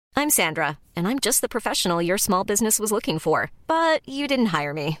I'm Sandra, and I'm just the professional your small business was looking for. But you didn't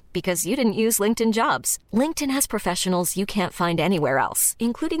hire me because you didn't use LinkedIn Jobs. LinkedIn has professionals you can't find anywhere else,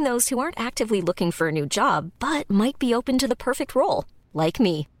 including those who aren't actively looking for a new job, but might be open to the perfect role, like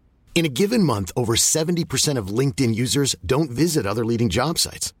me. In a given month, over 70% of LinkedIn users don't visit other leading job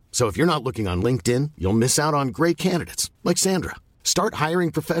sites. So if you're not looking on LinkedIn, you'll miss out on great candidates like Sandra. Start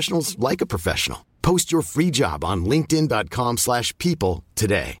hiring professionals like a professional. Post your free job on linkedin.com/people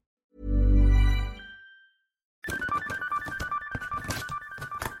today.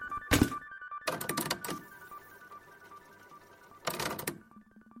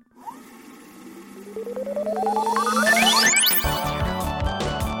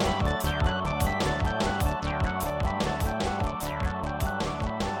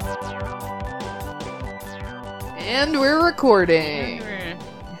 And we're recording.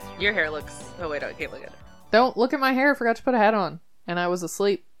 Your hair looks... Oh, wait, I can't look at it. Don't look at my hair. I forgot to put a hat on. And I was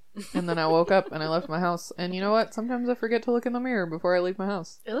asleep. And then I woke up and I left my house. And you know what? Sometimes I forget to look in the mirror before I leave my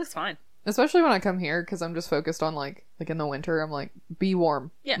house. It looks fine. Especially when I come here, because I'm just focused on, like in the winter, I'm like, be warm.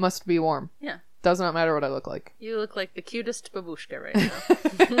 Yeah. Must be warm. Yeah. Does not matter what I look like. You look like the cutest babushka right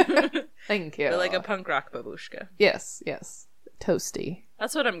now. Thank you. You're like a punk rock babushka. Yes, yes. Toasty.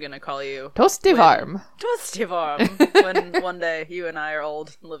 That's what I'm gonna call you. Toasty varm. Toasty varm. When one day you and I are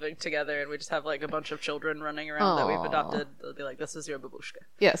old, living together, and we just have like a bunch of children running around that we've adopted, they'll be like, this is your babushka.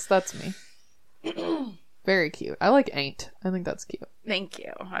 Yes, that's me. Very cute. I like ain't. I think that's cute. Thank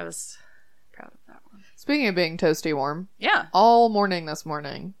you. I was proud of that one. Speaking of being toasty warm, Yeah. all morning this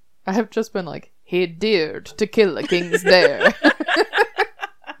morning, I have just been like, he dared to kill a king's dare.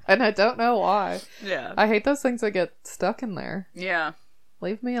 And I don't know why. Yeah. I hate those things that get stuck in there. Yeah.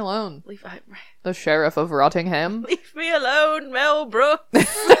 Leave me alone. Leave The Sheriff of Rottingham. me alone, Mel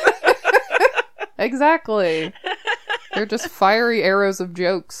Brooks. Exactly. They're just fiery arrows of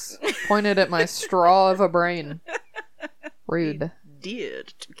jokes pointed at my straw of a brain. Rude. Dared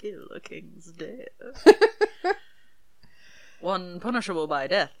to kill a king's dare. One punishable by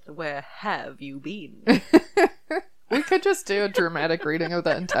death. Where have you been? We could just do a dramatic reading of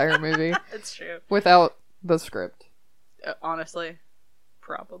that entire movie It's true. without the script. Honestly,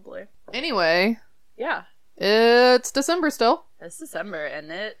 probably. Anyway, Yeah. it's December still. It's December,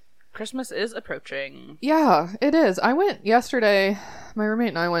 and Christmas is approaching. Yeah, it is. I went yesterday, my roommate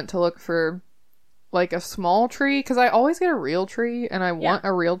and I went to look for like a small tree, because I always get a real tree, and I want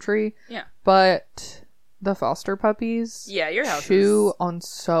a real tree. Yeah. But the foster puppies Your house chew is on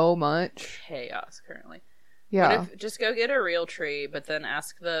so much. chaos currently. Yeah. What if just go get a real tree, but then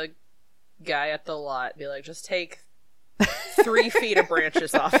ask the guy at the lot, be like, just take 3 feet of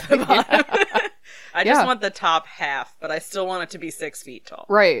branches off the bottom. I just want the top half, but I still want it to be 6 feet tall.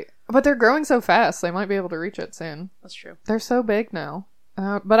 Right. But they're growing so fast, they might be able to reach it soon. That's true. They're so big now.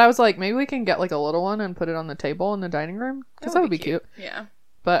 But I was like, maybe we can get like a little one and put it on the table in the dining room, because that would be cute. Yeah.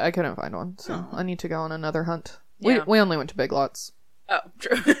 But I couldn't find one, so I need to go on another hunt. Yeah. We only went to Big Lots. Oh,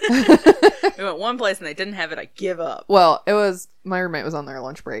 true. We went one place and they didn't have it. I give up. Well, it was, my roommate was on their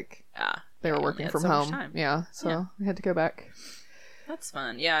lunch break. They were only working had from so much home. time. Yeah, so I had to go back. That's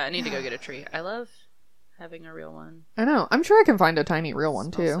fun. Yeah, I need to go get a tree. I love having a real one. I know. I'm sure I can find a tiny real one,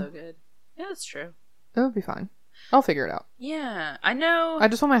 too. So good. Yeah, that's true. It would be fine. I'll figure it out. Yeah, I know. I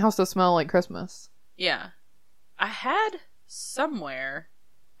just want my house to smell like Christmas. Yeah. I had somewhere,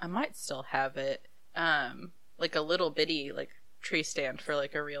 I might still have it, like a little bitty, like, tree stand for,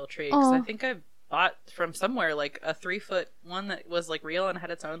 like, a real tree. Because I think I bought from somewhere, like, a 3-foot one that was, like, real and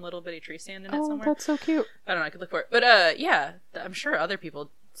had its own little bitty tree stand in it somewhere. Oh, that's so cute. I don't know, I could look for it. But, yeah, I'm sure other people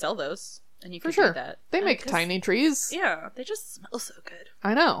sell those. And you For can sure. do that. They make tiny trees. Yeah, they just smell so good.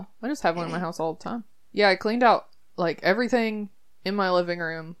 I know. I just have one in my house all the time. Yeah, I cleaned out, like, everything in my living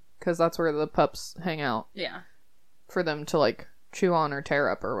room, because that's where the pups hang out. Yeah. For them to, like, chew on or tear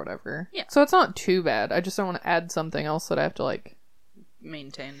up or whatever. Yeah. So it's not too bad. I just don't want to add something else that I have to, like...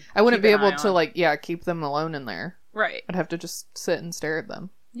 maintain. I wouldn't Keep be an able eye to, on. like, keep them alone in there. Right. I'd have to just sit and stare at them.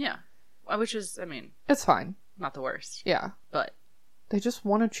 Yeah. Which is, I mean... It's fine. Not the worst. Yeah. But... They just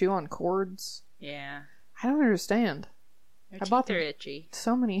want to chew on cords. Yeah. I don't understand. Your I bought teeth are them itchy.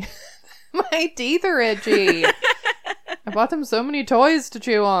 so many... My teeth are itchy! I bought them so many toys to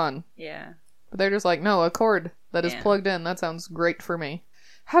chew on. Yeah. But they're just like, no, a cord that is plugged in. That sounds great for me.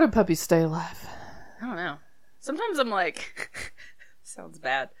 How do puppies stay alive? I don't know. Sometimes I'm like... sounds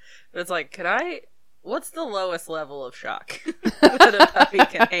bad. But it's like, what's the lowest level of shock that a puppy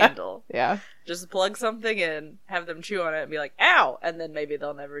can handle? Yeah. Just plug something in, have them chew on it, and be like, ow! And then maybe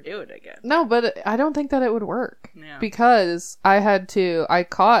they'll never do it again. No, but I don't think that it would work. Yeah. Because I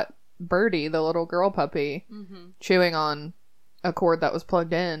caught Birdie, the little girl puppy, chewing on a cord that was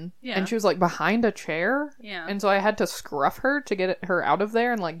plugged in. Yeah. And she was like behind a chair. Yeah. And so I had to scruff her to get her out of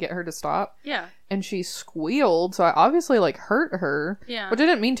there and like get her to stop. Yeah. And she squealed, so I obviously like hurt her. Yeah. Which I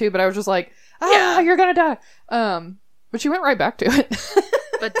didn't mean to, but I was just like, you're gonna die. But she went right back to it.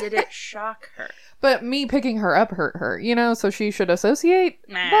 But did it shock her? But me picking her up hurt her, you know, so she should associate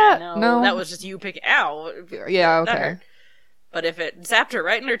Nah, that. no. That was just you picking out. Yeah, That okay. hurt. But if it zapped her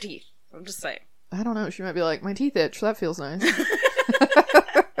right in her teeth, I'm just saying. I don't know, she might be like, my teeth itch, that feels nice.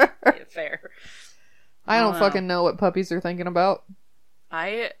 Yeah, fair. I don't fucking know what puppies are thinking about.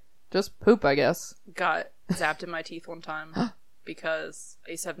 I Just poop, I guess. got zapped in my teeth one time because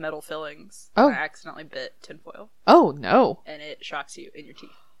I used to have metal fillings. Oh. And I accidentally bit tinfoil. Oh, no. And it shocks you in your teeth.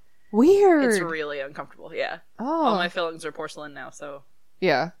 Weird. It's really uncomfortable, yeah. Oh. All my fillings are porcelain now, so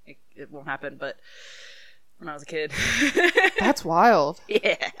Yeah. it won't happen, but when I was a kid. That's wild.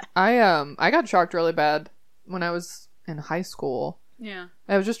 Yeah. I got shocked really bad when I was in high school. Yeah.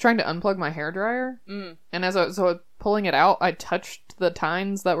 I was just trying to unplug my hairdryer. And as I was pulling it out, I touched the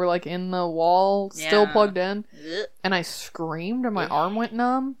tines that were like in the wall, still Yeah. plugged in. Ugh. And I screamed and my arm went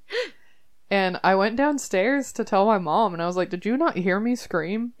numb. And I went downstairs to tell my mom, and I was like, did you not hear me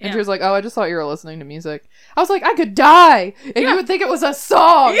scream? And she Yeah. was like, oh, I just thought you were listening to music. I was like, I could die! And you would think it was a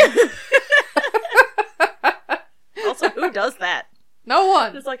song! Also, who does that? No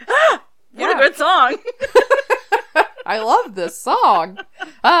one! It's like, what Yeah. a good song. I love this song.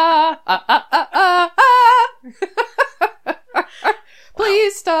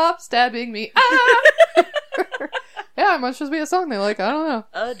 Please stop stabbing me. Yeah, it must just be a song they like. I don't know.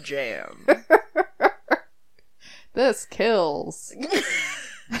 A jam. This kills.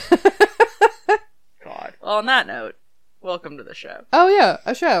 God. Well, on that note, welcome to the show. Oh yeah,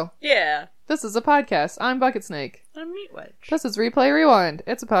 a show. Yeah. This is a podcast. I'm Bucket Snake. I'm Meat Wedge. This is Replay Rewind.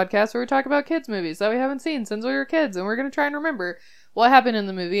 It's a podcast where we talk about kids' movies that we haven't seen since we were kids, and we're going to try and remember what happened in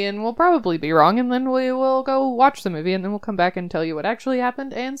the movie, and we'll probably be wrong, and then we will go watch the movie, and then we'll come back and tell you what actually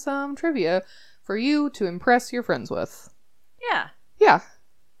happened, and some trivia for you to impress your friends with. Yeah. Yeah.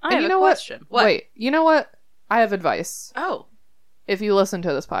 I And have you a know question. What? Wait, you know what? I have advice. Oh. If you listen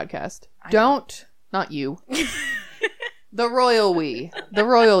to this podcast, don't, not you, the royal we, the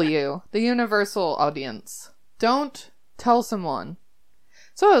royal you, the universal audience, don't tell someone.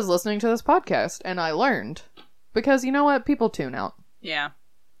 So I was listening to this podcast and I learned, because you know what? People tune out. Yeah.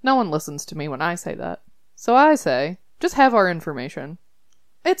 No one listens to me when I say that. So I say, just have our information.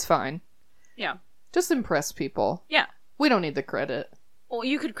 It's fine. Yeah. Just impress people. Yeah. We don't need the credit. Well,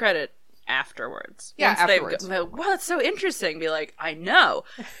 you could credit afterwards. Yeah, Once they've afterwards. go, well, it's so interesting. Be like, I know.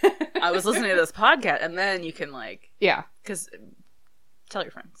 I was listening to this podcast, and then you can like, Yeah. because tell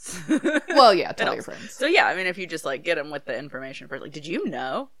your friends. Well, yeah, tell It your helps. friends. So yeah, I mean, if you just like get them with the information first, like, did you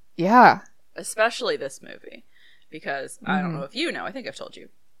know? Yeah. Especially this movie, because I don't know if you know. I think I've told you,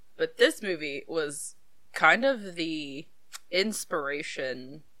 but this movie was kind of the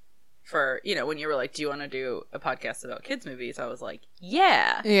inspiration for, you know, when you were like, do you want to do a podcast about kids movies? I was like,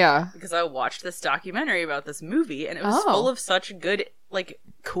 yeah. Yeah. Because I watched this documentary about this movie and it was Oh. full of such good, like,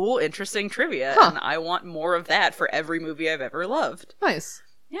 cool, interesting trivia. Huh. And I want more of that for every movie I've ever loved. Nice.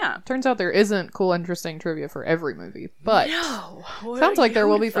 Yeah. Turns out there isn't cool, interesting trivia for every movie, but No. sounds like there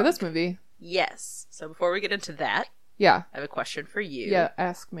will Who'd be for this thunk? movie. Yes. So before we get into that, Yeah. I have a question for you. Yeah,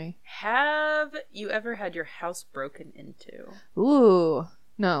 ask me. Have you ever had your house broken into? Ooh.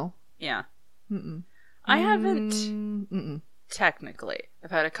 No. Yeah. Mm-mm. I haven't Mm-mm. technically.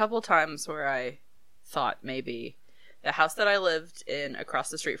 I've had a couple times where I thought maybe the house that I lived in across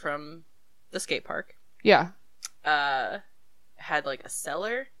the street from the skate park Yeah. had like a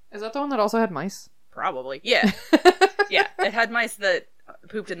cellar. Is that the one that also had mice? Probably. Yeah. Yeah. It had mice that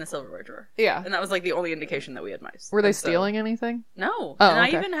pooped in the silverware drawer. Yeah. And that was like the only indication that we had mice. Were they And so- stealing anything? No. Oh, and I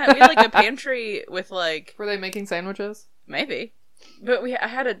okay. even had, we had like a pantry with like, Were they making sandwiches? maybe. But we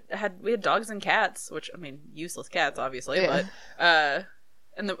had dogs and cats, which, I mean, useless cats, obviously, Yeah. but,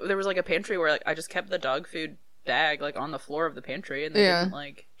 and there was like a pantry where like I just kept the dog food bag like on the floor of the pantry and they Yeah. didn't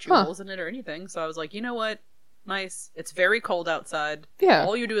like chew holes in it or anything. So I was like, you know what? Nice. It's very cold outside. Yeah.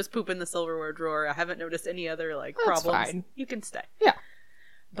 All you do is poop in the silverware drawer. I haven't noticed any other like That's problems. fine. You can stay. Yeah.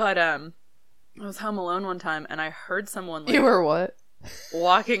 But I was home alone one time and I heard someone like You were what?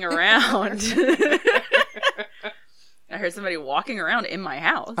 walking around. I heard somebody walking around in my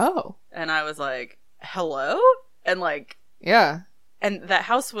house. Oh. And I was like, hello? And like, Yeah. and that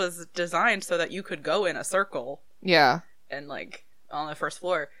house was designed so that you could go in a circle Yeah. and like on the first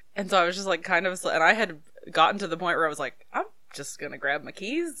floor. And so I was just like kind of, and I had gotten to the point where I was like, I'm just gonna grab my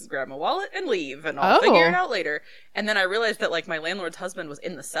keys, grab my wallet, and leave, and I'll figure it out later. And then I realized that, like, my landlord's husband was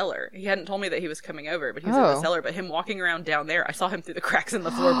in the cellar. He hadn't told me that he was coming over, but he was in the cellar. But him walking around down there, I saw him through the cracks in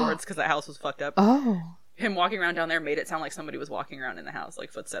the floorboards because the house was fucked up. Him walking around down there made it sound like somebody was walking around in the house,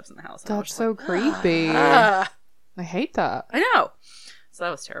 like footsteps in the house. And that's so creepy. I hate that. I know. So that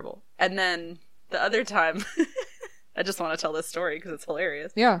was terrible. And then the other time, I just want to tell this story because it's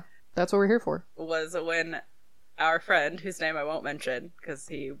hilarious. Yeah, that's what we're here for. Was when our friend, whose name I won't mention because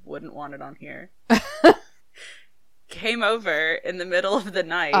he wouldn't want it on here, came over in the middle of the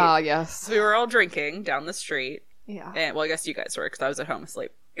night. Yes. So we were all drinking down the street. Yeah. And, well, I guess you guys were because I was at home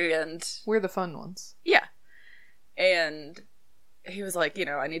asleep. And we're the fun ones. Yeah. And he was like,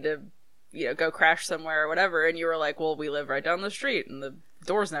 I need to, go crash somewhere or whatever. And you were like, well, we live right down the street and the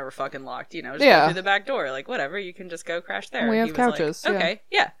door's never fucking locked, just go through the back door. Like, whatever, you can just go crash there. We have couches. Like, okay,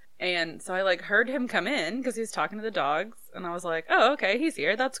 yeah. And so I, like, heard him come in because he was talking to the dogs. And I was like, oh, okay, he's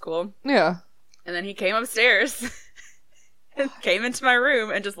here. That's cool. Yeah. And then he came upstairs and came into my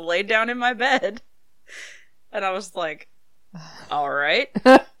room and just laid down in my bed. And I was like, all right,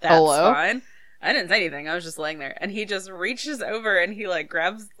 that's fine. I didn't say anything. I was just laying there. And he just reaches over and he, like,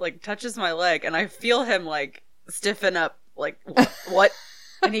 grabs, like, touches my leg. And I feel him, like, stiffen up. Like, what?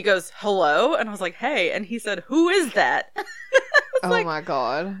 And he goes, hello? And I was like, hey. And he said, who is that? Oh, like, my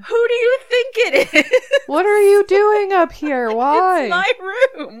God. Who do you think it is? What are you doing up here? Why? It's my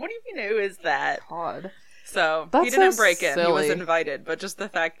room. What do you mean, who is that? God. So, that's he didn't so break in. Silly. He was invited. But just the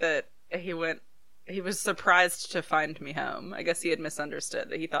fact that he was surprised to find me home. I guess he had misunderstood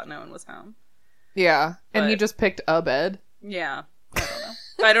that he thought no one was home. Yeah. And he just picked a bed. Yeah.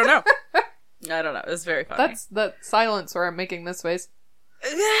 I don't know. I don't know. It was very funny. That's the silence where I'm making this face.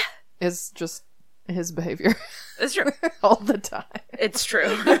 Is just his behavior. It's true. All the time. It's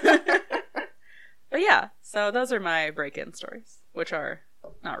true. But yeah, so those are my break-in stories, which are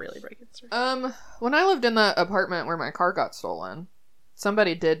not really break-in stories. When I lived in the apartment where my car got stolen,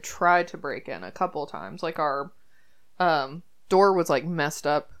 somebody did try to break in a couple times. Like, our door was, like, messed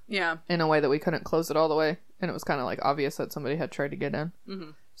up. Yeah. In a way that we couldn't close it all the way. And it was kind of, like, obvious that somebody had tried to get in.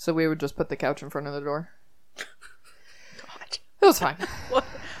 Mm-hmm. So we would just put the couch in front of the door. God. It was fine.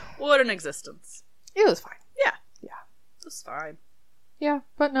 What an existence. It was fine. Yeah. Yeah. It was fine. Yeah,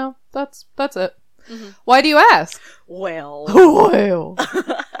 but no, that's it. Mm-hmm. Why do you ask? Well.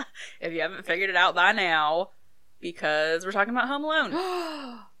 If you haven't figured it out by now, because we're talking about Home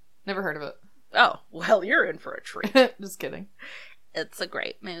Alone. Never heard of it. Oh, well, you're in for a treat. Just kidding. It's a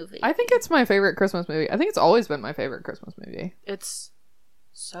great movie. I think it's my favorite Christmas movie. I think it's always been my favorite Christmas movie. It's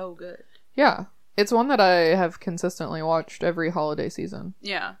so good. Yeah. It's one that I have consistently watched every holiday season.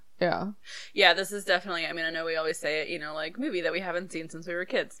 Yeah. Yeah. Yeah, this is definitely, I mean, I know we always say it, like, movie that we haven't seen since we were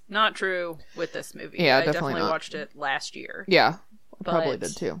kids. Not true with this movie. Yeah, I definitely not. watched it last year. Yeah. I probably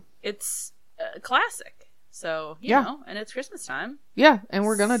did too. It's a classic. So, you know, and it's Christmas time. Yeah, and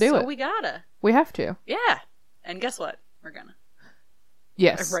we're gonna do it. So we gotta. We have to. Yeah. And guess what? We're gonna.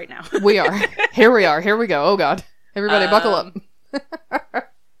 Yes. Right now. We are. Here we are. Here we go. Oh, God. Everybody buckle up.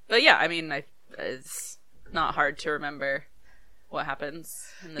 But yeah, I mean, it's not hard to remember what happens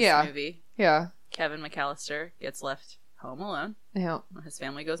in this movie. Yeah. Kevin McAllister gets left home alone. Yeah. His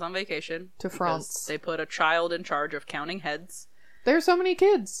family goes on vacation. To France. They put a child in charge of counting heads. There's so many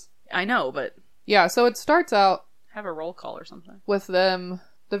kids. I know, but... Yeah, so it starts out... Have a roll call or something. With them...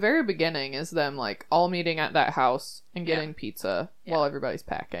 The very beginning is them, like, all meeting at that house and getting pizza while everybody's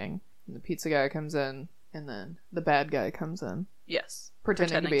packing. And the pizza guy comes in, and then the bad guy comes in. Yes.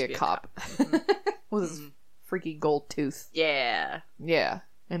 Pretending to be a cop. With his freaky gold tooth. Yeah. Yeah.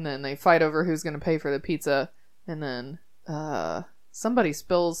 And then they fight over who's going to pay for the pizza. And then, somebody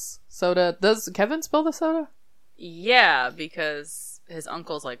spills soda. Does Kevin spill the soda? Yeah, because his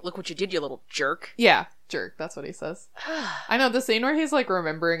uncle's like, look what you did, you little jerk. Yeah. Jerk, that's what he says. I know, the scene where he's, like,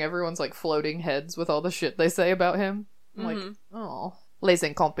 remembering everyone's, like, floating heads with all the shit they say about him. I'm like, oh, les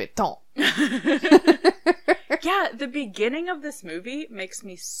incompetents. Yeah, the beginning of this movie makes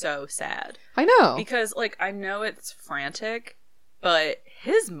me so sad. I know. Because, like, I know it's frantic, but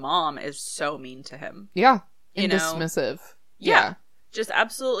his mom is so mean to him. Yeah. And dismissive. Yeah. Just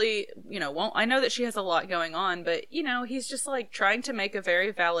absolutely, won't. I know that she has a lot going on, but, he's just, like, trying to make a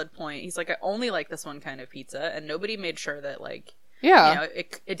very valid point. He's like, I only like this one kind of pizza, and nobody made sure that, like,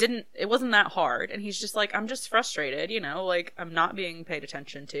 it wasn't that hard. And he's just like, I'm just frustrated, like, I'm not being paid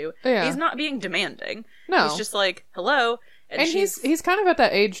attention to. Yeah. He's not being demanding. No. He's just like, hello. And he's kind of at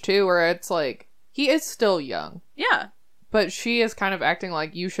that age, too, where it's like, he is still young. Yeah. But she is kind of acting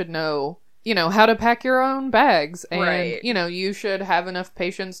like you should know you know, how to pack your own bags. And, Right. you know, you should have enough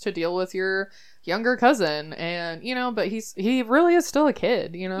patience to deal with your younger cousin. And, you know, but he really is still a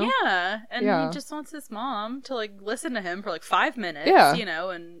kid, you know? Yeah. And Yeah. he just wants his mom to, like, listen to him for, like, 5 minutes, Yeah. you know,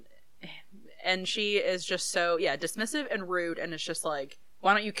 and she is just so, dismissive and rude, and it's just like,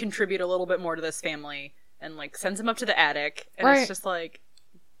 why don't you contribute a little bit more to this family? And, like, sends him up to the attic, and Right. it's just like...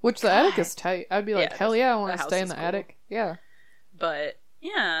 Which the attic is tight. I'd be like, Yeah, hell yeah, I the want to house stay in is the cool. attic. Yeah. But,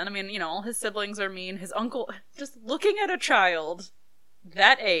 yeah, and I mean, you know, all his siblings are mean. His uncle, just looking at a child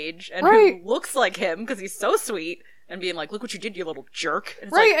that age, and Right. who looks like him, because he's so sweet, and being like, look what you did, you little jerk. And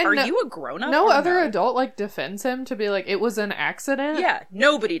it's Right, like, and are no- you a grown-up? No or other no? adult, like, defends him to be like, it was an accident. Yeah,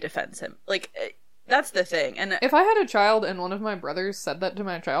 nobody defends him. Like, that's the thing. And If I had a child and one of my brothers said that to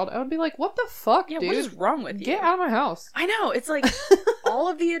my child, I would be like, what the fuck, yeah, dude? what is wrong with you? Get out of my house. I know, it's like, all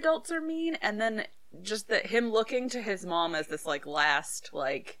of the adults are mean, and then just that him looking to his mom as this, like, last,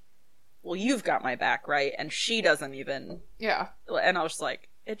 like, well, you've got my back, right? And she doesn't even... Yeah. And I was just like,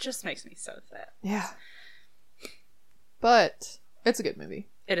 it just makes me so sad. Yeah. But it's a good movie.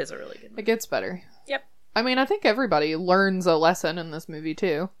 It is a really good movie. It gets better. Yep. I mean, I think everybody learns a lesson in this movie,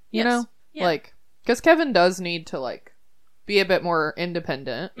 too. You Yes. know? Yeah. Like, because Kevin does need to, like, be a bit more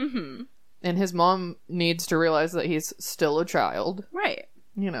independent. Mm-hmm. And his mom needs to realize that he's still a child. Right.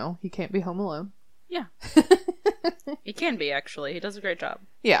 You know, he can't be home alone. Yeah. He can be, actually. He does a great job.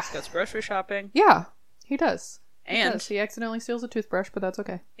 Yeah. Goes grocery shopping. Yeah, he does. And He accidentally steals a toothbrush, but that's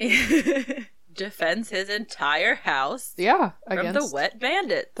okay. defends his entire house Yeah, from against the wet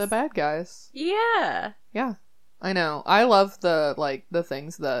bandits. the bad guys. Yeah. Yeah, I know. I love the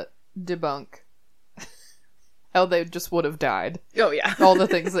things that debunk how they just would have died. Oh, yeah. All the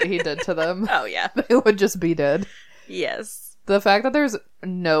things that he did to them, Oh, yeah. they would just be dead. Yes. The fact that there's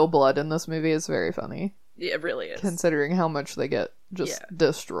no blood in this movie is very funny, Yeah, it really is. considering how much they get just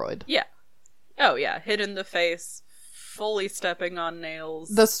destroyed. Yeah. Oh, yeah. Hit in the face, fully stepping on nails.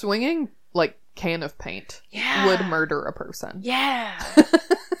 The swinging, like, can of paint Yeah. would murder a person. Yeah.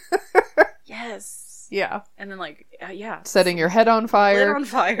 Yes. Yeah. And then, like, yeah. Setting your head on Lit fire, on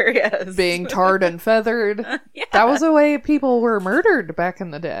fire, yes. being tarred and feathered. Yeah. That was the way people were murdered back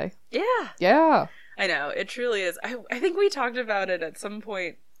in the day. Yeah. Yeah. I know. It truly is. I think we talked about it at some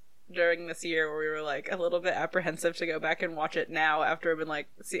point during this year where we were, like, a little bit apprehensive to go back and watch it now after I've been, like,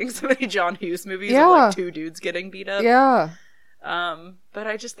 seeing so many John Hughes movies Yeah. of, like, two dudes getting beat up. Yeah. But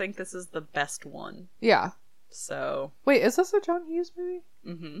I just think this is the best one. Yeah. So, Wait, is this a John Hughes movie?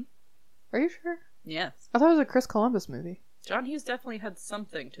 mm-hmm. Are you sure? Yes. I thought it was a Chris Columbus movie. John Hughes definitely had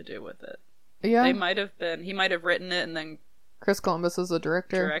something to do with it. Yeah. He might have written it and then Chris Columbus is the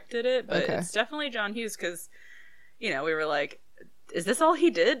director. directed it, but Okay. it's definitely John Hughes because, you know, we were like, is this all he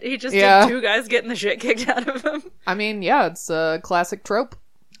did? He just Yeah. did two guys getting the shit kicked out of him? I mean, yeah, it's a classic trope.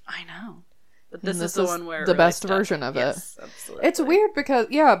 I know. But this And is the one where it the really best stuck. version of Yes, it. absolutely. It's weird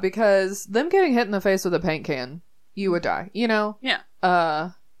because them getting hit in the face with a paint can, you would die, you know? Yeah.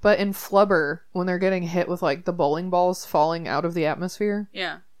 But in Flubber, when they're getting hit with, like, the bowling balls falling out of the atmosphere,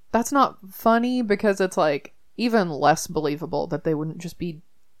 Yeah. that's not funny because it's, like, even less believable that they wouldn't just be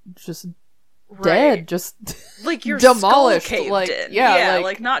just dead, Right. just Like your demolished. skull caved Like, in. yeah,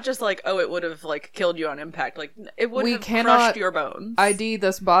 like not just like, oh, it would have like killed you on impact. Like it would We have cannot crushed your bones. ID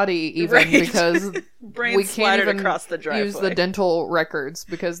this body even Right. because Brains we can't splattered even across the driveway. use the dental records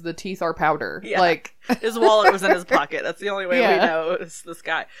because the teeth are powder. Yeah. Like, His wallet was in his pocket. That's the only way we Yeah. know it's this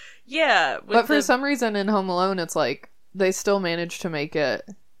guy. Yeah. with but for the- some reason in Home Alone, it's like they still managed to make it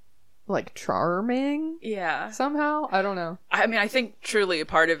like charming Yeah. somehow. I don't know. I mean, I think truly a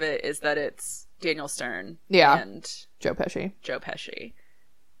part of it is that it's Daniel Stern. Yeah. And Joe Pesci. Joe Pesci.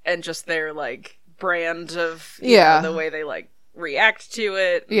 And just their like brand of Yeah. the way they like react to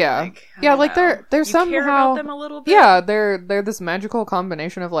it. Yeah. Like, I Yeah, don't like know. they're You somehow care about them a little bit. Yeah, they're this magical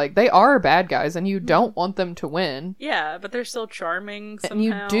combination of like they are bad guys and you don't want them to win. Yeah, but they're still charming somehow. And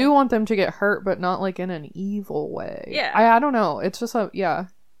you do want them to get hurt, but not like in an evil way. Yeah. I don't know. It's just Yeah.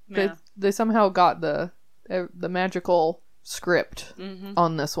 They somehow got the magical script Mm-hmm.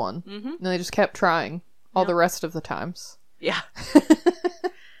 on this one, and they just kept trying all the rest of the times. Yeah.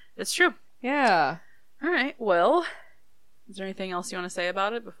 It's true. Yeah. All right. Well, is there anything else you want to say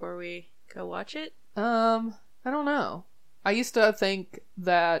about it before we go watch it? I don't know. I used to think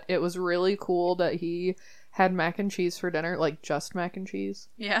that it was really cool that he had mac and cheese for dinner, like just mac and cheese.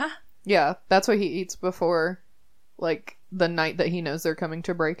 Yeah. Yeah, that's what he eats before, like, the night that he knows they're coming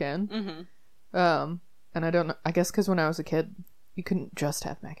to break in. Mm-hmm. And I don't know, I guess because when I was a kid, you couldn't just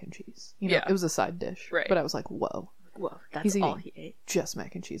have mac and cheese. You know, Yeah. it was a side dish. Right. But I was like, whoa, Whoa, that's He's all eating he ate. just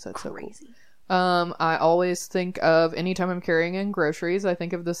mac and cheese. That's Crazy. so I always think of anytime I'm carrying in groceries, I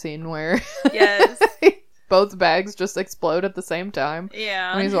think of the scene where Yes. both bags just explode at the same time.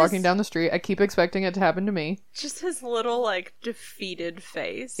 Yeah. When he's walking down the street. I keep expecting it to happen to me. Just his little, like, defeated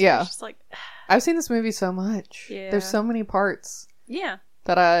face. Yeah. It's just like... I've seen this movie so much. Yeah. There's so many parts Yeah.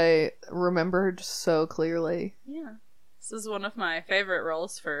 that I remembered so clearly. Yeah. This is one of my favorite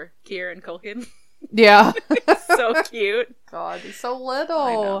roles for Kieran Culkin. Yeah. So cute. God, he's so little.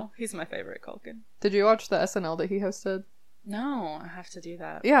 I know. He's my favorite Culkin. Did you watch the SNL that he hosted? No, I have to do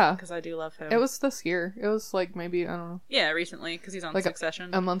that. Yeah. Because I do love him. It was this year. It was like maybe, I don't know, Yeah, recently, because he's on like Succession.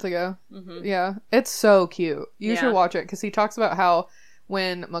 a month ago. Mm-hmm. Yeah. It's so cute. You Yeah. should watch it because he talks about how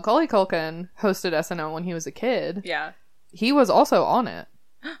when Macaulay Culkin hosted SNL when he was a kid, Yeah. he was also on it.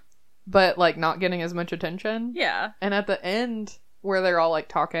 But like not getting as much attention. Yeah. And at the end, where they're all like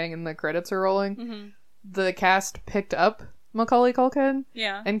talking and the credits are rolling, Mm-hmm. the cast picked up Macaulay Culkin.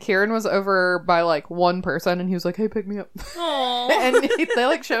 Yeah. And Kieran was over by like one person and he was like, hey, pick me up. Aww. And they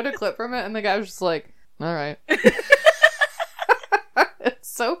like showed a clip from it and the guy was just like, all right. It's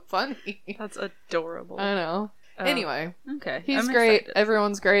so funny. That's adorable. I know. Oh. Anyway, Okay. he's I'm great. excited.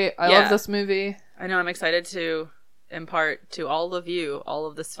 Everyone's great. I Yeah. love this movie. I know. I'm excited to impart to all of you all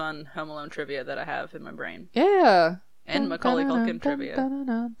of this fun Home Alone trivia that I have in my brain. Yeah. And Macaulay Culkin trivia.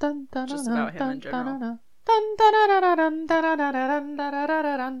 Just about him in general.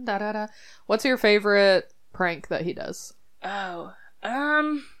 What's your favorite prank that he does? Oh.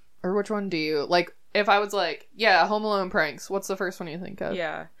 Or which one do you like? If I was like, yeah, Home Alone pranks, what's the first one you think of?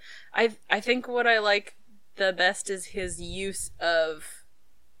 Yeah. I think what I like the best is his use of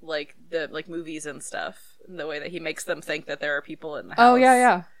like the movies and stuff. The way that he makes them think that there are people in the house. Oh,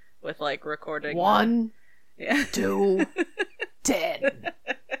 yeah. With like recording 1, yeah. 2, 10.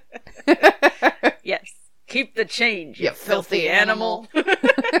 Yes. Keep the change, you You filthy animal. So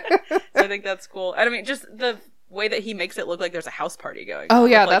I think that's cool. And I mean, just the way that he makes it look like there's a house party going on. Oh,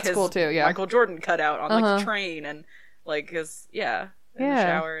 yeah, with, like, that's his cool too, yeah. Michael Jordan cut out on like Uh-huh. the train and like his, in the Yeah.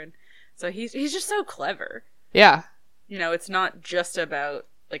 shower. And so he's just so clever. Yeah. You know, it's not just about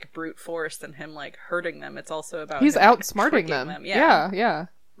like brute force and him like hurting them. It's also about He's him, like, outsmarting tricking them. Yeah.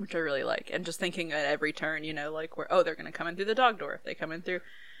 Which I really like. And just thinking at every turn, you know, like where, oh, they're going to come in through the dog door if they come in through.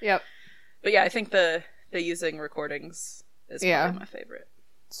 Yep. But yeah, I think the using recordings is probably my favorite.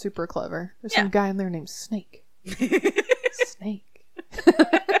 Super clever. There's Yeah. some guy in there named Snake. Snake.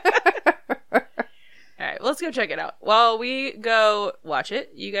 All right, let's go check it out. While we go watch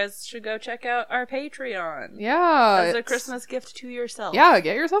it, you guys should go check out our Patreon. Yeah. As a it's- Christmas gift to yourself. Yeah,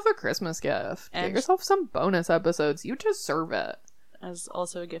 get yourself a Christmas gift. And- Get yourself some bonus episodes. You deserve it. As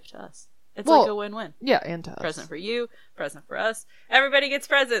also a gift to us. It's Well, like a win-win. Yeah, and to us. Present for you, present for us. Everybody gets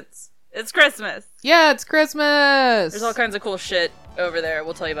presents. It's Christmas. Yeah, it's Christmas. There's all kinds of cool shit over there.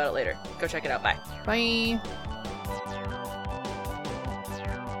 We'll tell you about it later. Go check it out. Bye. Bye.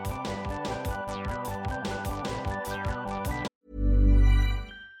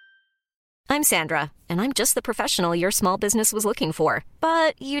 I'm Sandra, and I'm just the professional your small business was looking for.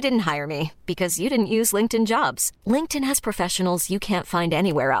 But you didn't hire me because you didn't use LinkedIn Jobs. LinkedIn has professionals you can't find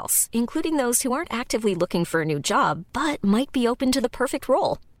anywhere else, including those who aren't actively looking for a new job, but might be open to the perfect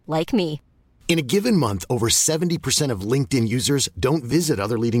role, like me. In a given month, over 70% of LinkedIn users don't visit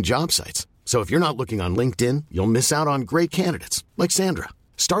other leading job sites. So if you're not looking on LinkedIn, you'll miss out on great candidates like Sandra.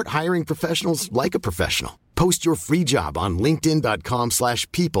 Start hiring professionals like a professional. Post your free job on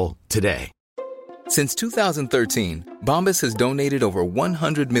linkedin.com/people today. Since 2013, Bombas has donated over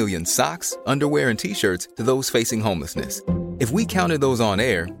 100 million socks, underwear, and T-shirts to those facing homelessness. If we counted those on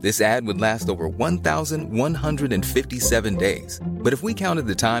air, this ad would last over 1,157 days. But if we counted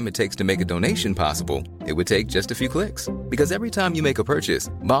the time it takes to make a donation possible, it would take just a few clicks. Because every time you make a purchase,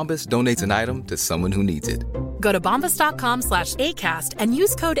 Bombas donates an item to someone who needs it. Go to bombas.com/ACAST and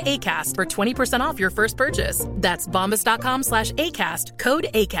use code ACAST for 20% off your first purchase. That's bombas.com/ACAST, code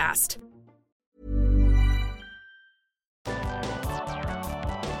ACAST.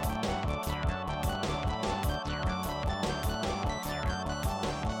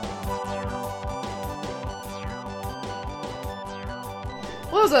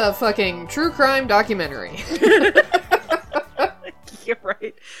 What was a fucking true crime documentary? You're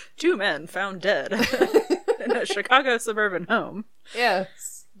right. 2 men found dead in a Chicago suburban home.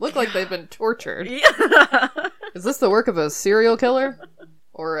 Yes. Look like they've been tortured. Yeah. Is this the work of a serial killer?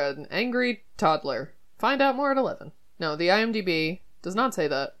 Or an angry toddler? Find out more at 11. No, the IMDb does not say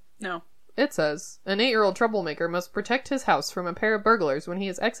that. No. It says, an 8-year-old troublemaker must protect his house from a pair of burglars when he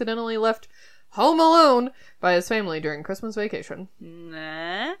is accidentally left home alone by his family during Christmas vacation.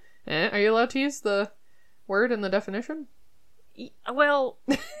 Nah. Are you allowed to use the word in the definition? Well,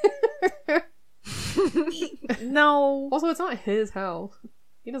 No. Also, it's not his house.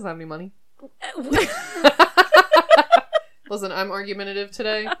 He doesn't have any money. Listen, I'm argumentative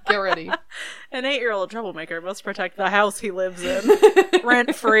today. Get ready. An 8-year-old troublemaker must protect the house he lives in,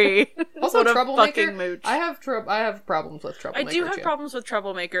 rent free. Also, What a troublemaker. fucking mooch. I have problems with I troublemaker. do have too. problems with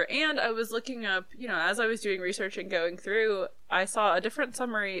troublemaker, and I was looking up, as I was doing research and going through, I saw a different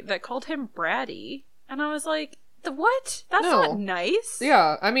summary that called him bratty, and I was like, what? That's No. not nice.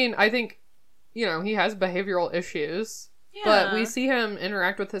 Yeah, I mean, I think, he has behavioral issues, but Yeah. we see him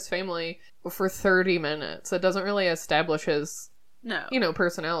interact with his family for 30 minutes. It doesn't really establish his, No.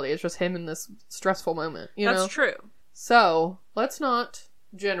 personality. It's just him in this stressful moment, That's true. So, let's not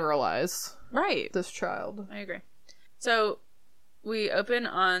generalize Right. this child. I agree. So, we open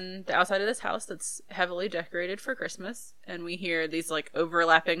on the outside of this house that's heavily decorated for Christmas, and we hear these,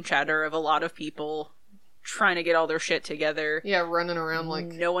 overlapping chatter of a lot of people trying to get all their shit together. Yeah, running around like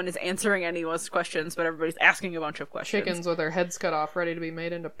No one is answering anyone's questions, but everybody's asking a bunch of questions. chickens with their heads cut off, ready to be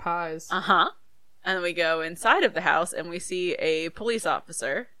made into pies. Uh-huh. And then we go inside of the house, and we see a police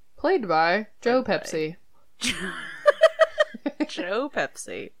officer. Played by Joe Played by- Pepsi. Joe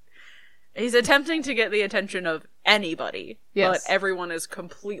Pepsi. He's attempting to get the attention of anybody, Yes. but everyone is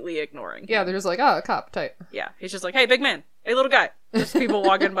completely ignoring him. Yeah, they're just like, a cop type. Yeah, he's just like, hey, big man, hey, little guy. Just people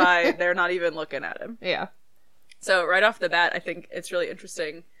walking by, they're not even looking at him. Yeah. So right off the bat, I think it's really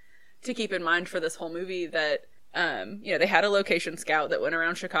interesting to keep in mind for this whole movie that, they had a location scout that went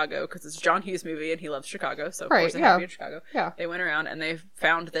around Chicago, because it's a John Hughes movie and he loves Chicago, so of Right, course they yeah. have to be in Chicago. Yeah. They went around and they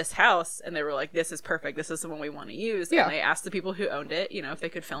found this house, and they were like, this is perfect, this is the one we want to use. Yeah. And they asked the people who owned it, if they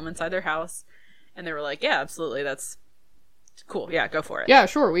could film inside their house. And they were like, yeah, absolutely, that's cool. Yeah, go for it. Yeah,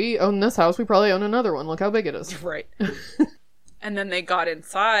 sure, we own this house. We probably own another one. Look how big it is. Right. And then they got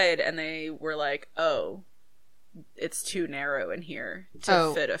inside and they were like, oh, it's too narrow in here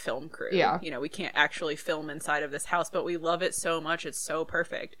to fit a film crew. Yeah. We can't actually film inside of this house, but we love it so much. It's so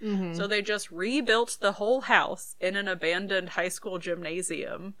perfect. Mm-hmm. So they just rebuilt the whole house in an abandoned high school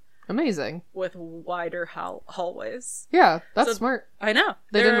gymnasium Amazing. with wider hallways. Yeah, that's So- smart. I know.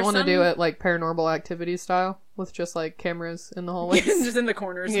 They There didn't are want to some- do it like Paranormal Activity style with just like cameras in the hallways. just in the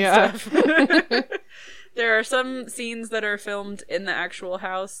corners Yeah. and stuff. There are some scenes that are filmed in the actual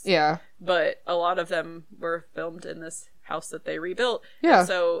house. Yeah. But a lot of them were filmed in this house that they rebuilt. Yeah. And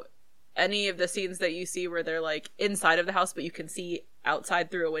so any of the scenes that you see where they're inside of the house but you can see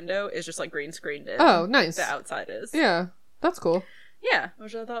outside through a window is just green screened in. Oh, nice. The outside is. Yeah, that's cool. Yeah,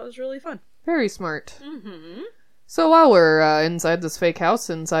 which I thought was really fun. Very smart. Mm-hmm. So while we're inside this fake house,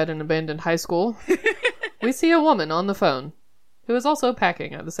 inside an abandoned high school, we see a woman on the phone who is also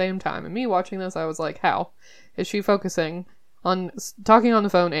packing at the same time. And me watching this, I was like, how is she focusing on talking on the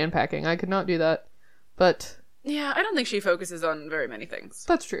phone and packing? I could not do that. But Yeah, I don't think she focuses on very many things.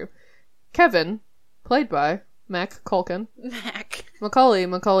 that's true. Kevin, played by Mac Culkin, Mac. Macaulay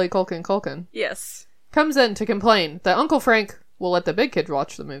Culkin, Yes. comes in to complain that Uncle Frank will let the big kids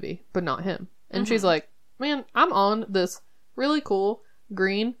watch the movie, but not him. And she's like, man, I'm on this really cool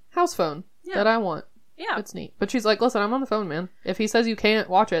green house phone that I want. Yeah. It's neat. But she's like, listen, I'm on the phone, man. If he says you can't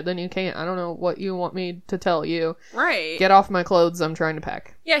watch it, then you can't. I don't know what you want me to tell you. Right. Get off my clothes. I'm trying to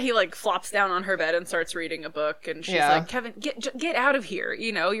pack. Yeah, he flops down on her bed and starts reading a book, and she's Yeah. like, Kevin, get out of here.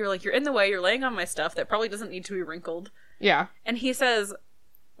 You're like, you're in the way, you're laying on my stuff that probably doesn't need to be wrinkled. Yeah. And he says,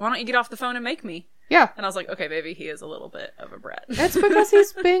 why don't you get off the phone and make me? Yeah. And I was like, okay, maybe he is a little bit of a brat. It's because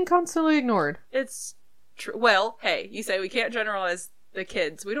he's being constantly ignored. It's true. Well, hey, you say we can't generalize the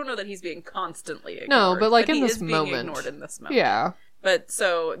kids. We don't know that he's being constantly ignored. No, but in he this is being moment. ignored in this moment. Yeah. But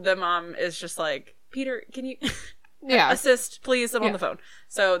so the mom is just like, Peter, can you Yeah. assist, please? I'm on Yeah. the phone.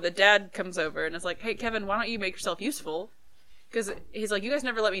 So the dad comes over and is like, hey, Kevin, why don't you make yourself useful? Because he's like, you guys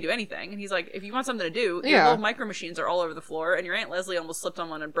never let me do anything. And he's like, if you want something to do, your Yeah. little micro machines are all over the floor, and your Aunt Leslie almost slipped on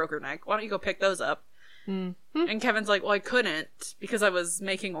one and broke her neck. Why don't you go pick those up? Mm-hmm. And Kevin's like, well, I couldn't because I was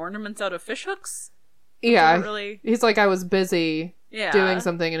making ornaments out of fish hooks. Yeah. Not really- He's like, I was busy Yeah. doing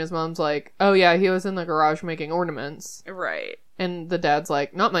something, and his mom's like, oh yeah, he was in the garage making ornaments. Right. And the dad's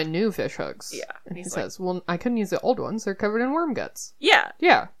like, not my new fish hooks. Yeah. And he He's like- says, well, I couldn't use the old ones. They're covered in worm guts. Yeah.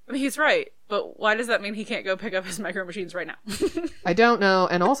 Yeah. I mean, he's right. But why does that mean he can't go pick up his micro machines right now? I don't know.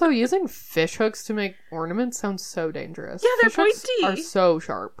 And also, using fish hooks to make ornaments sounds so dangerous. Yeah, they're Fish hooks pointy. are so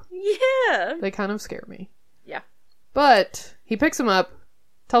sharp. Yeah. They kind of scare me. Yeah. But he picks him up,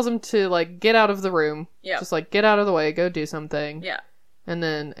 tells him to, get out of the room. Yeah. Just, get out of the way, go do something. Yeah. And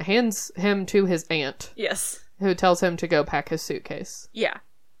then hands him to his aunt, Yes. who tells him to go pack his suitcase. Yeah.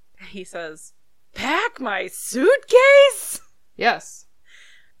 He says, pack my suitcase? Yes.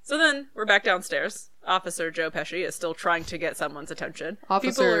 So then we're back downstairs. Officer Joe Pesci is still trying to get someone's attention.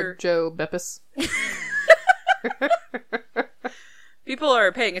 Officer Joe Beppis. People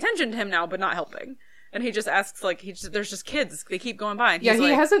are paying attention to him now, but not helping. And he just asks, like, there's just kids. They keep going by. And Yeah, he's he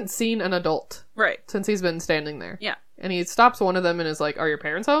like, hasn't seen an adult right. since he's been standing there. Yeah. And he stops one of them and is like, are your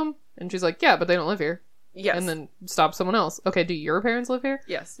parents home? And she's like, yeah, but they don't live here. Yes. And then stops someone else. Okay, do your parents live here?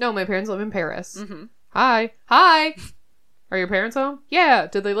 Yes. No, my parents live in Paris. Mm-hmm. Hi. Hi! Are your parents home? Yeah.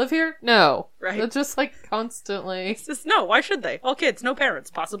 Did they live here? No. Right. It's just like constantly. It's just, no, why should they? All kids, no parents,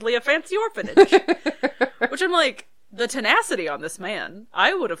 possibly a fancy orphanage. Which I'm like, the tenacity on this man,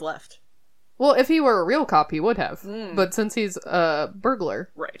 I would have left. Well, if he were a real cop, he would have. But since he's a burglar,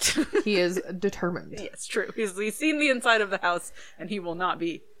 Right. he is determined. Yes, true. He's seen the inside of the house, and he will not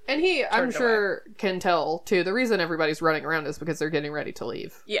be. And he, I'm Turned sure, can tell, too. The reason everybody's running around is because they're getting ready to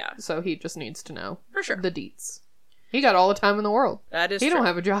leave. Yeah, So he just needs to know. for sure. The deets. He got all the time in the world. That is He true. don't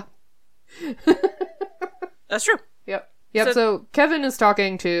have a job. That's true. Yep. So Kevin is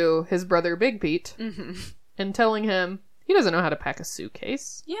talking to his brother Big Pete and telling him he doesn't know how to pack a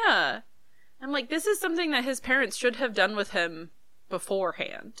suitcase. Yeah. I'm like, this is something that his parents should have done with him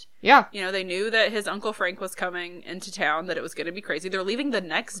beforehand. Yeah. You know, they knew that his Uncle Frank was coming into town, that it was going to be crazy. They're leaving the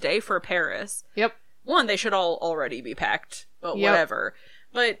next day for Paris. Yep. One, they should all already be packed, but Yep. whatever.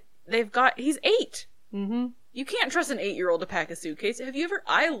 But he's 8. Mm-hmm. You can't trust an 8-year-old to pack a suitcase.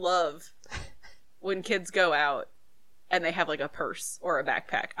 I love when kids go out and they have like a purse or a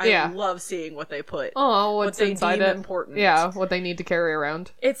backpack. I love seeing what they put. Oh, what's what they inside deem it? important. Yeah, what they need to carry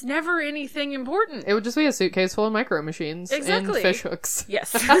around. It's never anything important. It would just be a suitcase full of micro machines Exactly. and fish hooks.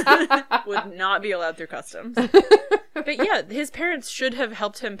 Yes. Would not be allowed through customs. But yeah, his parents should have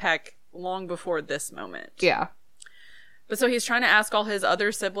helped him pack long before this moment. Yeah. But so he's trying to ask all his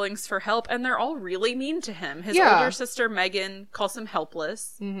other siblings for help, and they're all really mean to him. His Yeah. older sister, Megan, calls him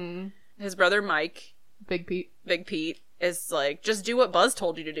helpless. Mm-hmm. His brother, Mike, Big Pete. Big Pete, is like, just do what Buzz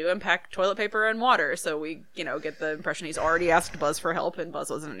told you to do and pack toilet paper and water. So we, get the impression he's already asked Buzz for help, and Buzz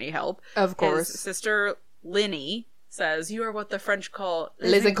wasn't any help. Of course. His sister, Linny, says, you are what the French call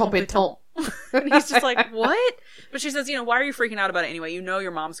Les incompetents. And he's just like, what? But she says, why are you freaking out about it anyway?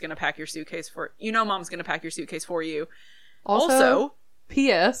 Your mom's going to pack your suitcase for you. Mom's going to pack your suitcase for you. Also,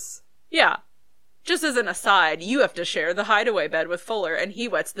 P.S. yeah, just as an aside, you have to share the hideaway bed with Fuller, and he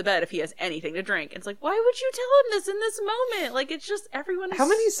wets the bed if he has anything to drink. It's like, why would you tell him this in this moment? Like, it's just, everyone is How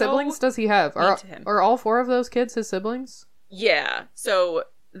many so siblings does he have? mean to him. Are all 4 of those kids his siblings? Yeah, so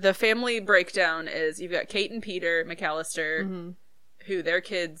the family breakdown is you've got Kate and Peter McAllister, who their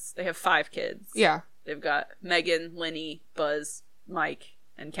kids, they have 5 kids. Yeah. They've got Megan, Linny, Buzz, Mike,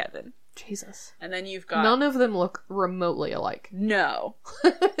 and Kevin. Jesus. And then you've got... None of them look remotely alike. No.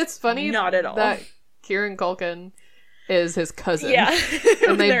 It's funny. Not at all. That Kieran Culkin is his cousin. Yeah.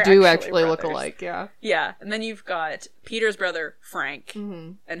 And they They're do actually look brothers. alike, yeah. Yeah. And then you've got Peter's brother, Frank,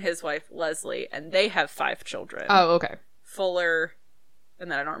 Mm-hmm. and his wife, Leslie, and they have 5 children. Oh, okay. Fuller,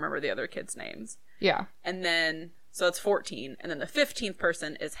 and then I don't remember the other kids' names. Yeah. And then, so that's 14. And then the 15th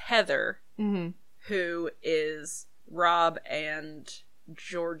person is Heather, who is Rob and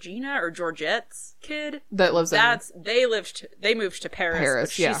Georgina or Georgette's kid. That lives They moved to Paris,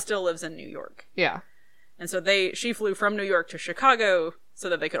 but yeah. she still lives in New York. Yeah. And so she flew from New York to Chicago so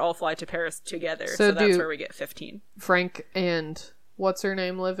that they could all fly to Paris together. So So that's where we get 15. Frank and what's her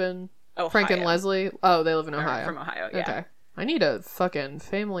name live in? Ohio. Frank and Leslie? Oh, they live in Or Ohio. from Ohio, yeah. Okay. I need a fucking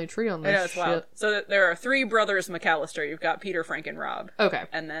family tree on I this know, it's shit. wild. So there are 3 brothers McAllister. You've got Peter, Frank, and Rob. Okay.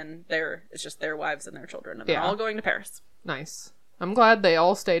 And then it's just their wives and their children. And they're Yeah. all going to Paris. Nice. I'm glad they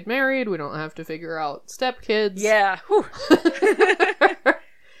all stayed married. We don't have to figure out stepkids. Yeah. Whew.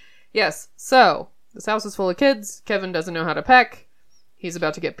 Yes. So, this house is full of kids. Kevin doesn't know how to peck. He's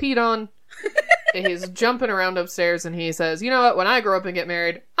about to get peed on. He's jumping around upstairs and he says, you know what? When I grow up and get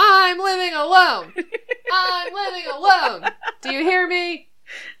married, I'm living alone. I'm living alone. Do you hear me?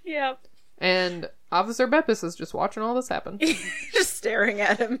 Yep. And Officer Beppis is just watching all this happen. Just staring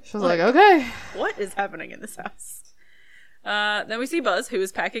at him. She's like, okay. What is happening in this house? Then we see Buzz, who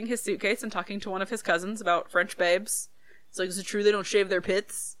is packing his suitcase and talking to one of his cousins about French babes. It's like, is it true they don't shave their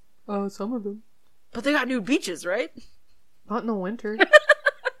pits? Oh, some of them. But they got nude beaches, right? Not in the winter.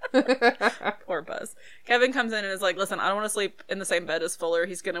 Poor Buzz. Kevin comes in and is like, listen, I don't want to sleep in the same bed as Fuller.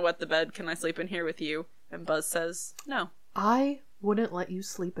 He's going to wet the bed. Can I sleep in here with you? And Buzz says, no. I wouldn't let you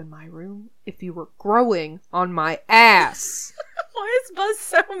sleep in my room if you were growing on my ass. Why is Buzz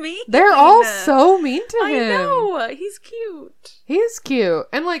so mean? They're all so mean to I him. know. He's cute. He is cute.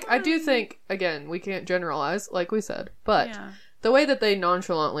 And, like, I do think, again, we can't generalize, like we said, but Yeah. the way that they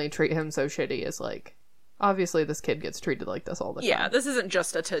nonchalantly treat him so shitty is, like, Obviously, this kid gets treated like this all the time. Yeah, this isn't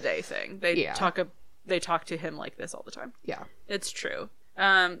just a today thing. They Yeah. talk to him like this all the time. Yeah. It's true.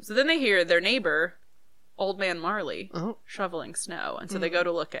 So then they hear their neighbor, Old Man Marley, Oh. shoveling snow. And so they go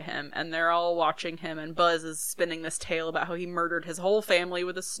to look at him, and they're all watching him, and Buzz is spinning this tale about how he murdered his whole family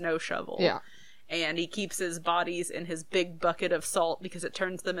with a snow shovel. Yeah. And he keeps his bodies in his big bucket of salt because it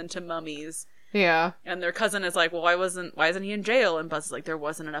turns them into mummies. Yeah. And their cousin is like, well, why isn't he in jail? And Buzz is like, there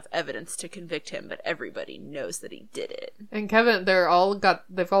wasn't enough evidence to convict him, but everybody knows that he did it. And Kevin, they've all got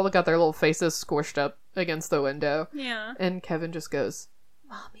their little faces squished up against the window. Yeah. And Kevin just goes,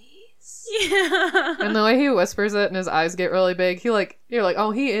 "Mommies." Yeah. And the way he whispers it and his eyes get really big, you're like,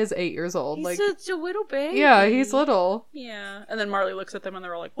 oh, he is 8 years old. He's like, such a little baby. yeah, he's little. Yeah. And then Marley looks at them and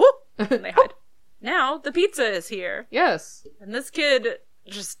they're all like, whoop! And they hide. Now, the pizza is here. Yes. And this kid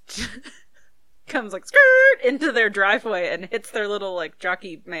just comes like skirt into their driveway and hits their little like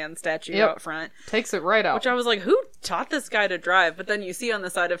jockey man statue Yep. out front. Takes it right out. Which I was like, who taught this guy to drive? But then you see on the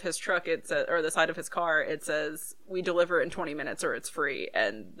side of his truck, or the side of his car, it says, we deliver in 20 minutes or it's free.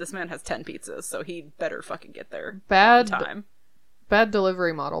 And this man has 10 pizzas, so he better fucking get there on time. Bad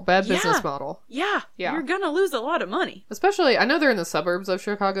delivery model. Bad business model. Yeah. Yeah. You're gonna lose a lot of money. Especially, I know they're in the suburbs of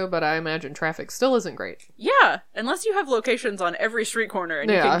Chicago, but I imagine traffic still isn't great. Yeah. Unless you have locations on every street corner and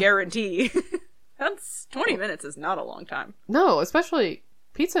you Yeah. can guarantee. That's 20 minutes is not a long time. No, especially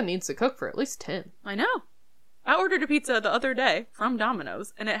pizza needs to cook for at least 10. I know. I ordered a pizza the other day from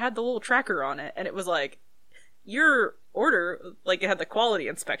Domino's, and it had the little tracker on it, and it was like, your order, like it had the quality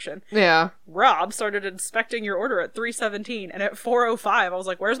inspection. Yeah. Rob started inspecting your order at 3:17, and at 4:05, I was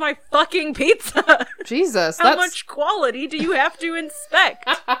like, where's my fucking pizza? Jesus. How much quality do you have to inspect?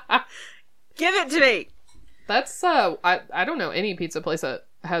 Give it to me. That's, I don't know any pizza place that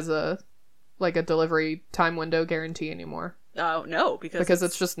has a delivery time window guarantee anymore. Oh, no, because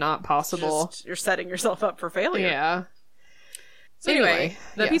it's just not possible. you're setting yourself up for failure. Yeah. So anyway,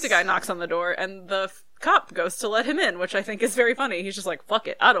 the yes. pizza guy knocks on the door, and the cop goes to let him in, which I think is very funny. He's just like, fuck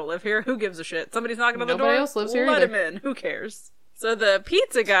it, I don't live here. Who gives a shit? Somebody's knocking on the door. Nobody else lives here Let either. him in. Who cares? So the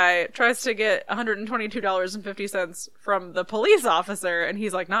pizza guy tries to get $122.50 from the police officer, and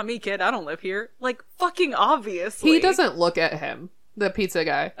he's like, not me, kid. I don't live here. Like, fucking obviously. He doesn't look at him, the pizza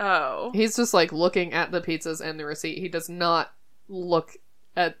guy. Oh. He's just, looking at the pizzas and the receipt. He does not look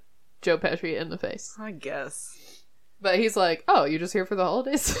at Joe Pesci in the face. I guess. But he's like, oh, you just here for the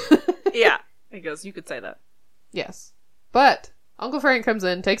holidays? Yeah. He goes, you could say that. Yes. But Uncle Frank comes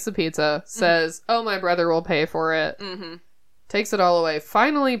in, takes the pizza, says, oh, my brother will pay for it. Mm-hmm. Takes it all away.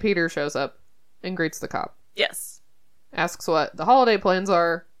 Finally, Peter shows up and greets the cop. Yes. Asks what the holiday plans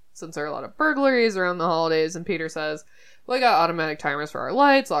are, since there are a lot of burglaries around the holidays. And Peter says, we got automatic timers for our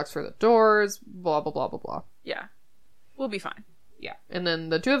lights, locks for the doors, blah, blah, blah, blah, blah. Yeah. We'll be fine. Yeah. And then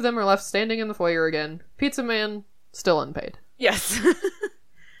the two of them are left standing in the foyer again. Pizza man, still unpaid. Yes.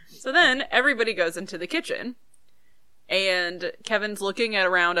 So then everybody goes into the kitchen, and Kevin's looking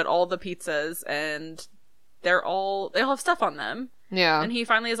around at all the pizzas, and they all have stuff on them. Yeah. And he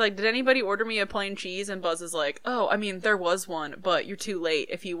finally is like, did anybody order me a plain cheese? And Buzz is like, oh, I mean, there was one, but you're too late.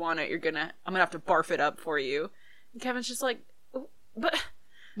 If you want it, I'm gonna have to barf it up for you. And Kevin's just like, but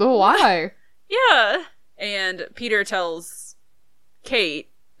why? yeah. And Peter tells Kate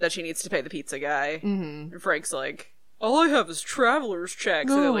that she needs to pay the pizza guy. Mm-hmm. And Frank's like, all I have is traveler's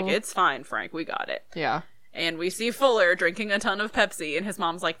checks. And they're like, No. it's fine, Frank, we got it. Yeah. And we see Fuller drinking a ton of Pepsi, and his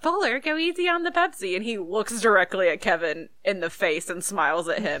mom's like, Fuller, go easy on the Pepsi. And he looks directly at Kevin in the face and smiles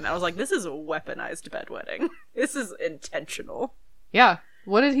at him. And I was like, this is a weaponized bedwetting. This is intentional. Yeah.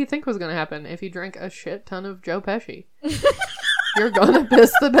 What did he think was going to happen if he drank a shit ton of Joe Pesci? You're gonna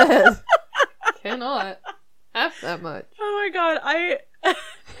piss the bed. Cannot have that much. Oh my god, I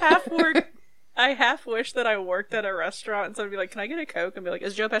half wish that I worked at a restaurant and someone would be like, can I get a Coke? And be like,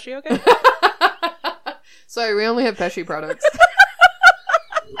 is Joe Pesci okay? Sorry, we only have Pesci products.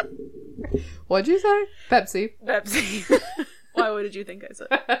 What'd you say? Pepsi. Pepsi. Why did you think I said?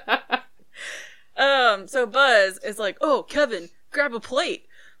 So Buzz is like, oh, Kevin, grab a plate.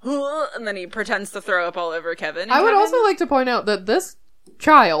 And then he pretends to throw up all over Kevin. And I would Kevin- also like to point out that this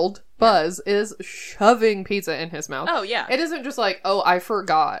child, Buzz, is shoving pizza in his mouth. Oh, yeah. It isn't just like, oh, I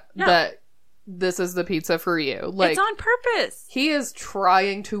forgot No. that this is the pizza for you. Like, it's on purpose. he is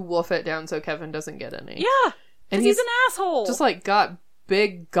trying to wolf it down so Kevin doesn't get any. Yeah. And And he's an asshole. Just got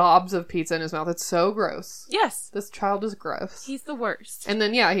big gobs of pizza in his mouth. It's so gross. yes. This child is gross. He's the worst. And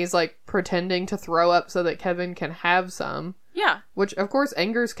then, yeah, he's pretending to throw up so that Kevin can have some. yeah. Which, of course,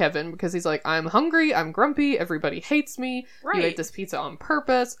 angers Kevin because he's like, I'm hungry, I'm grumpy, everybody hates me. Right. You ate this pizza on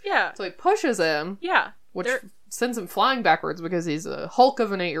purpose. Yeah. So he pushes him, Yeah. which They're- sends him flying backwards because he's a hulk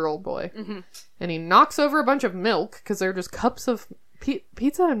of an 8-year-old boy. Mm-hmm. And he knocks over a bunch of milk because they're just cups of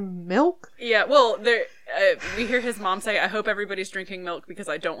pizza and milk. Yeah, well, we hear his mom say, I hope everybody's drinking milk because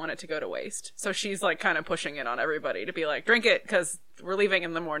I don't want it to go to waste. So she's like kind of pushing it on everybody to be like, drink it because we're leaving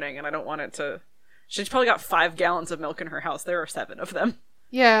in the morning and I don't want it to... She's probably got 5 gallons of milk in her house. There are 7 of them.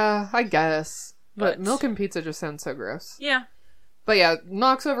 Yeah, I guess. But milk and pizza just sounds so gross. Yeah. But yeah,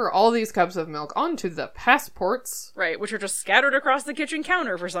 knocks over all these cups of milk onto the passports. Right, which are just scattered across the kitchen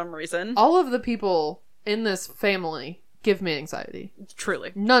counter for some reason. All of the people in this family give me anxiety.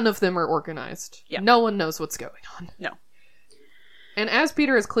 Truly. None of them are organized. Yeah. No one knows what's going on. No. And as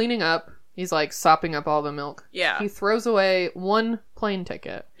Peter is cleaning up, he's like sopping up all the milk. Yeah. He throws away one plane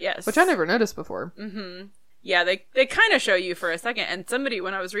ticket. Yes. Which I never noticed before. Mm-hmm. Yeah, they kind of show you for a second, and somebody,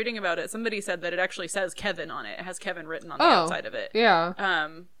 when I was reading about it, somebody said that it actually says Kevin on it. It has Kevin written on the outside of it. Yeah.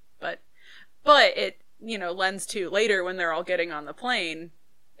 But it, lends to later when they're all getting on the plane,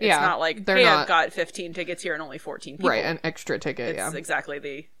 it's not like, hey, I've got 15 tickets here and only 14 people. Right, an extra ticket, It's exactly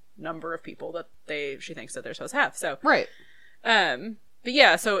the number of people that she thinks that they're supposed to have, so. Right. But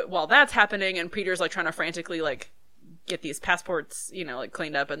yeah, so while that's happening and Peter's, like, trying to frantically, like, get these passports, like,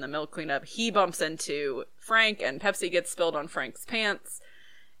 cleaned up and the milk cleaned up, he bumps into Frank and Pepsi gets spilled on Frank's pants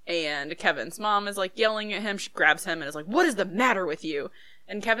and Kevin's mom is, like, yelling at him. She grabs him and is like, what is the matter with you?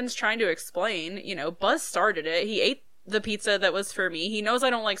 And Kevin's trying to explain, Buzz started it. He ate the pizza that was for me. He knows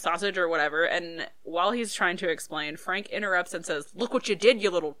I don't like sausage or whatever. And while he's trying to explain, Frank interrupts and says, look what you did, you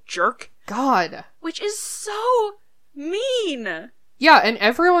little jerk. God. Which is so mean. Yeah, and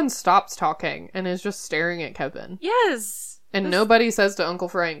everyone stops talking and is just staring at Kevin. Yes. And nobody says to Uncle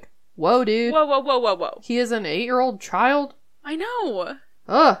Frank, whoa, dude. Whoa. He is an 8-year-old child? I know.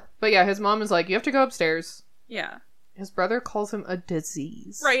 Ugh. But yeah, his mom is like, you have to go upstairs. Yeah. His brother calls him a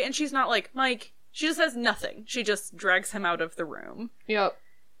disease. Right, and she's not like, Mike, she just says nothing. She just drags him out of the room. Yep.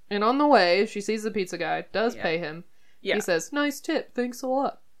 And on the way, she sees the pizza guy, does pay him. Yeah. He says, nice tip, thanks a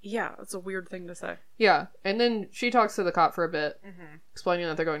lot. Yeah, that's a weird thing to say. Yeah, and then she talks to the cop for a bit, explaining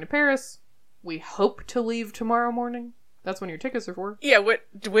that they're going to Paris. We hope to leave tomorrow morning. That's when your tickets are for. Yeah,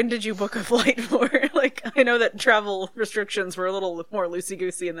 when did you book a flight for? Like, I know that travel restrictions were a little more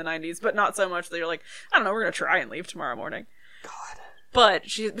loosey-goosey in the 90s, but not so much that you're like, I don't know, we're going to try and leave tomorrow morning. God. But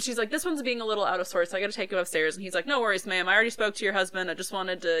she's like, this one's being a little out of sorts, so I gotta take him upstairs. And he's like, no worries, ma'am, I already spoke to your husband. I just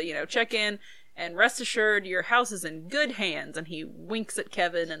wanted to, check in. And rest assured, your house is in good hands. And he winks at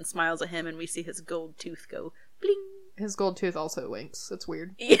Kevin and smiles at him, and we see his gold tooth go bling. His gold tooth also winks. It's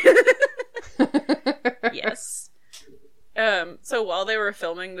weird. Yes. So while they were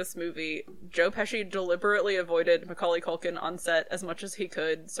filming this movie, Joe Pesci deliberately avoided Macaulay Culkin on set as much as he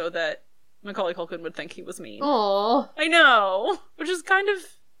could so that Macaulay Culkin would think he was mean. Aww. I know! Which is kind of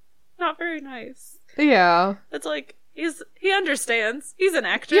not very nice. Yeah. It's like, he understands. He's an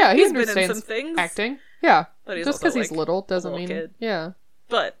actor. Yeah, he's understands been in some things. Acting. Yeah. But he's just because he's like, little doesn't mean... kid. Yeah.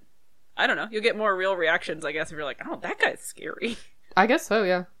 But, I don't know. You'll get more real reactions, I guess, if you're like, oh, that guy's scary. I guess so,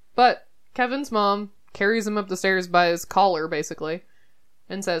 yeah. But Kevin's mom carries him up the stairs by his collar, basically,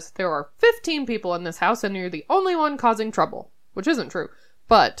 and says, there are 15 people in this house and you're the only one causing trouble. Which isn't true.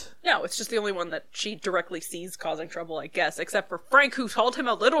 But... No, it's just the only one that she directly sees causing trouble, I guess, except for Frank, who called him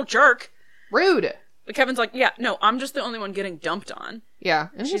a little jerk. Rude! But Kevin's like, yeah, no, I'm just the only one getting dumped on. Yeah,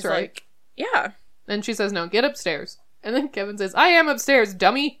 and she's right. Like, yeah. And she says, no, get upstairs. And then Kevin says, I am upstairs,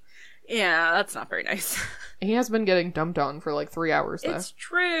 dummy! Yeah, that's not very nice. He has been getting dumped on for like 3 hours, though. It's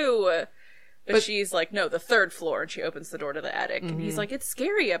true. But she's like, no, the 3rd floor, and she opens the door to the attic. And he's like, it's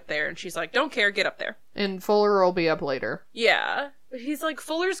scary up there. And she's like, don't care, get up there. And Fuller will be up later. Yeah. But he's like,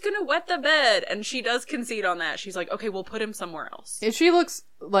 Fuller's gonna wet the bed. And she does concede on that. She's like, okay, we'll put him somewhere else. And she looks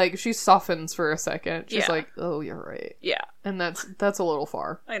like she softens for a second. She's Yeah. like, oh, you're right. Yeah. And that's a little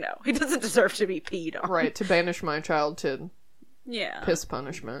far. I know. He doesn't deserve to be peed on. Right, to banish my child to Yeah. piss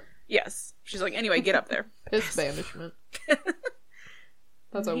punishment. Yes. She's like, anyway, get up there. Piss banishment.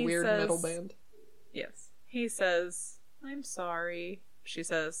 That's a He weird says- metal band. Yes. He says, I'm sorry. She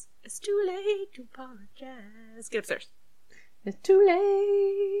says, it's too late to apologize. Get upstairs. It's too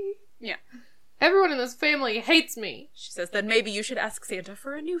late. Yeah. Everyone in this family hates me. She says, then maybe you should ask Santa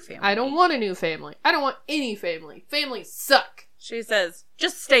for a new family. I don't want a new family. I don't want any family. Families suck. She says,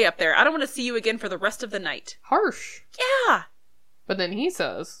 just stay up there. I don't want to see you again for the rest of the night. Harsh. Yeah. But then he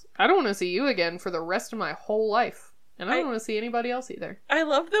says, I don't want to see you again for the rest of my whole life. And I don't want to see anybody else either. I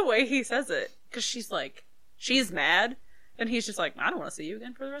love the way he says it. Because she's like, she's mad. And he's just like, I don't want to see you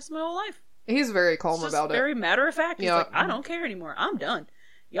again for the rest of my whole life. He's very calm It's about it. very matter of fact. He's Yeah. like, I don't care anymore. I'm done.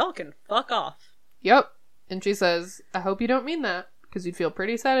 Y'all can fuck off. Yep. And she says, I hope you don't mean that. Because you'd feel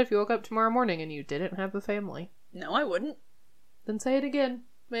pretty sad if you woke up tomorrow morning and you didn't have a family. No, I wouldn't. Then say it again.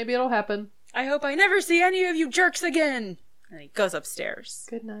 Maybe it'll happen. I hope I never see any of you jerks again. And he goes upstairs.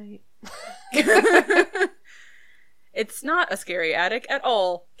 Good night. It's not a scary attic at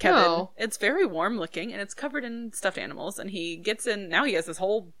all, Kevin. No. It's very warm looking, and it's covered in stuffed animals, and he gets in, now he has this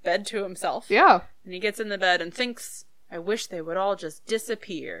whole bed to himself. Yeah. And he gets in the bed and thinks, I wish they would all just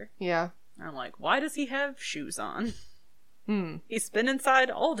disappear. Yeah. And I'm like, why does he have shoes on? Hmm. He's been inside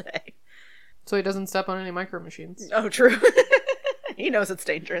all day. So he doesn't step on any micro machines. Oh, true. He knows it's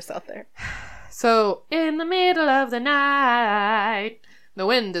dangerous out there. So, in the middle of the night, the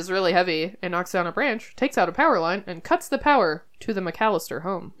wind is really heavy and knocks down a branch, takes out a power line, and cuts the power to the McAllister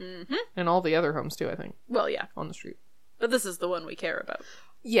home. Mm-hmm. And all the other homes too, I think. Well, yeah. On the street. But this is the one we care about.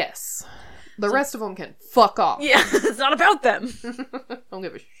 Yes. The rest of them can fuck off. Yeah, it's not about them. Don't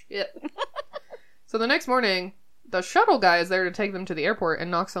give a shit. So the next morning, the shuttle guy is there to take them to the airport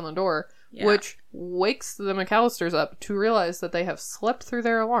and knocks on the door, which wakes the McAllisters up to realize that they have slept through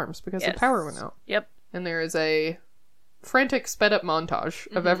their alarms because the power went out. Yep. And there is a frantic sped up montage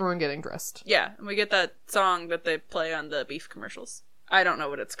of everyone getting dressed. Yeah, and we get that song that they play on the beef commercials. I don't know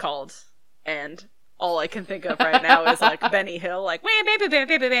what it's called, and all I can think of right now is like Benny Hill, like wah, baby, baby,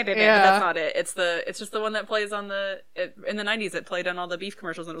 baby, baby, baby. Yeah. But that's not it. It's just the one that plays on in the 90s. It played on all the beef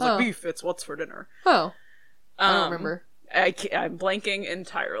commercials, and it was like beef. It's what's for dinner. Oh, I don't remember. I'm blanking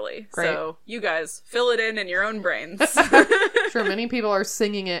entirely. Great. So you guys fill it in your own brains. Sure, many people are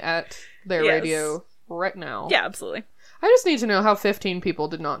singing it at their radio right now. Yeah, absolutely. I just need to know how 15 people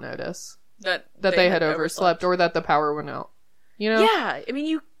did not notice That they had overslept or that the power went out. You know? Yeah, I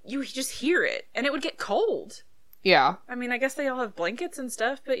mean, you just hear it, and it would get cold. Yeah. I mean, I guess they all have blankets and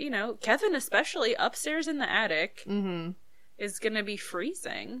stuff, but, Kevin especially, upstairs in the attic, is gonna be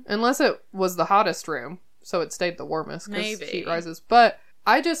freezing. Unless it was the hottest room, so it stayed the warmest, because Maybe. heat rises. But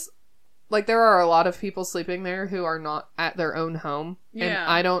I just, there are a lot of people sleeping there who are not at their own home. Yeah. And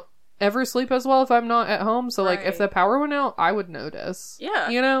I don't ever sleep as well if I'm not at home, so, if the power went out, I would notice. Yeah.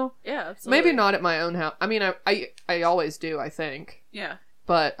 You know? Yeah, absolutely. Maybe not at my own house. I mean, I always do, I think. Yeah.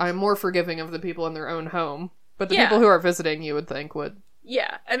 But I'm more forgiving of the people in their own home. But the Yeah. people who are visiting, you would think, would.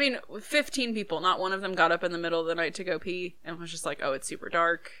 Yeah, I mean, with 15 people, not one of them got up in the middle of the night to go pee and was just like, oh, it's super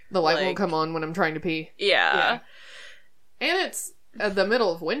dark. The light won't come on when I'm trying to pee. Yeah. And it's the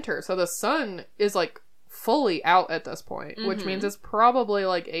middle of winter, so the sun is, fully out at this point, which means it's probably,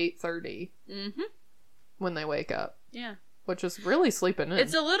 8:30 when they wake up. Yeah. Which is really sleeping in.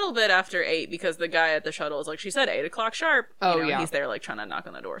 It's a little bit after 8 because the guy at the shuttle is like, she said 8 o'clock sharp. Oh, and yeah. he's there, trying to knock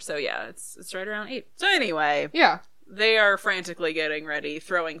on the door. So, yeah, it's right around 8. So, anyway. Yeah. They are frantically getting ready,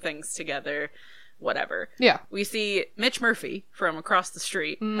 throwing things together, whatever. Yeah. We see Mitch Murphy from across the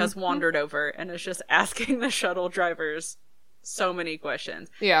street has wandered over and is just asking the shuttle drivers so many questions.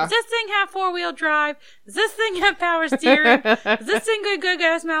 Yeah. Does this thing have 4-wheel drive? Does this thing have power steering? Does this thing good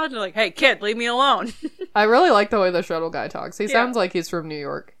gas mileage? They're like, hey, kid, leave me alone. I really like the way the shuttle guy talks. He sounds like he's from New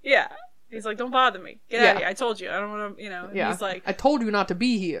York. Yeah. He's like, don't bother me. Get out of here. I told you. I don't want to, And Yeah. he's like, I told you not to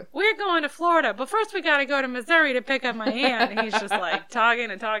be here. we're going to Florida, but first we got to go to Missouri to pick up my aunt. And he's just talking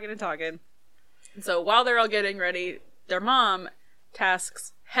and talking and talking. And so while they're all getting ready, their mom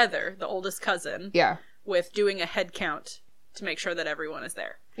tasks Heather, the oldest cousin, Yeah. with doing a head count to make sure that everyone is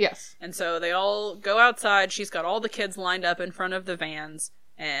there. Yes. And so they all go outside. She's got all the kids lined up in front of the vans,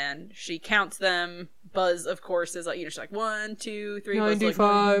 and she counts them. Buzz, of course, is she's like, 1, 2, 3,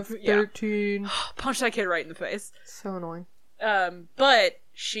 95, Buzz, 13. Punch that kid right in the face. So annoying. But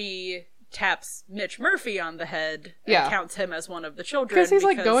she taps Mitch Murphy on the head and counts him as one of the children. Because he's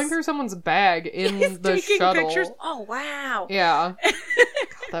going through someone's bag in he's the taking shuttle. pictures. Oh, wow. Yeah. God,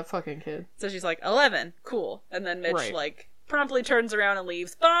 that fucking kid. So she's like, 11. Cool. And then Mitch, Right. promptly turns around and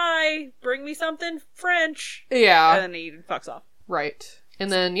leaves. Bye! Bring me something French. Yeah. And then he fucks off. Right.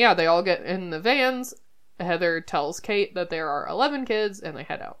 And then, they all get in the vans. Heather tells Kate that there are 11 kids, and they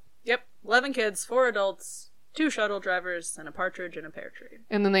head out. Yep. 11 kids, 4 adults, 2 shuttle drivers, and a partridge in a pear tree.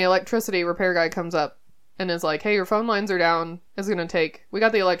 And then the electricity repair guy comes up and is like, hey, your phone lines are down. It's going to take... We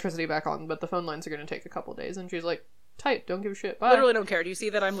got the electricity back on, but the phone lines are going to take a couple days. And she's like, tight, don't give a shit, bye. Literally don't care. Do you see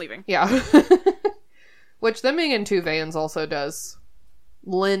that I'm leaving? Yeah. Which them being in 2 vans also does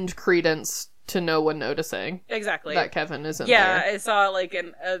lend credence to no one noticing Exactly. that Kevin isn't Yeah, there. I saw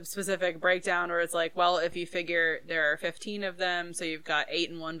a specific breakdown where it's like, well, if you figure there are 15 of them, so you've got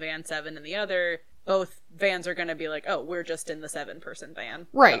 8 in one van, 7 in the other, both vans are going to be like, oh, we're just in the 7-person van.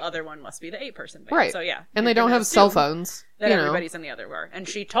 Right. The other one must be the 8-person van. Right. So yeah. And you're they don't gonna have cell assume phones. That you know. everybody's in the other car. And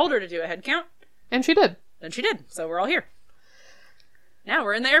she told her to do a head count. And she did. Then she did. So we're all here. Now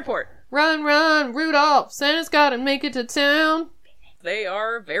we're in the airport. Run, run, Rudolph. Santa's gotta make it to town. they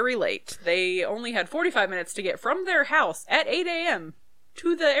are very late. They only had 45 minutes to get from their house at 8 a.m.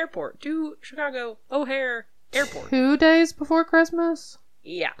 to the airport, to Chicago O'Hare Airport. 2 days before Christmas?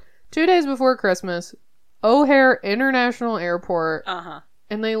 Yeah. 2 days before Christmas, O'Hare International Airport. Uh-huh.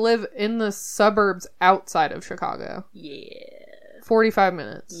 And they live in the suburbs outside of Chicago. Yeah. 45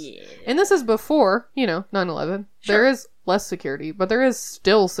 minutes. Yeah. And this is before, 9/11. Sure. There is less security, but there is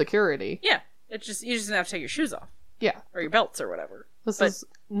still security. Yeah. It's just, you just have to take your shoes off. Yeah. Or your belts or whatever. This is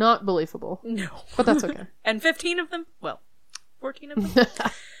not believable. No. But that's okay. And 15 of them? Well, 14 of them?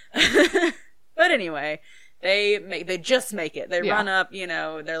 But anyway, they just make it. They run up,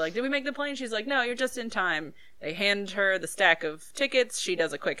 they're like, did we make the plane? She's like, no, you're just in time. They hand her the stack of tickets. She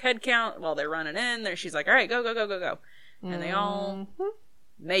does a quick head count while they're running in. There, she's like, all right, go, go, go, go, go. And they all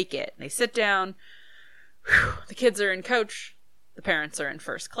make it. They sit down. Whew. The kids are in coach. The parents are in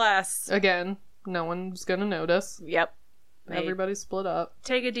first class. Again, no one's gonna notice. Yep. Everybody's split up.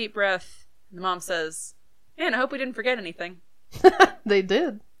 Take a deep breath. The mom says, man, I hope we didn't forget anything. They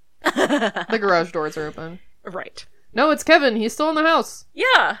did. The garage doors are open. Right. No, it's Kevin. He's still in the house.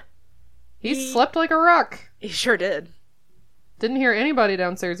 Yeah. He slept like a rock. He sure did. Didn't hear anybody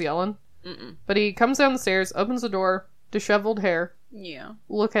downstairs yelling. Mm-mm. But he comes down the stairs, opens the door, disheveled hair, Yeah.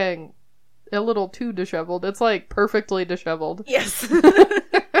 looking a little too disheveled. It's like perfectly disheveled. Yes.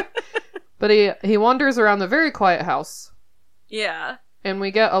 But he wanders around the very quiet house. Yeah. And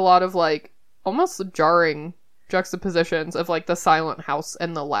we get a lot of like almost jarring juxtapositions of like the silent house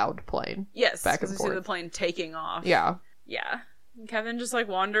and the loud plane. Yes. Back and because we see forth. the plane taking off. Yeah. Yeah. And Kevin just like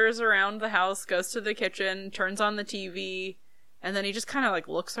wanders around the house, goes to the kitchen, turns on the TV, and then he just kind of like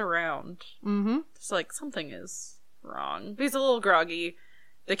looks around. Mm-hmm. It's like something is wrong. He's a little groggy.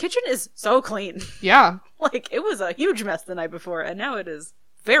 The kitchen is so clean. Yeah. Like it was a huge mess the night before, and now it is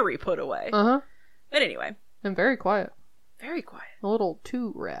very put away. Uh-huh. But anyway, And very quiet. very quiet. A little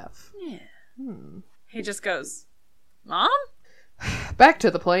too rough. Yeah. He just goes, Mom? Back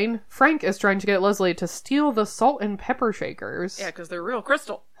to the plane. Frank is trying to get Leslie to steal the salt and pepper shakers. Yeah, because they're real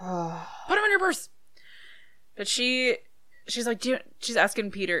crystal. Put them in your purse. But she's like, she's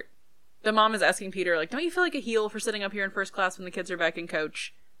asking Peter. The mom is asking Peter, like, don't you feel like a heel for sitting up here in first class when the kids are back in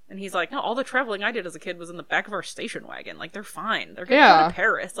coach? And he's like, no, all the traveling I did as a kid was in the back of our station wagon. Like, they're fine. They're going to go to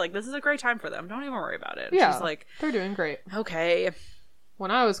Paris. Like, this is a great time for them. Don't even worry about it. And Yeah, she's like, they're doing great. okay. When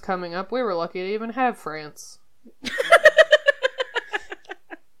I was coming up, we were lucky to even have France.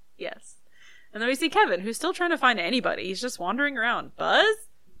 Yes. And then we see Kevin, who's still trying to find anybody. He's just wandering around. Buzz?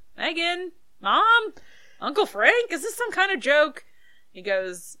 Megan? Mom? Uncle Frank? Is this some kind of joke? He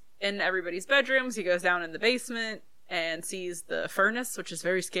goes in everybody's bedrooms. He goes down in the basement and sees the furnace, which is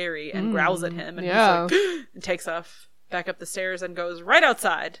very scary, and growls at him. And he's like, and takes off back up the stairs and goes right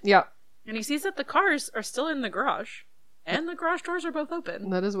outside. Yeah. And he sees that the cars are still in the garage. And the garage doors are both open.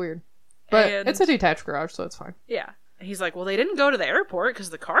 That is weird. But And- it's a detached garage, so it's fine. Yeah. And he's like, well, they didn't go to the airport because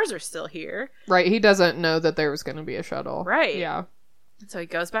the cars are still here. Right, he doesn't know that there was going to be a shuttle. Right. Yeah. And so he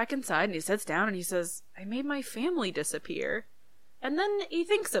goes back inside and he sits down and he says, I made my family disappear. And then he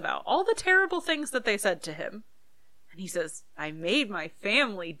thinks about all the terrible things that they said to him. And he says, I made my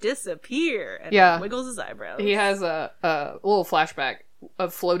family disappear. And Yeah. wiggles his eyebrows. He has a little flashback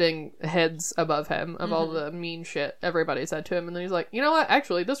of floating heads above him of all the mean shit everybody said to him. And then he's like, you know what?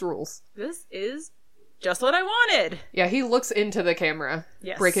 Actually, this rules. This is just what I wanted. Yeah, he looks into the camera,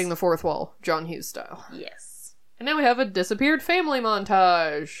 Yes. breaking the fourth wall, John Hughes style. Yes. And now we have a disappeared family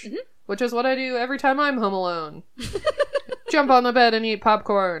montage, which is what I do every time I'm home alone. Jump on the bed and eat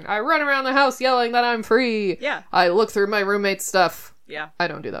popcorn. I run around the house yelling that I'm free. Yeah. I look through my roommate's stuff. Yeah. I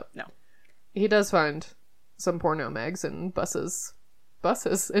don't do that. No. He does find some porno mags and buses.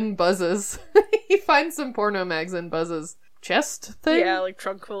 Buses and buzzes. He finds some porno mags and buzzes. Chest thing? Yeah, like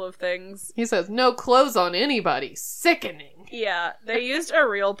trunk full of things. He says, no clothes on anybody. Sickening. Yeah, they used a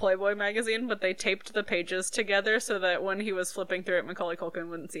real Playboy magazine, but they taped the pages together so that when he was flipping through it, Macaulay Culkin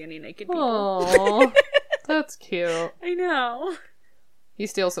wouldn't see any naked people. Aww. That's cute. I know. He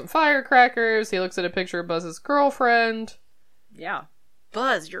steals some firecrackers. He looks at a picture of Buzz's girlfriend. Yeah.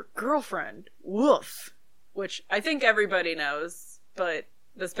 Buzz, your girlfriend. Woof. Which I think everybody knows, but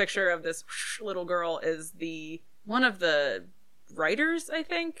this picture of this little girl is one of the writers, I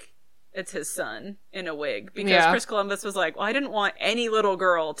think. It's his son in a wig. Because Chris Columbus was like, well, I didn't want any little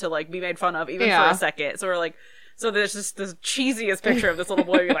girl to like be made fun of even for a second. So we're like, so there's just this cheesiest picture of this little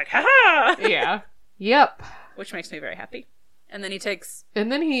boy being like, ha! Yeah. Yep. Which makes me very happy. And then he takes... And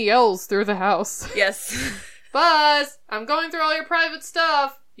then he yells through the house. Yes. Buzz, I'm going through all your private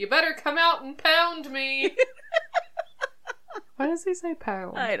stuff. You better come out and pound me. Why does he say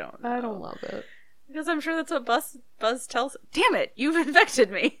pound? I don't know. I don't love it. Because I'm sure that's what Buzz tells... Damn it, you've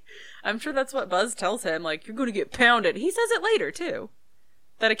infected me. I'm sure that's what Buzz tells him, like, you're gonna get pounded. He says it later, too.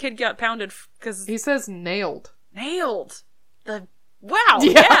 That a kid got pounded because... He says nailed. Nailed. Wow,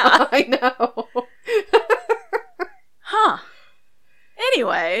 yeah. I know. Huh.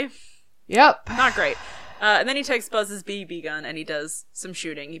 Anyway. Yep. Not great. And then he takes Buzz's BB gun and he does some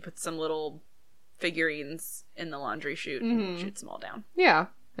shooting. He puts some little figurines in the laundry chute and shoots them all down. Yeah.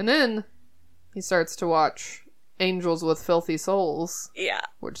 And then he starts to watch Angels with Filthy Souls. Yeah.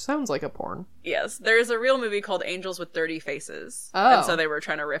 Which sounds like a porn. Yes. There's a real movie called Angels with Dirty Faces. Oh. And so they were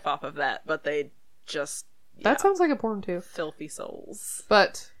trying to riff off of that, but they just... That sounds like a porn, too. Filthy Souls.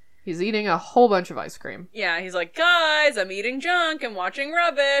 But he's eating a whole bunch of ice cream. Yeah, he's like, guys, I'm eating junk and watching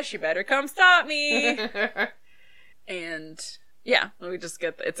rubbish. You better come stop me. And, yeah, we just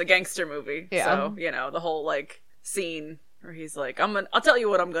get... It's a gangster movie. Yeah. So, you know, the whole, like, scene where he's like, I'll tell you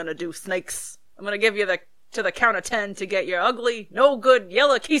what I'm gonna do, snakes. I'm gonna give you to the count of 10 to get your ugly, no good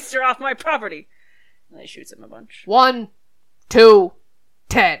yellow keister off my property. And he shoots him a bunch. 1, 2,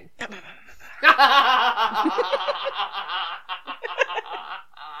 10.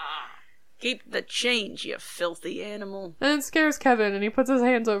 Keep the change, you filthy animal. And it scares Kevin, and he puts his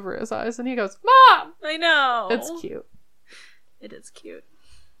hands over his eyes, and he goes, Mom! I know. It's cute. It is cute.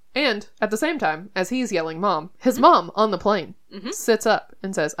 And, at the same time, as he's yelling Mom, his mom, on the plane, sits up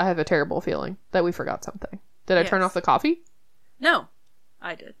and says, I have a terrible feeling that we forgot something. Did I turn off the coffee? No.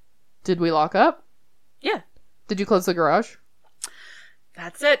 I did. Did we lock up? Yeah. Did you close the garage?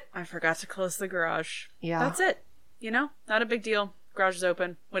 That's it. I forgot to close the garage. Yeah. That's it. You know, not a big deal. Garage is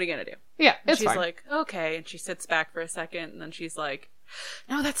open. What are you gonna do? Yeah, And it's she's fine. like, okay. And she sits back for a second, and then she's like,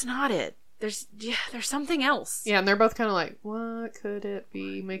 no, that's not it. There's something else. Yeah, and they're both kind of like, what could it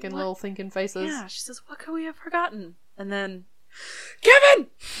be? Making little thinking faces. Yeah, she says, what could we have forgotten? And then, Kevin!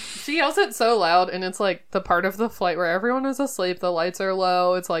 She yells it so loud, and it's like the part of the flight where everyone is asleep, the lights are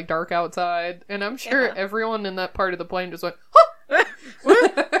low, it's like dark outside, and I'm sure everyone in that part of the plane just went, huh!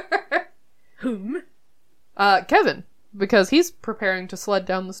 Whom? Kevin, because he's preparing to sled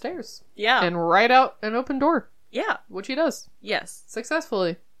down the stairs. Yeah. And ride out an open door, Yeah. which he does. Yes.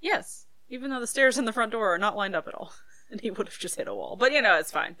 Successfully. Yes. Even though the stairs in the front door are not lined up at all. And he would have just hit a wall. But, you know,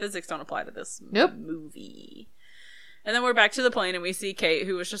 it's fine. Physics don't apply to this movie. And then we're back to the plane, and we see Kate,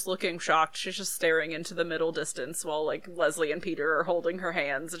 who was just looking shocked. She's just staring into the middle distance while, like, Leslie and Peter are holding her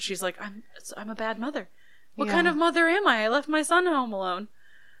hands. And she's like, I'm a bad mother. What kind of mother am I? I left my son home alone.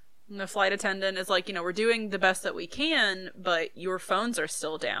 And the flight attendant is like, you know, we're doing the best that we can, but your phones are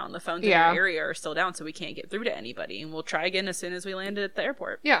still down. The phones in your area are still down, so we can't get through to anybody. And we'll try again as soon as we land at the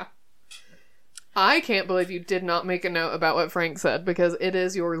airport. Yeah. I can't believe you did not make a note about what Frank said, because it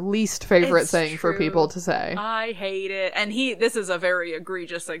is your least favorite thing for people to say. I hate it. And this is a very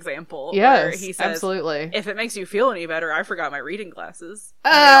egregious example. Yes, where he says, absolutely. If it makes you feel any better, I forgot my reading glasses.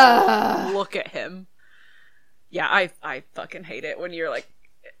 Look at him. Yeah, I fucking hate it when you're like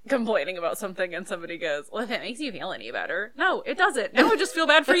complaining about something and somebody goes, well, if it makes you feel any better. No, it doesn't. Now I just feel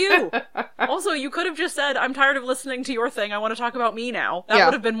bad for you. Also, you could have just said, I'm tired of listening to your thing. I want to talk about me now. That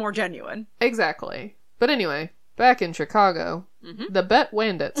would have been more genuine. Exactly. But anyway, back in Chicago, the Bet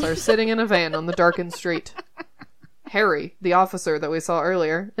Wandits are sitting in a van on the darkened street. Harry, the officer that we saw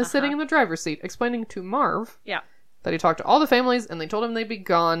earlier, is sitting in the driver's seat explaining to Marv that he talked to all the families and they told him they'd be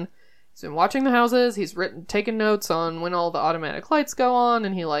gone. He's been watching the houses, he's taken notes on when all the automatic lights go on,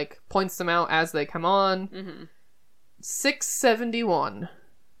 and he, like, points them out as they come on. 671,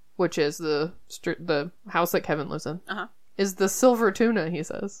 which is the house that Kevin lives in, is the silver tuna, he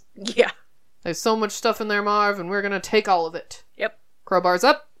says. Yeah. There's so much stuff in there, Marv, and we're gonna take all of it. Yep. Crowbars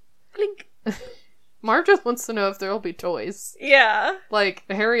up. Clink. Marv just wants to know if there'll be toys. Yeah. Like,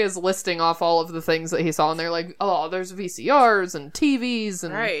 Harry is listing off all of the things that he saw, and they're like, oh, there's VCRs and TVs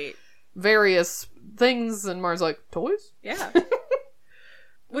and various things, and Marv's like, toys? Yeah.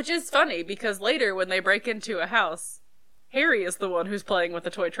 Which is funny, because later when they break into a house, Harry is the one who's playing with the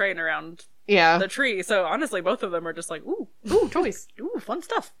toy train around the tree, so honestly both of them are just like, ooh, toys. Ooh, fun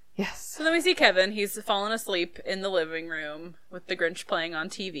stuff. Yes. So then we see Kevin, he's fallen asleep in the living room with the Grinch playing on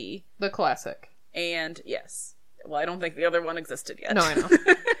TV. The classic. And, yes. Well, I don't think the other one existed yet. No, I know.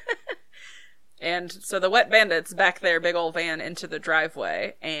 And so the Wet Bandits back their big old van into the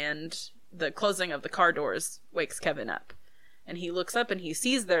driveway, and the closing of the car doors wakes Kevin up. And he looks up and he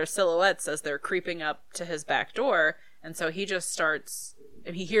sees their silhouettes as they're creeping up to his back door, and so he just starts,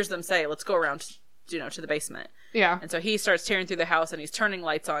 and he hears them say, let's go around, to the basement. Yeah. And so he starts tearing through the house, and he's turning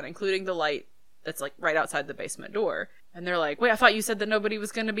lights on, including the light that's, like, right outside the basement door. And they're like, wait, I thought you said that nobody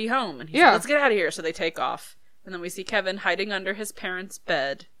was going to be home. And he's like, let's get out of here. So they take off. And then we see Kevin hiding under his parents'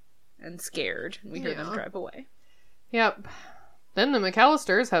 bed. and scared. We hear them drive away. Yep. Then the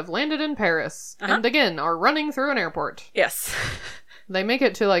McAllisters have landed in Paris, and again are running through an airport. Yes. They make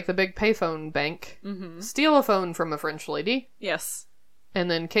it to, like, the big payphone bank, steal a phone from a French lady. Yes. And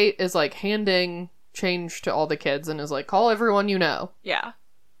then Kate is, like, handing change to all the kids and is like, call everyone you know. Yeah.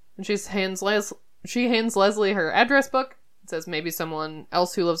 And she hands Leslie her address book. It says maybe someone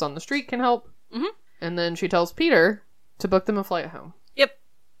else who lives on the street can help. Mm-hmm. And then she tells Peter to book them a flight home. Yep.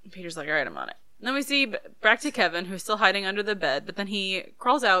 Peter's like, all right, I'm on it. And then we see back to Kevin, who's still hiding under the bed, but then he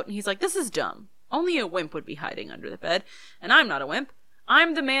crawls out and he's like, this is dumb. Only a wimp would be hiding under the bed, and I'm not a wimp.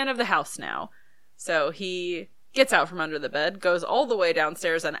 I'm the man of the house now. So he gets out from under the bed, goes all the way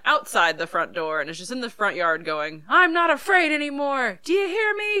downstairs and outside the front door, and is just in the front yard going, I'm not afraid anymore. Do you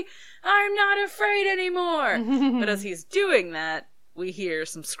hear me? I'm not afraid anymore. But as he's doing that, we hear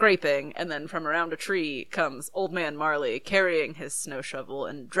some scraping, and then from around a tree comes Old Man Marley carrying his snow shovel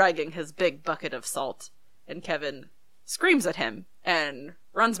and dragging his big bucket of salt. And Kevin screams at him and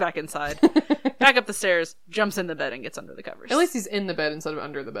runs back inside, back up the stairs, jumps in the bed, and gets under the covers. At least he's in the bed instead of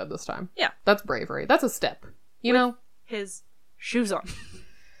under the bed this time. Yeah. That's bravery. That's a step. You know? His shoes on.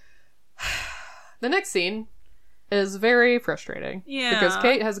 The next scene is very frustrating. Yeah. Because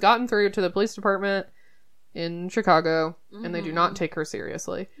Kate has gotten through to the police department in Chicago, and they do not take her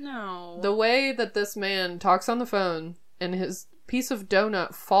seriously. No. The way that this man talks on the phone and his piece of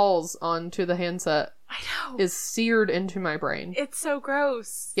donut falls onto the handset I know. is seared into my brain. It's so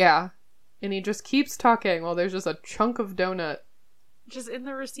gross. Yeah. And he just keeps talking while there's just a chunk of donut. Just in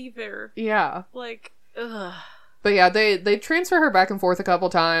the receiver. Yeah. Like, ugh. But yeah, they transfer her back and forth a couple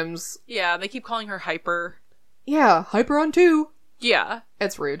times. Yeah, they keep calling her Hyper. Yeah, Hyper on 2. Yeah.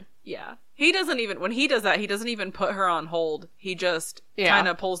 It's rude. Yeah. He doesn't even, when he does that, he doesn't even put her on hold. He just kind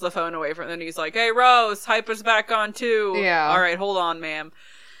of pulls the phone away from her, and he's like, hey, Rose, Hyper's back on 2. Yeah. All right, hold on, ma'am.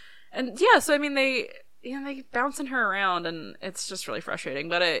 And yeah, so I mean, they bouncing her around, and it's just really frustrating.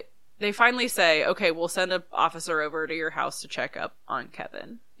 But they finally say, okay, we'll send an officer over to your house to check up on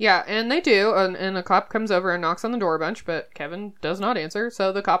Kevin. Yeah, and they do, and a cop comes over and knocks on the door bench, but Kevin does not answer,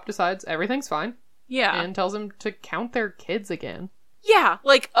 so the cop decides everything's fine. Yeah. And tells him to count their kids again. Yeah,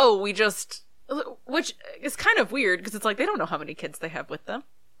 like, oh, which is kind of weird, because it's like, they don't know how many kids they have with them.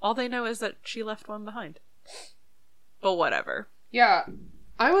 All they know is that she left one behind. But whatever. Yeah,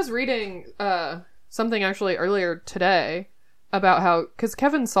 I was reading something actually earlier today about how, because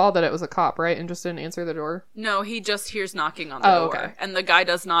Kevin saw that it was a cop, right, and just didn't answer the door? No, he just hears knocking on the door, okay. And the guy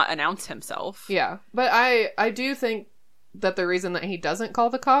does not announce himself. Yeah, but I do think that the reason that he doesn't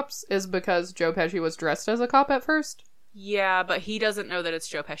call the cops is because Joe Pesci was dressed as a cop at first. Yeah, but he doesn't know that it's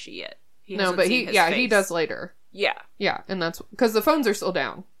Joe Pesci yet. He does later. Yeah. Yeah, and that's because the phones are still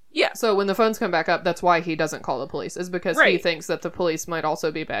down. Yeah. So when the phones come back up, that's why he doesn't call the police, is because he thinks that the police might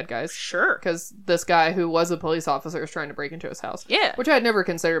also be bad guys. Sure. Because this guy who was a police officer is trying to break into his house. Yeah. Which I had never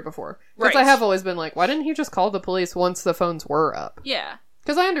considered before. Because I have always been like, why didn't he just call the police once the phones were up? Yeah.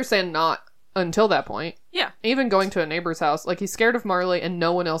 Because I understand not until that point. Yeah. Even going to a neighbor's house, like, he's scared of Marley and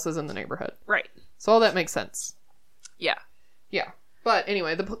no one else is in the neighborhood. Right. So all that makes sense. Yeah. Yeah. But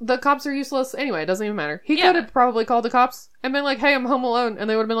anyway, the cops are useless. Anyway, it doesn't even matter. He could have probably called the cops and been like, hey, I'm home alone. And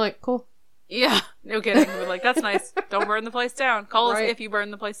they would have been like, cool. Yeah. No kidding. We're like, that's nice. Don't burn the place down. Call us if you burn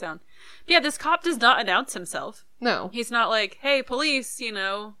the place down. But yeah, this cop does not announce himself. No. He's not like, hey, police,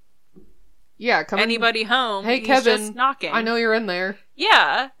 Yeah, come anybody home. Hey, He's Kevin. just knocking. I know you're in there.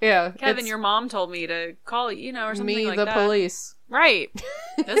 Yeah. Yeah. Kevin, your mom told me to call you, or something like that. Me, the police. Right.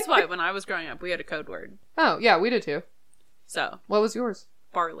 That's why when I was growing up, we had a code word. Oh, yeah, we did too. So. What was yours?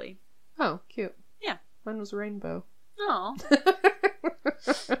 Barley. Oh, cute. Yeah. Mine was rainbow. Oh.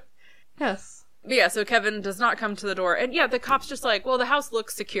 Yes. But yeah, so Kevin does not come to the door. And yeah, the cop's just like, well, the house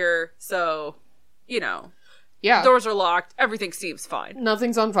looks secure, so, Yeah. doors are locked. Everything seems fine.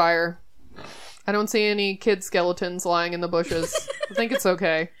 Nothing's on fire. I don't see any kid skeletons lying in the bushes. I think it's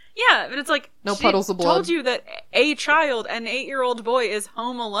okay. Yeah, but it's like, no puddles of blood. Told you that a child, an 8-year-old boy, is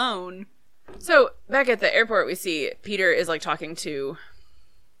home alone. So, back at the airport, we see Peter is, like, talking to,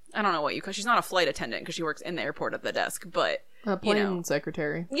 I don't know what you call, she's not a flight attendant because she works in the airport at the desk, but, a plane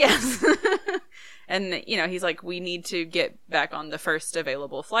secretary. Yes. And, he's like, we need to get back on the first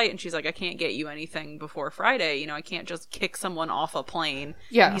available flight. And she's like, I can't get you anything before Friday. I can't just kick someone off a plane.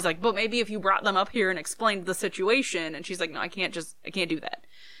 Yeah. And he's like, but maybe if you brought them up here and explained the situation. And she's like, no, I can't do that.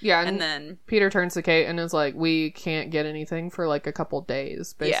 Yeah. And then Peter turns to Kate and is like, we can't get anything for like a couple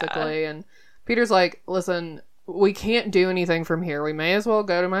days, basically. Yeah. And Peter's like, listen, we can't do anything from here. We may as well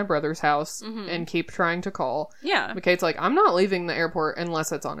go to my brother's house and keep trying to call. Yeah. But Kate's like, I'm not leaving the airport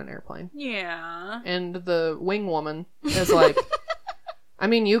unless it's on an airplane. Yeah. And the wing woman is like, I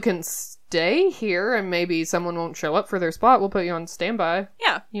mean, you can stay here and maybe someone won't show up for their spot. We'll put you on standby.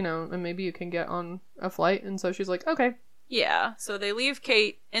 Yeah. You know, and maybe you can get on a flight. And so she's like, okay. Yeah. So they leave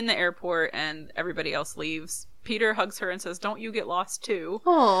Kate in the airport and everybody else leaves. Peter hugs her and says, don't you get lost too.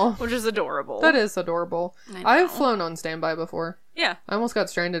 Oh, Which is adorable. that is adorable. I've flown on standby before. Yeah. I almost got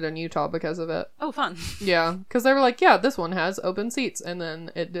stranded in Utah because of it. Oh, fun. Yeah, because they were like, yeah, this one has open seats, and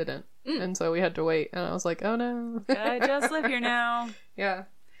then it didn't. And so we had to wait, and I was like, oh no. I just live here now. Yeah.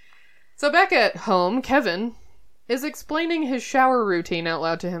 So back at home, Kevin is explaining his shower routine out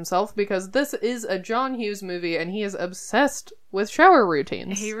loud to himself because this is a John Hughes movie, and he is obsessed with shower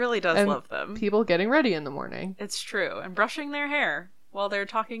routines. He really does and love them. people getting ready in the morning. It's true. And brushing their hair while they're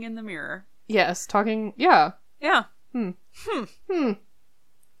talking in the mirror. Yes, talking, yeah. Yeah. Hmm.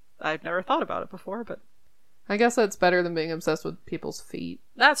 I've never thought about it before, but I guess that's better than being obsessed with people's feet.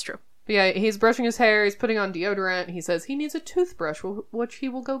 that's true. But yeah, he's brushing his hair, he's putting on deodorant, he says he needs a toothbrush, which he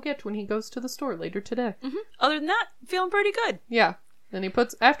will go get when he goes to the store later today. Other than that, feeling pretty good. Yeah. Then he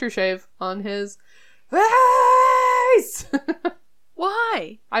puts aftershave on his face!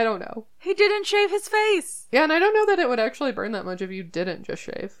 Why? I don't know. He didn't shave his face. Yeah, and I don't know that it would actually burn that much if you didn't just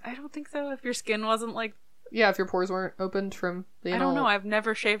shave. I don't think so. If your skin wasn't like... Yeah, if your pores weren't opened from being I don't know. all I've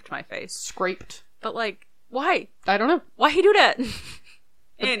never shaved my face. scraped. But like, why? I don't know. Why he do that?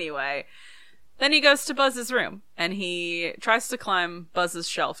 Anyway. Then he goes to Buzz's room, and he tries to climb Buzz's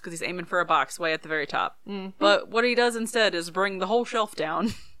shelf, because he's aiming for a box way at the very top. But what he does instead is bring the whole shelf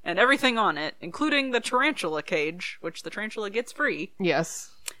down, and everything on it, including the tarantula cage, which the tarantula gets free.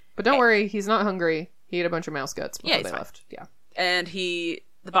 Yes. But don't worry, he's not hungry. He ate a bunch of mouse guts before he's they fine. left. Yeah. And the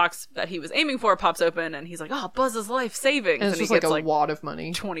box that he was aiming for pops open, and he's like, oh, Buzz's life savings. And it's he just like gets a wad of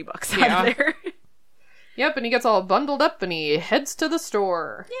money. $20 out Yeah. of there. Yep, and he gets all bundled up and he heads to the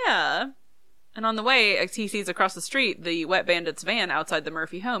store. Yeah. And on the way, he sees across the street the Wet Bandits van outside the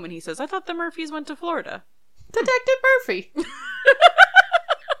Murphy home, and he says, I thought the Murphys went to Florida. Detective Murphy!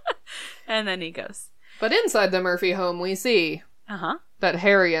 And then he goes. But inside the Murphy home, we see Uh-huh. that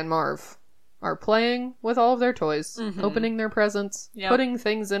Harry and Marv are playing with all of their toys, opening their presents, Yep. putting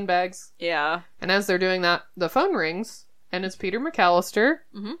things in bags. Yeah. And as they're doing that, the phone rings, and it's Peter McAllister,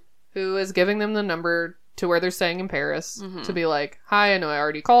 who is giving them the number to where they're staying in Paris to be like, hi, I know I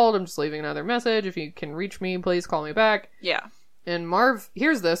already called, I'm just leaving another message. If you can reach me, please call me back. Yeah. And Marv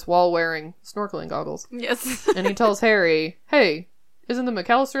hears this while wearing snorkeling goggles. Yes. And he tells Harry, hey, isn't the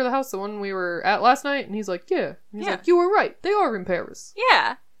McAllister the house the one we were at last night? And he's like, yeah. And he's like, you were right. They are in Paris.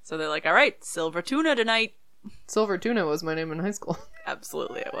 Yeah. So they're like, all right, silver tuna tonight. Silver Tuna was my name in high school.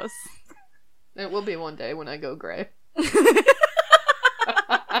 Absolutely it was. It will be one day when I go gray.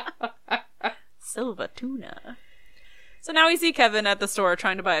 Silver tuna. So now we see Kevin at the store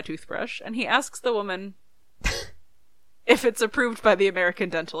trying to buy a toothbrush, and he asks the woman if it's approved by the American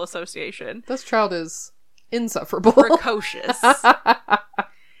Dental Association. This child is insufferable. Precocious.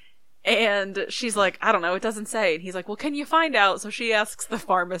 And she's like, I don't know, it doesn't say. And he's like, well, can you find out? So she asks the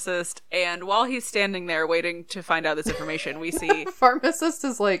pharmacist, and while he's standing there waiting to find out this information, we see... Pharmacist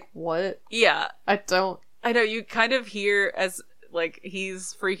is like, what? Yeah. I know, you kind of hear as... like,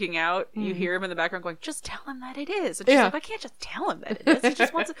 he's freaking out. You hear him in the background going, just tell him that it is. And she's like, I can't just tell him that it is. He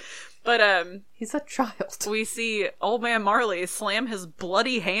just wants to... But, he's a child. we see Old Man Marley slam his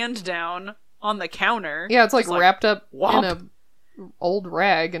bloody hand down on the counter. Yeah, it's like Just wrapped up whomp. in a old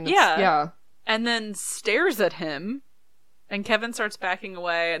rag. And it's, Yeah. And then stares at him. And Kevin starts backing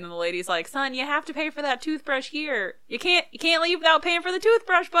away. And then the lady's like, son, you have to pay for that toothbrush here. You can't leave without paying for the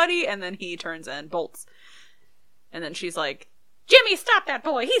toothbrush, buddy. And then he turns and bolts. And then she's like, Jimmy, stop that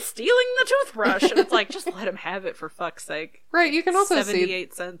boy. He's stealing the toothbrush. And it's like, just let him have it for fuck's sake. Right, you can also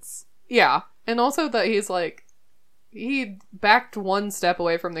 78 cents. Yeah. And also that he's like, he backed one step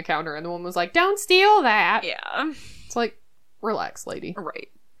away from the counter and the woman was like, don't steal that. Yeah. It's like, relax, lady. Right.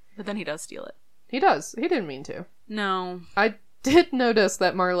 But then he does steal it. He does. He didn't mean to. No. I did notice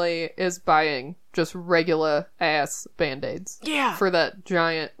that Marley is buying just regular ass band-aids. Yeah. For that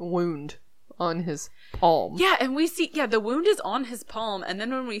giant wound on his palm. Yeah, and we see, the wound is on his palm, and then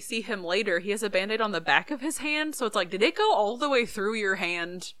when we see him later, he has a band-aid on the back of his hand, so it's like, did it go all the way through your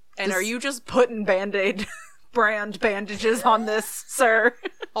hand? And are you just putting band-aid brand bandages on this, sir?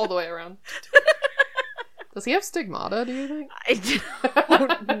 All the way around. Does he have stigmata, do you think? I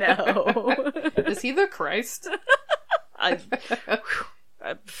don't know. Is he the Christ?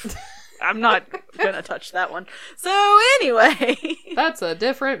 I'm not gonna touch that one. So anyway. That's a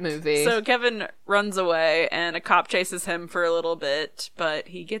different movie. So Kevin runs away and a cop chases him for a little bit, but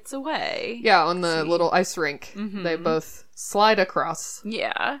he gets away. Yeah, on the little ice rink. They both slide across.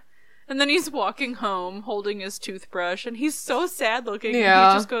 Yeah. And then he's walking home holding his toothbrush, and he's so sad looking. Yeah.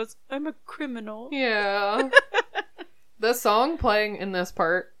 And he just goes, I'm a criminal. Yeah. The song playing in this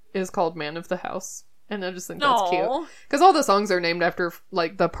part is called Man of the House. And I just think that's cute. Because all the songs are named after,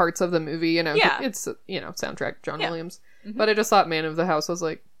 like, the parts of the movie, you know. Yeah. It's, you know, soundtrack, John Williams. Mm-hmm. But I just thought Man of the House was,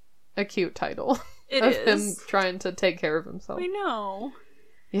 like, a cute title. It of is. him trying to take care of himself. I know.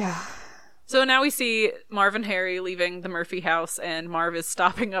 Yeah. So now we see Marv and Harry leaving the Murphy house, and Marv is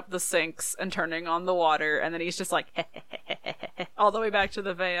stopping up the sinks and turning on the water, and then he's just like, all the way back to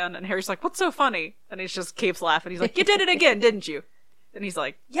the van, and Harry's like, what's so funny? And he just keeps laughing. He's like, you did it again, didn't you? And he's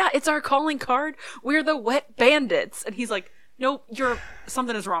like, yeah, it's our calling card. We're the Wet Bandits. And he's like, nope,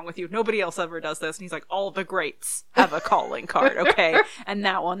 something is wrong with you. Nobody else ever does this. And he's like, all the greats have a calling card, okay? And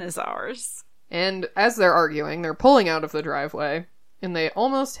that one is ours. And as they're arguing, they're pulling out of the driveway. And they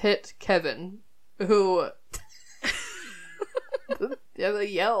almost hit Kevin, who... the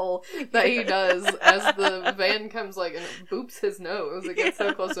yell that he does as the van comes, like, and it boops his nose. It gets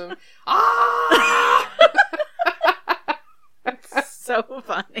so close to him. Ah! It's so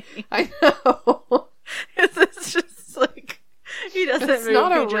funny. I know. It's just, like, he doesn't move. It's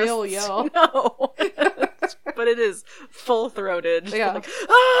not a real yell. No. But it is full-throated. Yeah. Like,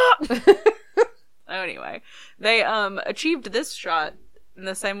 ah! Anyway, they achieved this shot in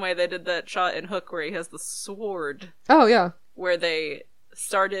the same way they did that shot in Hook where he has the sword. Oh, yeah. Where they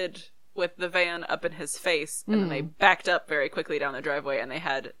started with the van up in his face, and then they backed up very quickly down the driveway, and they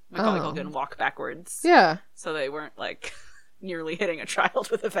had Macaulay Culkin walk backwards. Yeah. So they weren't, like, nearly hitting a child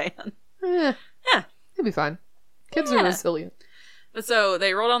with a van. Yeah. It'll be fine. Kids are resilient. But so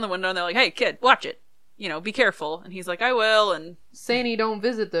they roll down the window, and they're like, hey, kid, watch it. You know, be careful. And he's like, I will, and... Sandy don't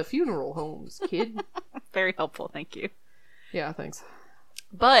visit the funeral homes, kid. Very helpful, thank you. Yeah, thanks.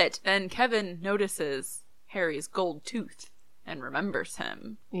 But then Kevin notices Harry's gold tooth and remembers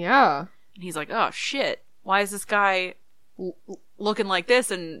him. Yeah. And he's like, oh, shit. Why is this guy looking like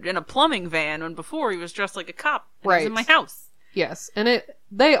this and in a plumbing van when before he was dressed like a cop and he was in my house? Yes. And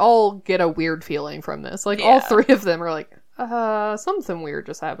they all get a weird feeling from this. Like, all three of them are like, something weird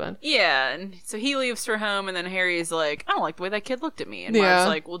just happened. Yeah, and so he leaves for home, and then Harry's like, I don't like the way that kid looked at me. And Marv's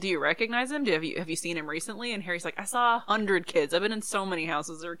like, well, do you recognize him? Have you seen him recently? And Harry's like, I saw 100 kids. I've been in so many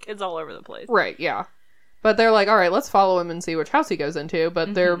houses. There are kids all over the place. Right, yeah. But they're like, all right, let's follow him and see which house he goes into.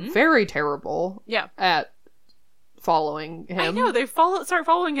 But they're very terrible at following him. I know, they start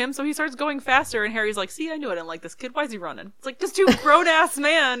following him, so he starts going faster, and Harry's like, see, I knew I didn't like this kid. Why is he running? It's like, this two grown-ass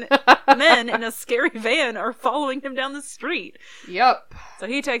men in a scary van are following him down the street. Yep. So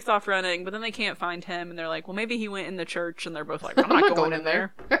he takes off running, but then they can't find him, and they're like, well, maybe he went in the church, and they're both like, I'm not going in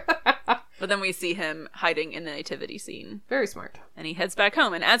there. But then we see him hiding in the nativity scene. Very smart. And he heads back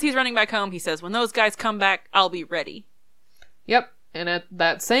home, and as he's running back home, he says, when those guys come back, I'll be ready. Yep. And at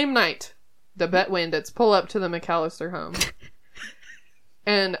that same night, the Betwandits pull up to the McAllister home.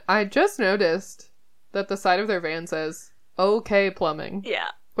 And I just noticed that the side of their van says, OK Plumbing. Yeah.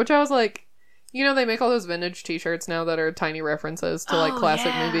 Which I was like, you know, they make all those vintage t-shirts now that are tiny references to, like,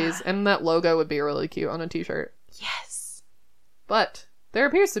 classic movies. And that logo would be really cute on a t-shirt. Yes. But there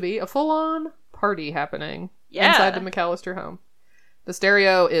appears to be a full-on party happening inside the McAllister home. The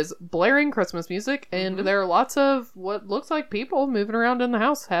stereo is blaring Christmas music, and there are lots of what looks like people moving around in the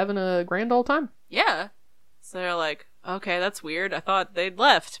house having a grand old time. Yeah. So they're like, okay, that's weird. I thought they'd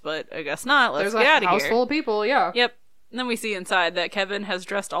left, but I guess not. Let's get out of here. There's a house full of people, yeah. Yep. And then we see inside that Kevin has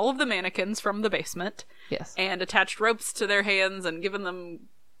dressed all of the mannequins from the basement. Yes. And attached ropes to their hands and given them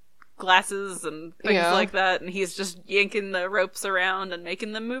glasses and things like that. And he's just yanking the ropes around and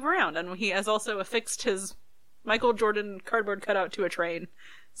making them move around. And he has also affixed his Michael Jordan cardboard cutout to a train,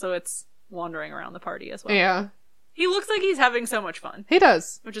 so it's wandering around the party as well. Yeah. He looks like he's having so much fun. He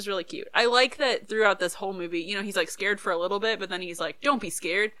does. Which is really cute. I like that throughout this whole movie, you know, he's like scared for a little bit, but then he's like, don't be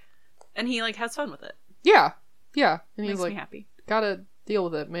scared. And he like has fun with it. Yeah. Yeah. And he's Makes like, me happy. Gotta deal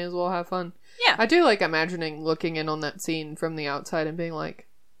with it. May as well have fun. Yeah. I do like imagining looking in on that scene from the outside and being like,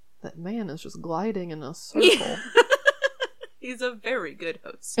 that man is just gliding in a circle. He's a very good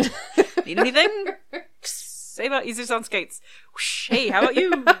host. Need anything? Say about he's just on skates. Whoosh, hey, how about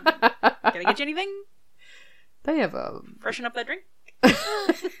you? Can I get you anything? They have a freshen up that drink.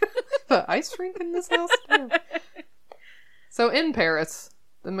 the ice rink in this house. Yeah. So in Paris,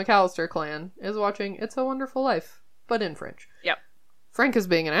 the McAllister clan is watching It's a Wonderful Life, but in French. Yep. Frank is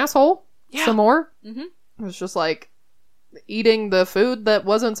being an asshole. Yeah. Some more. Mm-hmm. It's just like eating the food that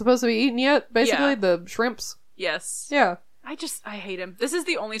wasn't supposed to be eaten yet. Basically, the shrimps. Yes. Yeah. I hate him. This is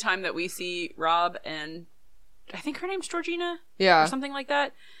the only time that we see Rob and I think her name's Georgina? Yeah. Or something like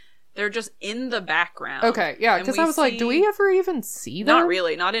that. They're just in the background. Okay, yeah, because I was like, do we ever even see them? Not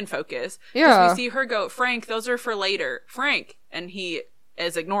really, not in focus. Yeah. We see her go, Frank, those are for later. Frank! And he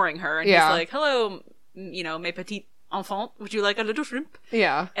is ignoring her, and Yeah. he's like, hello, mes petits enfants, would you like a little shrimp?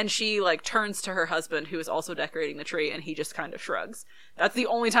 Yeah. And she, like, turns to her husband, who is also decorating the tree, and he just kind of shrugs. That's the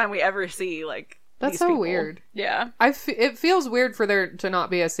only time we ever see, like, That's these so people. weird. Yeah. It feels weird for there to not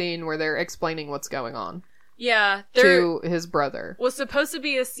be a scene where they're explaining what's going on Yeah. There to his brother. was supposed to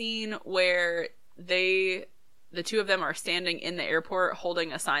be a scene where the two of them are standing in the airport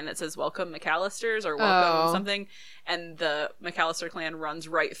holding a sign that says welcome McAllisters or welcome something, and the McAllister clan runs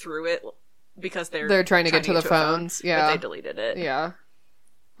right through it because they're trying to get to the a phone, phones. Yeah. but they deleted it. Yeah.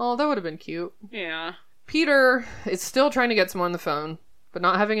 Oh, that would have been cute. Yeah. Peter is still trying to get someone on the phone, but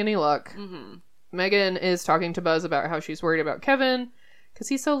not having any luck. Mm-hmm. Megan is talking to Buzz about how she's worried about Kevin because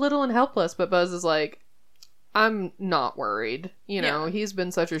he's so little and helpless, but Buzz is like, I'm not worried. You know, he's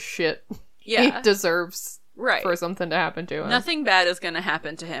been such a shit. Yeah. He deserves Right. for something to happen to him. Nothing bad is going to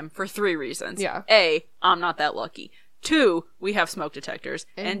happen to him for 3 reasons. Yeah. A, I'm not that lucky. 2, we have smoke detectors.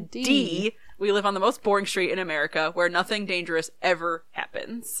 And D. D, we live on the most boring street in America where nothing dangerous ever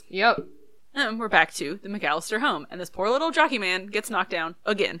happens. Yep. And we're back to the McAllister home. And this poor little jockey man gets knocked down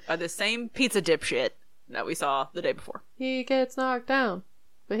again by the same pizza dipshit that we saw the day before. He gets knocked down,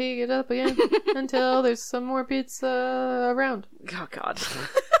 but he gets up again until there's some more pizza around. Oh, God.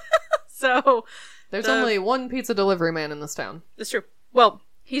 So, There's only one pizza delivery man in this town. that's true. Well,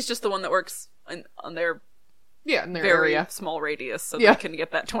 he's just the one that works on their Yeah, in their very area. small radius so Yeah. they can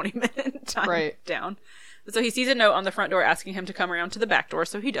get that 20-minute time Right. down. So he sees a note on the front door asking him to come around to the back door,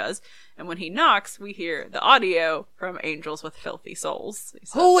 so he does. And when he knocks, we hear the audio from Angels with Filthy Souls. He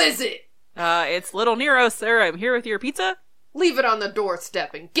says, Who is it? It's Little Nero, sir. I'm here with your pizza. Leave it on the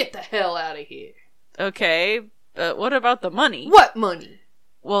doorstep and get the hell out of here. Okay, but what about the money? What money?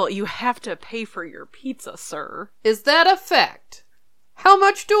 Well, you have to pay for your pizza, sir. Is that a fact? How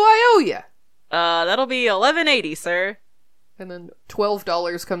much do I owe you? That'll be $11.80, sir. And then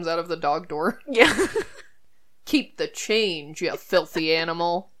 $12 comes out of the dog door. Yeah. Keep the change, you filthy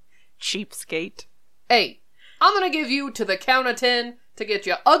animal. Cheapskate. Hey, I'm gonna give you to the count of 10 to get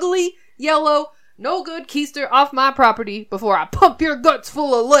your ugly, yellow, no good keister off my property before I pump your guts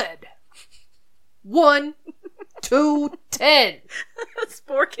full of lead. 1, 2, 10. This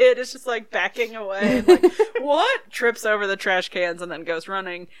poor kid is just like backing away and like, what? Trips over the trash cans and then goes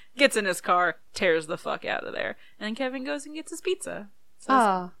running, gets in his car, tears the fuck out of there. And then Kevin goes and gets his pizza. Says,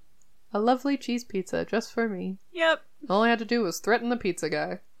 A lovely cheese pizza just for me. Yep. All I had to do was threaten the pizza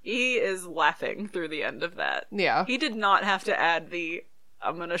guy. He is laughing through the end of that. Yeah. He did not have to add the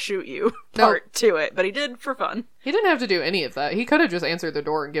I'm gonna shoot you part to it, but he did for fun. He didn't have to do any of that. He could have just answered the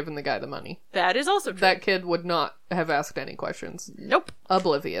door and given the guy the money. That is also true. That kid would not have asked any questions. Nope.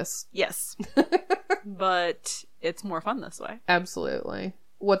 Oblivious. Yes. But it's more fun this way. Absolutely.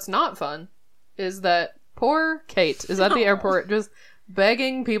 What's not fun is that poor Kate is at the airport just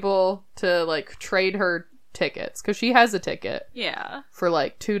begging people to, like, trade her tickets. Because she has a ticket Yeah. for,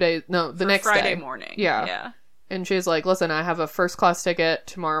 like, 2 days. No, the For next Friday day. morning. Yeah. Yeah. And she's like, listen, I have a first class ticket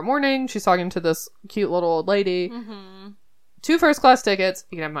tomorrow morning. She's talking to this cute little old lady. Mm-hmm. 2 first class tickets.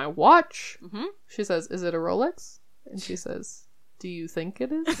 You can have my watch. Mm-hmm. She says, is it a Rolex? And she says, do you think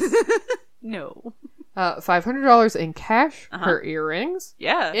it is? No. $500 in cash. Uh-huh. Her earrings.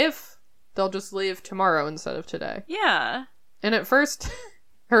 Yeah. If they'll just leave tomorrow instead of today. Yeah. And at first,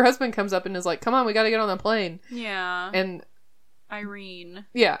 her husband comes up and is like, come on, we gotta get on the plane. Yeah. And Irene.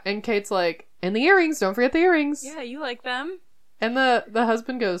 yeah, and Kate's like, and the earrings, don't forget the earrings. Yeah, you like them. And the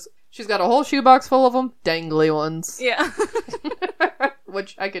husband goes, she's got a whole shoebox full of them, dangly ones. Yeah.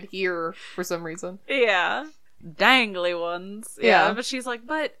 Which I could hear for some reason. Yeah. Dangly ones. Yeah. Yeah. But she's like,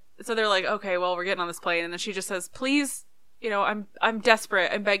 but... So they're like, okay, well, we're getting on this plane. And then she just says, please, you know, I'm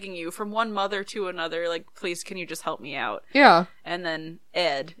desperate. I'm begging you from one mother to another. Like, please, can you just help me out? Yeah. And then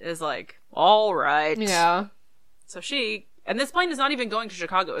Ed is like, all right. Yeah. So she... And this plane is not even going to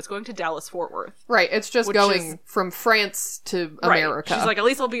Chicago. It's going to Dallas-Fort Worth. Right, it's just Which going is- from France to Right. America. She's like, at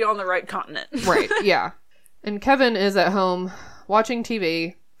least I'll be on the right continent. Right, yeah. And Kevin is at home watching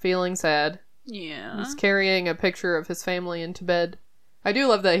TV, feeling sad. Yeah. He's carrying a picture of his family into bed. I do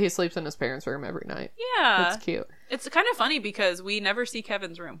love that he sleeps in his parents' room every night. Yeah. That's cute. It's kind of funny because we never see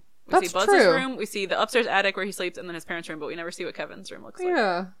Kevin's room. We That's see Buzz's true. room, we see the upstairs attic where he sleeps, and then his parents' room, but we never see what Kevin's room looks like.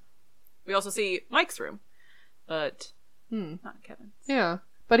 Yeah. We also see Mike's room, but not Kevin's. Yeah.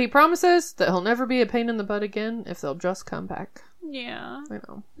 But he promises that he'll never be a pain in the butt again if they'll just come back. Yeah. I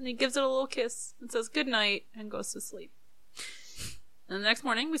know. And he gives it a little kiss and says good night and goes to sleep. And the next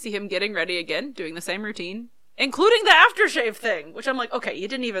morning, we see him getting ready again, doing the same routine. including the aftershave thing, which I'm like, okay, you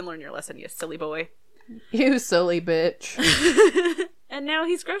didn't even learn your lesson, you silly boy. You silly bitch. And now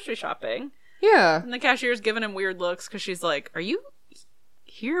he's grocery shopping. Yeah. And the cashier's giving him weird looks because she's like, are you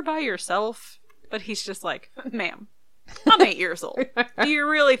here by yourself? But he's just like, ma'am, I'm 8 years old. Do you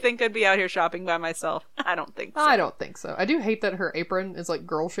really think I'd be out here shopping by myself? I don't think so. I don't think so. I do hate that her apron is like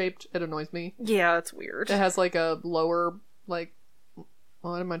girl shaped. It annoys me. Yeah, that's weird. It has like a lower, like,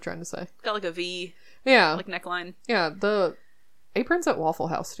 what am I trying to say? Got like a V, Yeah. like neckline. Yeah, the aprons at Waffle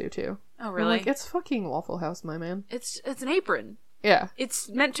House do too. Oh, I'm really? like, it's fucking Waffle House, my man. It's an apron. Yeah. It's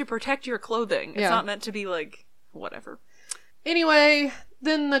meant to protect your clothing. It's Yeah. not meant to be like, whatever. Anyway,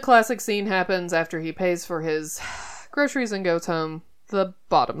 then the classic scene happens after he pays for his groceries and goes home. The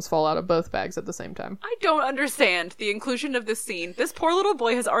bottoms fall out of both bags at the same time. I don't understand the inclusion of this scene. This poor little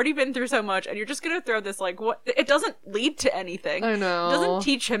boy has already been through so much, and you're just gonna throw this, like, what? It doesn't lead to anything. I know. It doesn't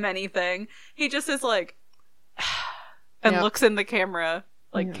teach him anything. He just is like, and Yep. looks in the camera,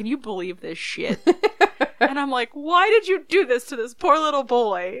 like, can you believe this shit? And I'm like, why did you do this to this poor little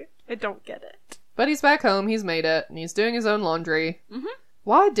boy? I don't get it. But he's back home, he's made it, and he's doing his own laundry. Mhm.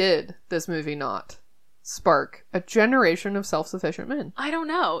 Why did this movie not spark a generation of self-sufficient men? I don't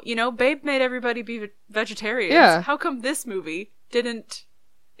know. You know, Babe made everybody be vegetarians. Yeah. How come this movie didn't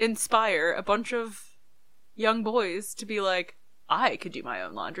inspire a bunch of young boys to be like, I could do my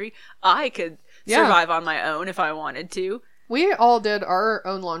own laundry. I could Yeah. survive on my own if I wanted to. We all did our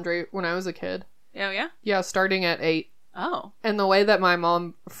own laundry when I was a kid. Oh, yeah? Yeah, starting at 8. Oh. And the way that my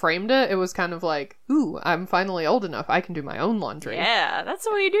mom framed it, it was kind of like, ooh, I'm finally old enough. I can do my own laundry. Yeah, that's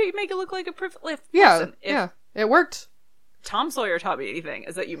the way you do it. You make it look like a privilege. Yeah, Listen, if yeah. It worked. Tom Sawyer taught me anything,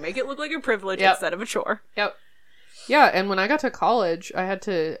 is that you make it look like a privilege Yep. instead of a chore. Yep. Yeah, and when I got to college, I had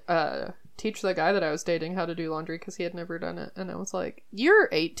to teach the guy that I was dating how to do laundry because he had never done it. And I was like, you're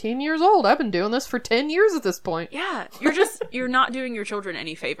 18 years old. I've been doing this for 10 years at this point. Yeah, you're not doing your children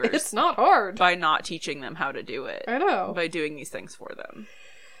any favors. It's not hard. by not teaching them how to do it. I know. By doing these things for them.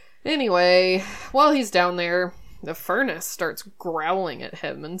 Anyway, while he's down there, the furnace starts growling at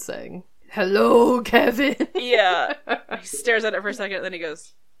him and saying, hello, Kevin. Yeah. He stares at it for a second, and then he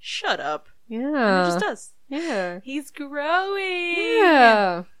goes, shut up. And Yeah. he just does. Yeah. He's growing.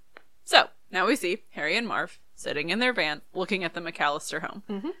 Yeah. So, now we see Harry and Marv sitting in their van looking at the McAllister home.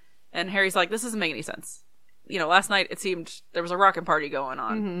 Mm-hmm. And Harry's like, this doesn't make any sense. You know, last night it seemed there was a rockin' party going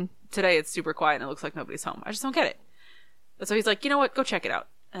on. Mm-hmm. Today it's super quiet and it looks like nobody's home. I just don't get it. And so he's like, you know what? Go check it out.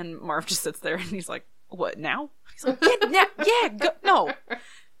 And Marv just sits there and he's like, what, now? He's like, yeah, go, no.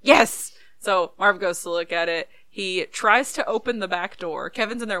 Yes. So Marv goes to look at it. He tries to open the back door.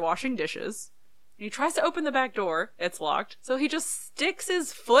 Kevin's in there washing dishes. He tries to open the back door. It's locked. So he just sticks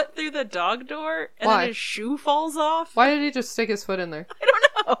his foot through the dog door and Why? then his shoe falls off. Why did he just stick his foot in there? I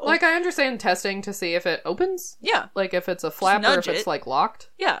don't know. Like, I understand testing to see if it opens. Yeah. Like, if it's a flap or nudge if it's, it. like, locked.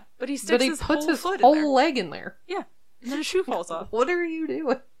 Yeah. But he sticks But he his puts whole his foot in whole there. leg in there. Yeah. And then his shoe falls off. What are you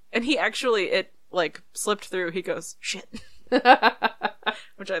doing? And he actually, it, like, slipped through. He goes, shit.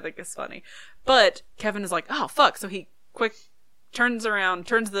 Which I think is funny. But Kevin is like, oh, fuck. So he quick turns around,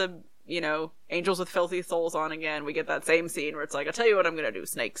 turns the, you know, Angels with Filthy Souls on again. We get that same scene where it's like, I'll tell you what I'm going to do,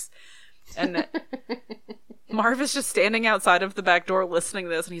 snakes. And Marv is just standing outside of the back door listening to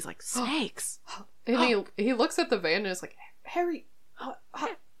this, and he's like, snakes. And he looks at the van and is like, Harry.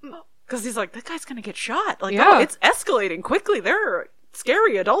 Because he's like, that guy's going to get shot. Like, Yeah. oh, it's escalating quickly. There are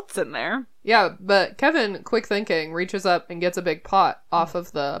scary adults in there. Yeah, but Kevin, quick thinking, reaches up and gets a big pot off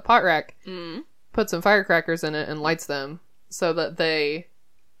of the pot rack, puts some firecrackers in it, and lights them so that they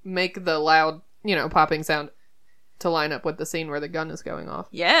make the loud, you know, popping sound to line up with the scene where the gun is going off.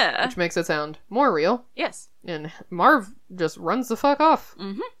 Yeah. Which makes it sound more real. Yes. And Marv just runs the fuck off.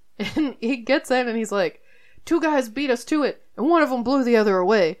 Mm-hmm. And he gets in and he's like, 2 guys beat us to it, and one of them blew the other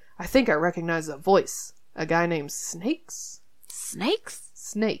away. I think I recognize the voice. A guy named Snakes? Snakes?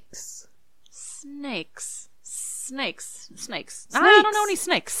 Snakes. Snakes. Snakes. Snakes. Snakes. I don't know any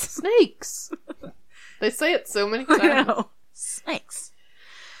snakes. Snakes! They say it so many times. I know. Snakes.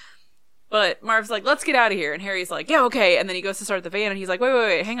 But Marv's like, let's get out of here. And Harry's like, yeah, okay. And then he goes to start the van and he's like,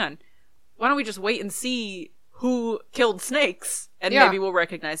 wait, hang on. Why don't we just wait and see who killed Snakes? And Yeah. maybe we'll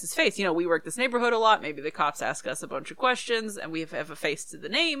recognize his face. You know, we work this neighborhood a lot. Maybe the cops ask us a bunch of questions and we have a face to the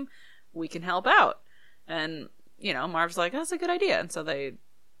name. We can help out. And, you know, Marv's like, that's a good idea. And so they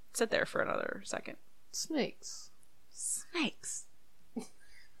sit there for another second. Snakes. Snakes.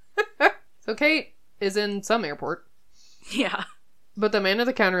 So Kate is in some airport, Yeah. but the man at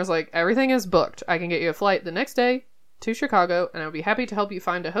the counter is like, everything is booked. I can get you a flight the next day to Chicago, and I would be happy to help you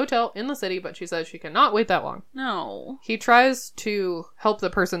find a hotel in the city, but she says she cannot wait that long. No. He tries to help the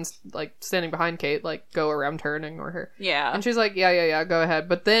person, like, standing behind Kate, like, go around her and ignore her. Yeah. And she's like, yeah, go ahead.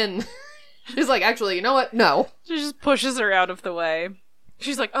 But then she's like, actually, you know what? No. She just pushes her out of the way.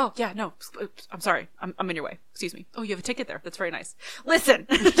 She's like, oh, yeah, no, I'm sorry. I'm in your way. Excuse me. Oh, you have a ticket there. That's very nice. Listen.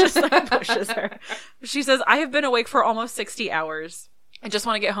 Just like pushes her. She says, I have been awake for almost 60 hours. I just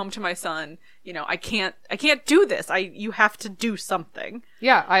want to get home to my son. You know, I can't do this. You have to do something.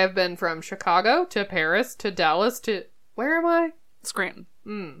 Yeah, I have been from Chicago to Paris to Dallas to... Where am I? Scranton.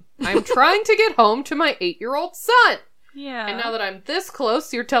 I'm trying to get home to my 8-year-old son. Yeah. And now that I'm this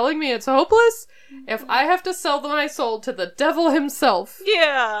close, you're telling me it's hopeless? If I have to sell my soul to the devil himself.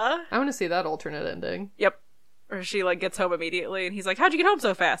 Yeah. I want to see that alternate ending. Yep. Or she, like, gets home immediately, and he's like, how'd you get home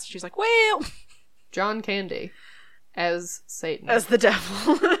so fast? She's like, well... John Candy as Satan. As the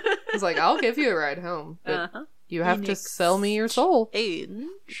devil. He's like, I'll give you a ride home, but you have to sell me your soul. And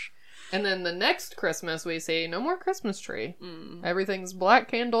then the next Christmas we see no more Christmas tree. Everything's black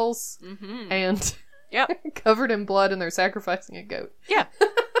candles and covered in blood, and they're sacrificing a goat. Yeah.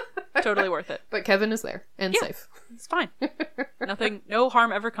 Totally worth it. But Kevin is there and safe. It's fine. No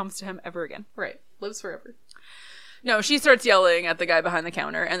harm ever comes to him ever again. Right. Lives forever. No, she starts yelling at the guy behind the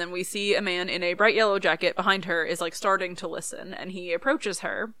counter, and then we see a man in a bright yellow jacket behind her is, like, starting to listen, and he approaches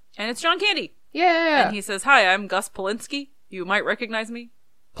her, and it's John Candy. Yeah! And he says, hi, I'm Gus Polinski. You might recognize me.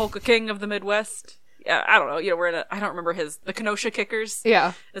 Polka King of the Midwest. Yeah, I don't know. You know, I don't remember the Kenosha Kickers.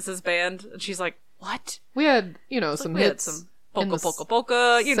 Yeah. Is his band. And she's like, what? We had, some hits. Some polka,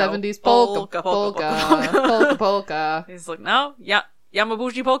 polka, you know. 70s polka. He's like, no,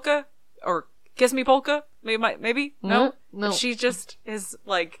 Yamabushi polka? Or Kiss Me polka? Maybe? No? No. She just is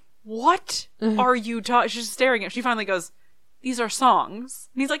like, what are you talking? She's just staring at him. She finally goes, these are songs.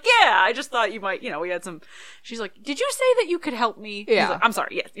 And he's like, yeah, I just thought you might, we had some. She's like, did you say that you could help me? Yeah. He's like, I'm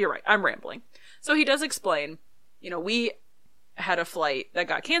sorry. Yes, you're right. I'm rambling. So he does explain, we had a flight that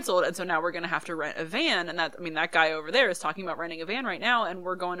got canceled, and so now we're going to have to rent a van. And that guy over there is talking about renting a van right now, and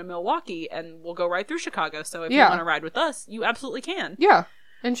we're going to Milwaukee, and we'll go right through Chicago. So if you want to ride with us, you absolutely can. Yeah.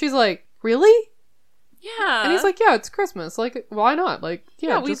 And she's like, really? Yeah. And he's like, yeah, it's Christmas. Like, why not? Like,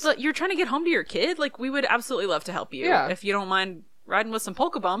 you're trying to get home to your kid? Like, we would absolutely love to help you. Yeah. If you don't mind riding with some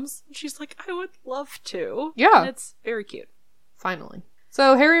polka bums. And she's like, I would love to. Yeah. And it's very cute. Finally.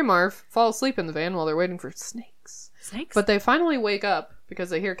 So Harry and Marv fall asleep in the van while they're waiting for snakes. Snakes? But they finally wake up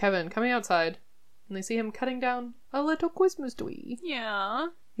because they hear Kevin coming outside, and they see him cutting down a little Christmas tree. Yeah.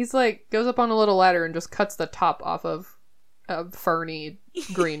 He's like, goes up on a little ladder and just cuts the top off of a ferny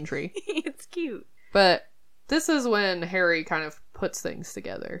green tree. It's cute. But this is when Harry kind of puts things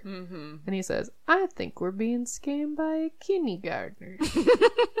together. Mm-hmm. And he says, I think we're being scammed by a kindergartner.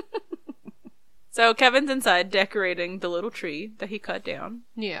 So Kevin's inside decorating the little tree that he cut down.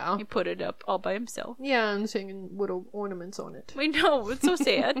 Yeah. He put it up all by himself. Yeah, and singing little ornaments on it. We know, it's so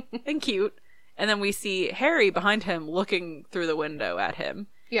sad and cute. And then we see Harry behind him looking through the window at him.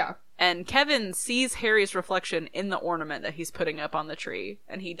 Yeah. And Kevin sees Harry's reflection in the ornament that he's putting up on the tree.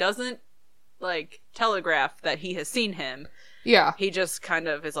 And he doesn't, telegraph that he has seen him. Yeah. He just kind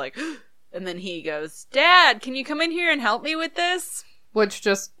of is like, and then he goes, Dad, can you come in here and help me with this? Which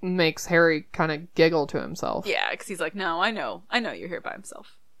just makes Harry kind of giggle to himself. Yeah, because he's like, no, I know you're here by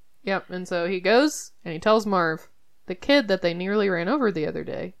himself. Yep, and so he goes, and he tells Marv, the kid that they nearly ran over the other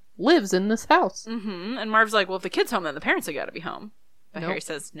day lives in this house. Mm-hmm. And Marv's like, well, if the kid's home, then the parents have got to be home. But Nope. Harry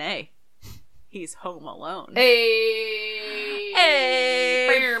says, nay, he's home alone. Hey!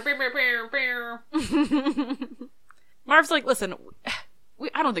 Hey! Marv's like, listen,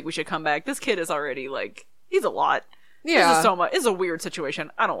 I don't think we should come back. This kid is already, he's a lot. Yeah. This is so much. It's a weird situation.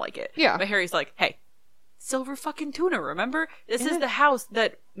 I don't like it. Yeah. But Harry's like, hey, silver fucking tuna, remember? This is the house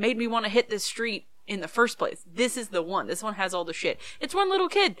that made me want to hit this street in the first place. This is the one. This one has all the shit. It's one little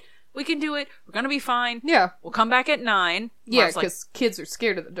kid. We can do it. We're gonna be fine. Yeah. We'll come back at 9. Yeah, Marv's like, because kids are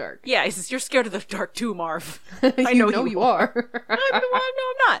scared of the dark. yeah, he says, you're scared of the dark too, Marv. I know you are. No, I'm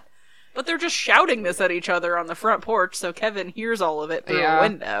not. But they're just shouting this at each other on the front porch, so Kevin hears all of it through a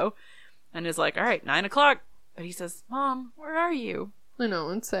window. And is like, all right, 9 o'clock. But he says, Mom, where are you? I know,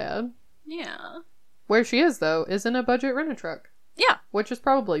 it's sad. Yeah. Where she is, though, is in a budget rent-a-truck. Yeah. Which is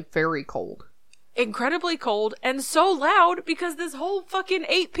probably very cold. Incredibly cold and so loud because this whole fucking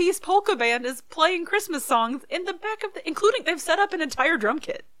 8-piece polka band is playing Christmas songs in the back of including they've set up an entire drum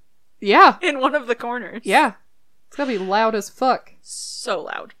kit Yeah. in one of the corners. Yeah. It's gonna be loud as fuck. So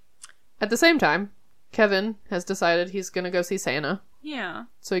loud. At the same time, Kevin has decided he's gonna go see Santa. Yeah.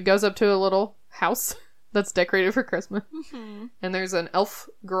 So he goes up to a little house that's decorated for Christmas. Mm-hmm. And there's an elf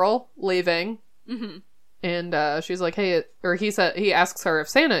girl leaving. Mm-hmm. And she's like, hey, or he asks her if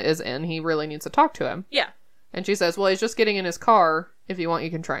Santa is in. He really needs to talk to him. Yeah. And she says, well, he's just getting in his car. If you want, you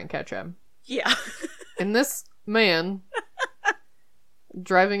can try and catch him. Yeah. And this man,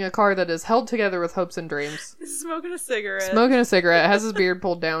 driving a car that is held together with hopes and dreams. Smoking a cigarette. Has his beard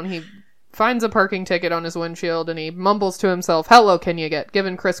pulled down. He finds a parking ticket on his windshield and he mumbles to himself, how low can you get?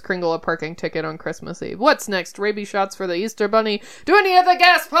 Giving Kris Kringle a parking ticket on Christmas Eve. What's next? Rabies shots for the Easter Bunny? Do any of the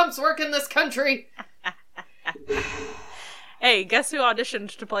gas pumps work in this country? Hey, guess who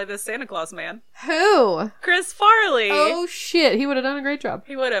auditioned to play this Santa Claus man? Who? Chris Farley. Oh shit, he would have done a great job.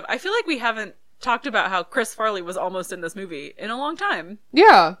 He would have. I feel like we haven't talked about how Chris Farley was almost in this movie in a long time.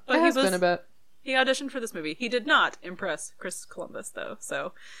 Yeah, But it he has was- been a bit. He auditioned for this movie. He did not impress Chris Columbus, though,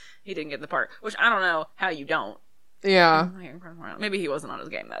 so he didn't get the part. Which, I don't know how you don't. Yeah, Maybe he wasn't on his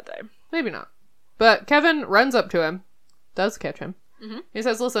game that day. maybe not. But Kevin runs up to him, does catch him. Mm-hmm. He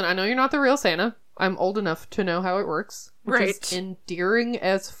says, listen, I know you're not the real Santa. I'm old enough to know how it works. Which is endearing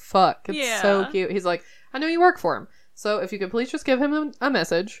as fuck. It's so cute. He's like, I know you work for him. So if you could please just give him a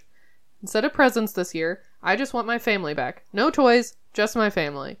message. Instead of presents this year, I just want my family back. No toys, just my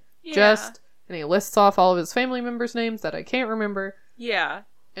family. Yeah. And he lists off all of his family members' names that I can't remember. Yeah.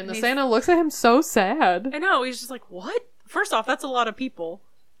 And the Santa looks at him so sad. I know, he's just like, what? First off, that's a lot of people.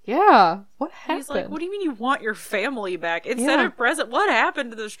 Yeah. What happened? He's like, what do you mean you want your family back? Instead of present, what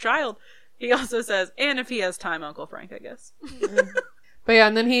happened to this child? He also says, and if he has time, Uncle Frank, I guess. But yeah,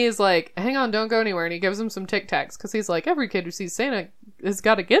 and then he's like, hang on, don't go anywhere. And he gives him some Tic Tacs because he's like, every kid who sees Santa has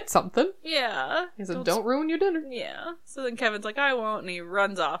got to get something. Yeah. He said, don't ruin your dinner. Yeah. So then Kevin's like, I won't. And he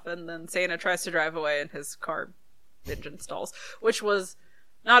runs off. And then Santa tries to drive away and his car engine stalls, which was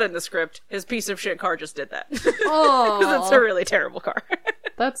not in the script. His piece of shit car just did that. Oh, Because it's a really terrible car.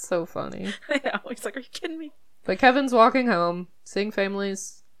 that's so funny. I know. He's like, are you kidding me? But Kevin's walking home, seeing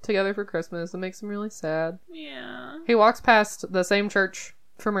families together for Christmas. It makes him really sad. Yeah. He walks past the same church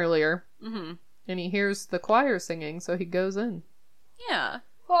from earlier. Mm-hmm. And he hears the choir singing, so he goes in. Yeah.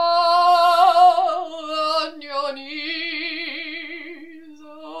 Fall on your knees,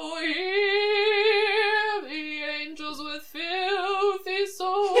 oh, hear the angels with filthy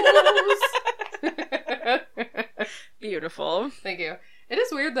souls. Beautiful. Thank you. It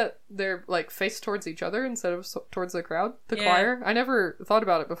is weird that they're like faced towards each other instead of towards the crowd. The Yeah. choir. I never thought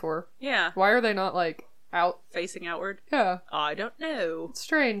about it before. Yeah. Why are they not like out? Facing outward. Yeah, I don't know. it's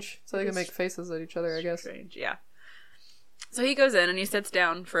strange. So they It can is make faces at each other, I guess. Strange, yeah. So he goes in and he sits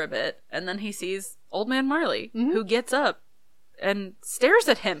down for a bit, and then he sees Old Man Marley, who gets up and stares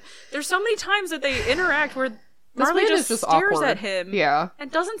at him. There's so many times that they interact where Marley man just, is just stares awkward. at him Yeah,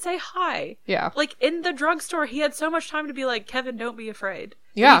 and doesn't say hi. yeah. Like, in the drugstore, he had so much time to be like, Kevin, don't be afraid.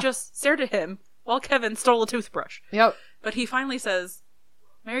 And Yeah. he just stared at him while Kevin stole a toothbrush. Yep. But he finally says,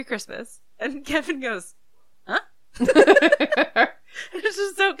 Merry Christmas. And Kevin goes, huh? It's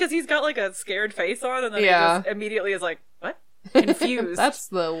just so, because he's got like a scared face on, and then Yeah. he just immediately is like, what? Confused. That's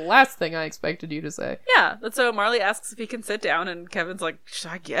the last thing I expected you to say. Yeah. And so Marley asks if he can sit down, and Kevin's like,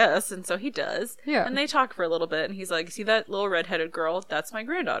 I guess. And so he does. Yeah. And they talk for a little bit, and he's like, see that little redheaded girl? That's my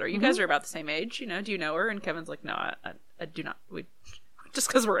granddaughter. You guys are about the same age. You know, do you know her? And Kevin's like, no, I do not. Just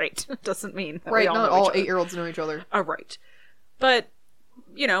because we're 8 doesn't mean that we Right, all not know all each other. 8-year-olds know each other. Right. But,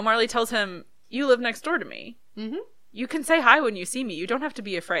 you know, Marley tells him, you live next door to me. Mm-hmm. You can say hi when you see me. You don't have to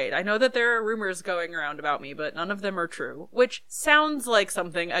be afraid. I know that there are rumors going around about me, but none of them are true. Which sounds like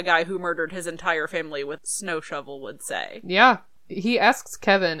something a guy who murdered his entire family with snow shovel would say. Yeah. He asks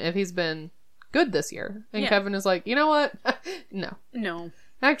Kevin if he's been good this year. And Yeah. Kevin is like, you know what? No. No,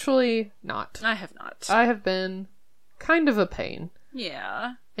 Actually, not. I have not. I have been kind of a pain.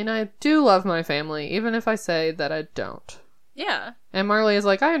 Yeah. And I do love my family, even if I say that I don't. Yeah. And Marley is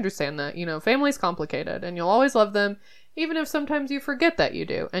like, I understand that. You know, family's complicated, and you'll always love them, even if sometimes you forget that you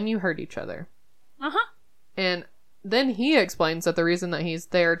do, and you hurt each other. Uh-huh. And then he explains that the reason that he's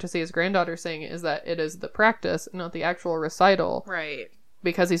there to see his granddaughter sing is that it is the practice, not the actual recital. Right.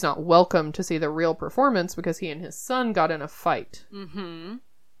 Because he's not welcome to see the real performance because he and his son got in a fight. Mm-hmm.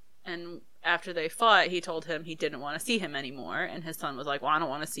 And after they fought, he told him he didn't want to see him anymore, and his son was like, well, I don't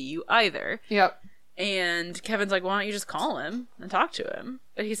want to see you either. Yep. And Kevin's like, why don't you just call him and talk to him?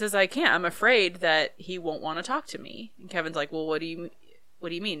 But he says, I can't. I'm afraid that he won't want to talk to me. And Kevin's like, well, what do you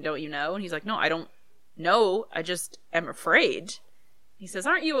mean? Don't you know? And he's like, no, I don't know. I just am afraid. He says,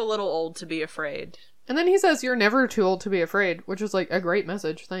 aren't you a little old to be afraid? And then he says, you're never too old to be afraid, which is like a great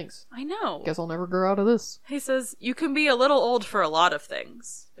message. Thanks. I know. Guess I'll never grow out of this. He says, you can be a little old for a lot of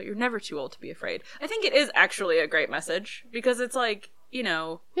things, but you're never too old to be afraid. I think it is actually a great message because it's like, you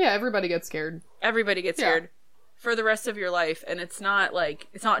know, Yeah, everybody gets scared. everybody gets Yeah. scared for the rest of your life, and it's not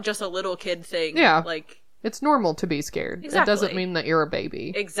just a little kid thing. Yeah. Like, It's normal to be scared. Exactly. It doesn't mean that you're a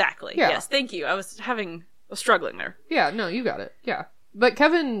baby. Exactly. Yeah. Yes, thank you. I was struggling there. Yeah, no, you got it. Yeah. But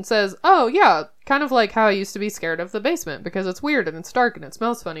Kevin says, oh, yeah, kind of like how I used to be scared of the basement because it's weird and it's dark and it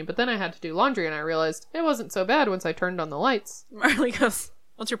smells funny, but then I had to do laundry and I realized it wasn't so bad once I turned on the lights. Marley goes,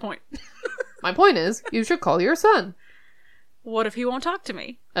 what's your point? My point is, you should call your son. What if he won't talk to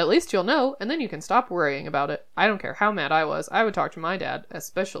me? At least you'll know, and then you can stop worrying about it. I don't care how mad I was, I would talk to my dad,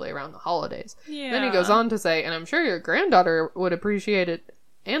 especially around the holidays. Yeah. Then he goes on to say, and I'm sure your granddaughter would appreciate it,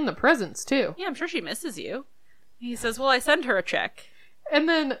 and the presents, too. Yeah, I'm sure she misses you. He says, well, I send her a check. And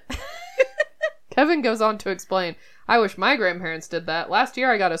then Kevin goes on to explain, I wish my grandparents did that. Last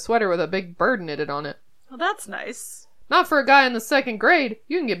year I got a sweater with a big bird knitted on it. Well, that's nice. Not for a guy in the 2nd grade.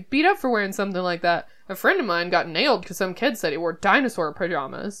 You can get beat up for wearing something like that. A friend of mine got nailed because some kid said he wore dinosaur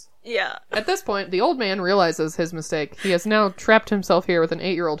pajamas. Yeah. At this point, the old man realizes his mistake. He has now trapped himself here with an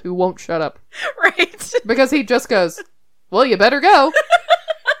 8-year-old who won't shut up. Right. Because he just goes, well, you better go.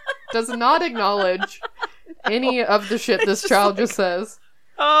 Does not acknowledge any of the shit this child just says.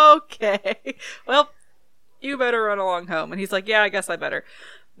 Okay. Well, you better run along home. And he's like, yeah, I guess I better.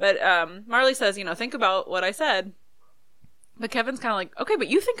 But Marley says, think about what I said. But Kevin's kind of like, okay, but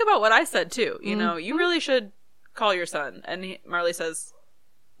you think about what I said too. You really should call your son. And Marley says,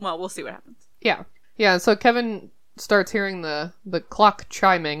 well, we'll see what happens. Yeah. Yeah, so Kevin starts hearing the clock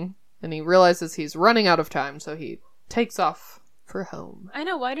chiming, and he realizes he's running out of time, so he takes off for home. I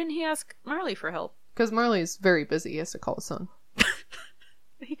know, why didn't he ask Marley for help? Because Marley's very busy, he has to call his son.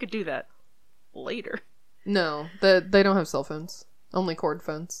 He could do that later. No, they don't have cell phones. Only cord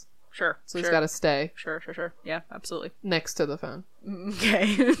phones. Sure. So he's got to stay. Sure. Yeah, absolutely. Next to the phone.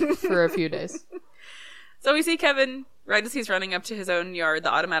 Okay. For a few days. So we see Kevin, right as he's running up to his own yard,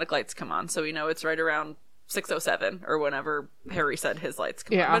 the automatic lights come on. So we know it's right around 6:07 or whenever Harry said his lights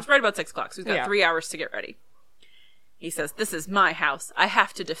come on. But it's right about 6 o'clock, so he's got 3 hours to get ready. He says, this is my house. I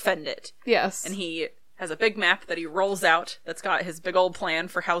have to defend it. Yes. And he has a big map that he rolls out that's got his big old plan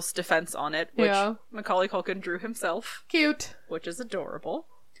for house defense on it, which Macaulay Culkin drew himself. Cute. Which is adorable.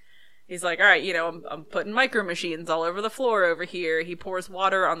 He's like, all right, I'm putting micro machines all over the floor over here. He pours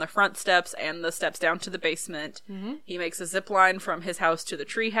water on the front steps and the steps down to the basement. Mm-hmm. He makes a zip line from his house to the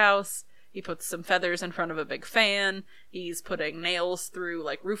tree house. He puts some feathers in front of a big fan. He's putting nails through,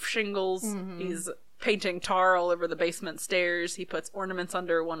 roof shingles. Mm-hmm. He's painting tar all over the basement stairs. He puts ornaments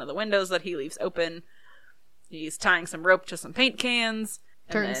under one of the windows that he leaves open. He's tying some rope to some paint cans.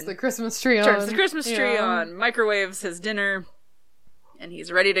 Turns the Christmas tree on. Microwaves his dinner. And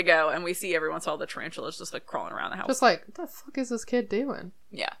he's ready to go. And we see every once in a while the tarantulas just crawling around the house. Just what the fuck is this kid doing?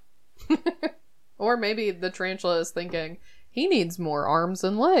 Yeah. Or maybe the tarantula is thinking, he needs more arms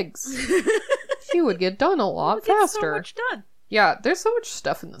and legs. He would get done a lot faster. So much done. Yeah, there's so much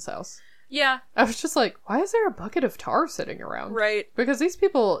stuff in this house. Yeah. I was just like, why is there a bucket of tar sitting around? Right. Because these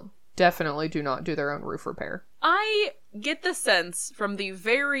people definitely do not do their own roof repair. I get the sense from the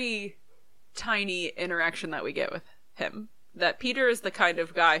very tiny interaction that we get with him that Peter is the kind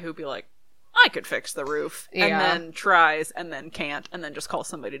of guy who'd be like, I could fix the roof, and then tries, and then can't, and then just calls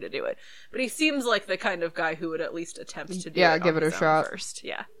somebody to do it. But he seems like the kind of guy who would at least attempt to do it give it a shot first.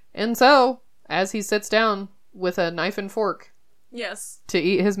 Yeah. And so, as he sits down with a knife and fork, yes, to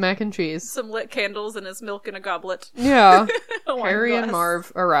eat his mac and cheese, some lit candles and his milk in a goblet. Yeah. Harry and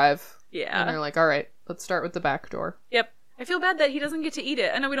Marv arrive. Yeah. And they're like, all right, let's start with the back door. Yep. I feel bad that he doesn't get to eat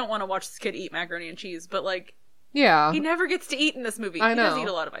it. I know we don't want to watch this kid eat macaroni and cheese, but yeah. He never gets to eat in this movie. I know. He does eat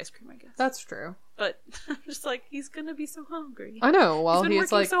a lot of ice cream, I guess. That's true. But I'm just he's gonna be so hungry. I know. While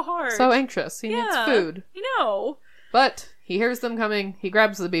he's working so hard. So anxious. He needs food. You know. But he hears them coming, he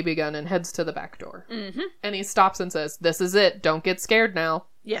grabs the BB gun and heads to the back door. Mm-hmm. And he stops and says, this is it. Don't get scared now.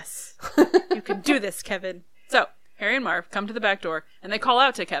 Yes. You can do this, Kevin. So, Harry and Marv come to the back door, and they call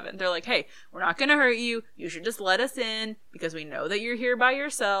out to Kevin. They're like, hey, we're not gonna hurt you. You should just let us in, because we know that you're here by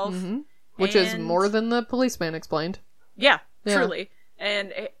yourself. Mm-hmm. Which is more than the policeman explained. Yeah, truly.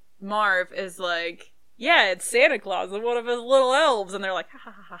 And Marv is like, yeah, it's Santa Claus and one of his little elves. And they're like, ha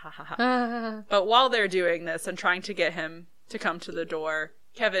ha ha ha ha ha. But while they're doing this and trying to get him to come to the door,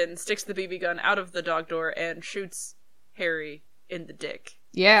 Kevin sticks the BB gun out of the dog door and shoots Harry in the dick.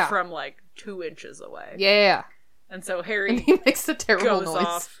 Yeah. From 2 inches away. Yeah. And so Harry and he makes a terrible noise.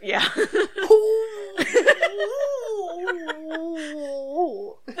 Off. Yeah.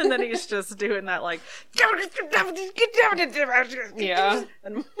 And then he's just doing that yeah.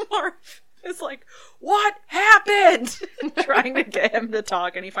 And Marv is like, what happened? Trying to get him to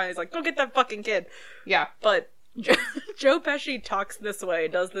talk, and he finally is like, go get that fucking kid. Yeah. But Joe Pesci talks this way,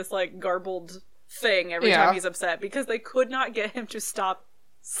 does this garbled thing every time he's upset, because they could not get him to stop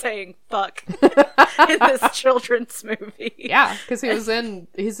saying fuck in this children's movie. Yeah, because he's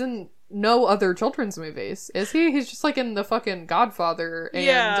in no other children's movies, is he? He's just like in the fucking Godfather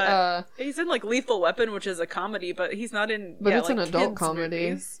and he's in like Lethal Weapon, which is a comedy, but he's not in but it's like, an adult kids' comedy.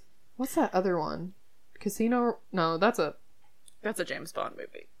 movies. What's that other one? Casino? No, that's a James Bond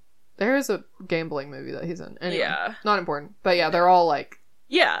movie. there is a gambling movie that he's in. Anyway, Yeah. not important. But yeah, they're all like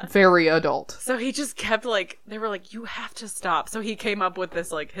Yeah. very adult. So he just kept like, they were like, you have to stop. So he came up with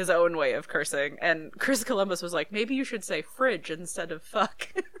this like his own way of cursing, and Chris Columbus was like, maybe you should say fridge instead of fuck.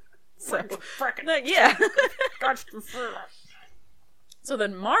 So yeah. So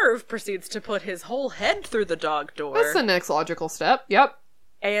then Marv proceeds to put his whole head through the dog door, That's the next logical step. Yep.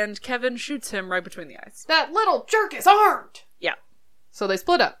 and Kevin shoots him right between the eyes. That little jerk is armed! Yeah. So they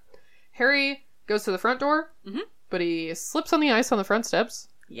split up. Harry goes to the front door, but he slips on the ice on the front steps.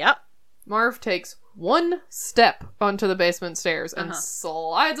 Yep. Marv takes one step onto the basement stairs and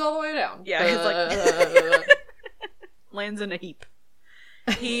slides all the way down. Yeah, he's like lands in a heap.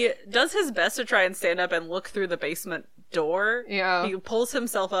 He does his best to try and stand up and look through the basement door. Yeah. He pulls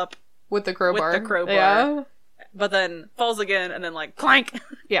himself up, with the crowbar. With the crowbar. Yeah. but then falls again, and then like clank.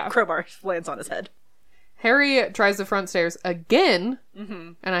 Yeah. Crowbar lands on his head. Harry tries the front stairs again,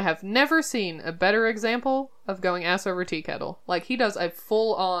 and I have never seen a better example of going ass over tea kettle. Like, he does a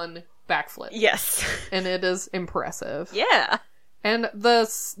full-on backflip. Yes. And it is impressive. Yeah. And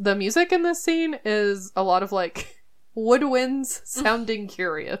the music in this scene is a lot of, like, woodwinds sounding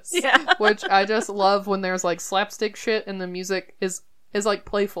curious. Yeah. Which I just love when there's, like, slapstick shit and the music is like,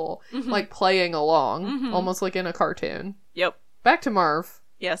 playful. Like, playing along. Almost like in a cartoon. Yep. Back to Marv.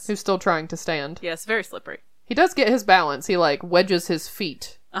 Yes. Who's still trying to stand. Yes, very slippery. He does get his balance. He, like, wedges his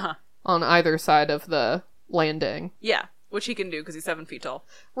feet Uh-huh. on either side of the landing. Yeah, which he can do because he's 7 feet tall.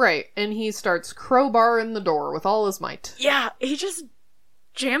 Right, and he starts crowbarring the door with all his might. Yeah, he just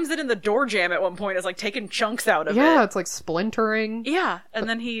jams it in the door jamb at one point. It's like taking chunks out of it. Yeah, it's like splintering. Yeah, and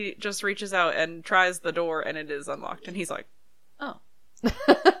then he just reaches out and tries the door, and it is unlocked. And he's like, oh.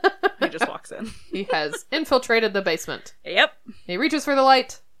 He just walks in. He has infiltrated the basement. Yep. He reaches for the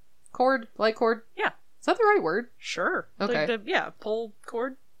light cord. Yeah. Is that the right word? Sure. Okay. Like pull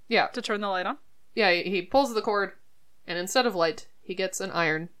cord Yeah. to turn the light on. Yeah, he pulls the cord, and instead of light, he gets an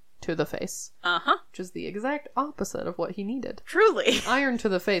iron to the face. Uh-huh. Which is the exact opposite of what he needed. Truly. Iron to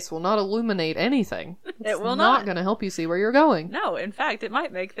the face will not illuminate anything. It will not not. going to help you see where you're going. No, in fact, it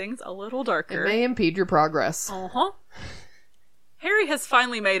might make things a little darker. It may impede your progress. Uh-huh. Harry has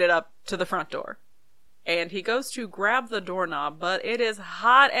finally made it up to the front door. And he goes to grab the doorknob, but it is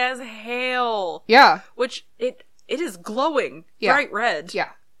hot as hell. Yeah. Which, it is glowing. Yeah. Bright red. Yeah.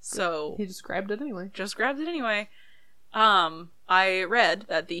 So, He just grabbed it anyway. just grabbed it anyway. I read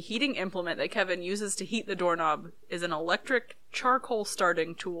that the heating implement that Kevin uses to heat the doorknob is an electric charcoal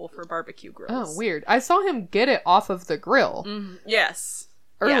starting tool for barbecue grills. Oh, weird. I saw him get it off of the grill Yes.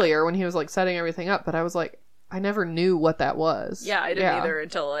 earlier when he was, like, setting everything up, but I was like, I never knew what that was. Yeah, I didn't either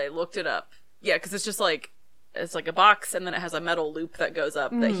until I looked it up. Yeah, because it's just like, it's like a box, and then it has a metal loop that goes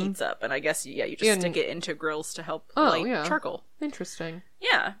up that heats up, and I guess, you just stick it into grills to help light charcoal. Interesting.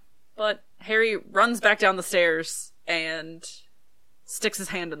 Yeah, but Harry runs back down the stairs and sticks his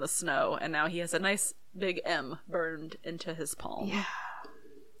hand in the snow, and now he has a nice big M burned into his palm. Yeah.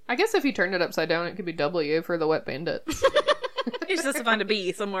 I guess if he turned it upside down, it could be W for the wet bandit. He just has to find a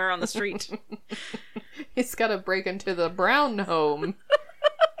bee somewhere on the street. He's got to break into the Brown home.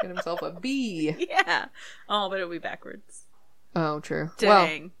 Get himself a bee. Yeah. Oh, but it'll be backwards. Oh, true.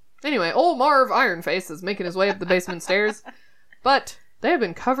 Dang. Well, anyway, old Marv Ironface is making his way up the basement stairs, but they have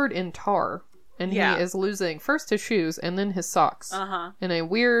been covered in tar, and he is losing first his shoes and then his socks in a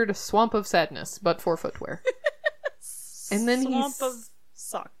weird swamp of sadness, but for footwear. And then Swamp of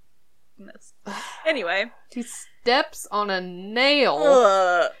sockness. Anyway. he steps on a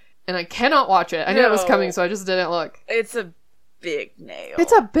nail, and I cannot watch it. I knew it was coming, so I just didn't look. It's a big nail.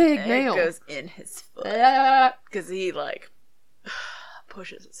 It's a big nail. It goes in his foot. Because he, like,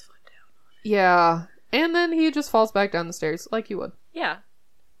 pushes his foot down. Yeah. And then he just falls back down the stairs, like you would. Yeah.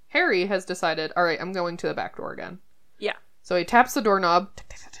 Harry has decided, all right, I'm going to the back door again. Yeah. So he taps the doorknob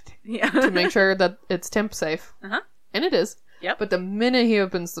Yeah. to make sure that it's temp safe. Uh-huh. And it is. Yep. But the minute he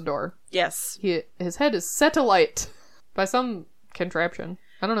opens the door, Yes. his head is set alight by some contraption.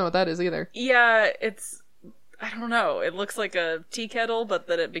 I don't know what that is either. Yeah, it's... I don't know. It looks like a tea kettle, but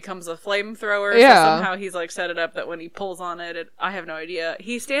that it becomes a flamethrower. Yeah. So somehow he's, like, set it up that when he pulls on it, I have no idea.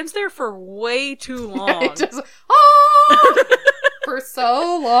 He stands there for way too long. It just, ah! For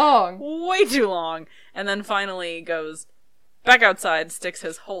so long. Way too long. And then finally goes back outside, sticks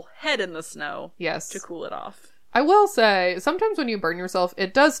his whole head in the snow Yes. to cool it off. I will say, sometimes when you burn yourself,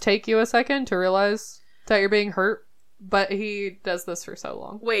 it does take you a second to realize that you're being hurt, but he does this for so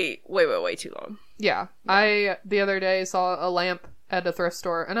long. Way too long. Yeah. I, the other day, saw a lamp at a thrift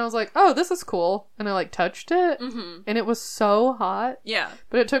store, and I was like, oh, this is cool. And I, like, touched it, and it was so hot. Yeah.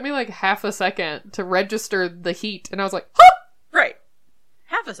 But it took me, like, half a second to register the heat, and I was like, huh! Right.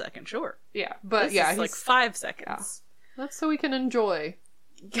 Half a second, sure. Yeah, but This yeah, is like 5 seconds. that's so we can enjoy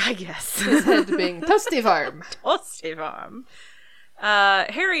I guess. his head being toasty farm. Toasty farm.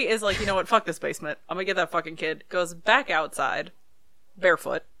 Harry is like, you know what, fuck this basement. I'm gonna get that fucking kid. Goes back outside,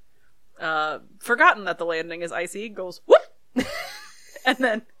 barefoot. Forgotten that the landing is icy, goes, whoop! And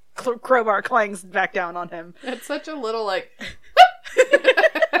then crowbar clangs back down on him. It's such a little, like,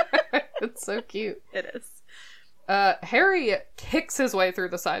 it's so cute. It is. Harry kicks his way through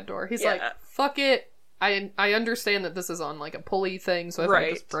the side door. He's like, Yeah. fuck it. I understand that this is on, like, a pulley thing, so I think I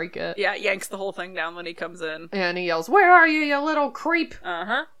just break it. Yeah, yanks the whole thing down when he comes in. And he yells, where are you, you little creep?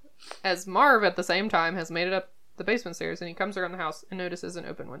 Uh-huh. As Marv, at the same time, has made it up the basement stairs, and he comes around the house and notices an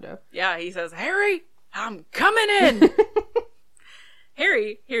open window. Yeah, he says, Harry, I'm coming in!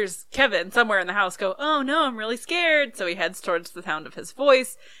 Harry hears Kevin somewhere in the house go, oh no, I'm really scared. So he heads towards the sound of his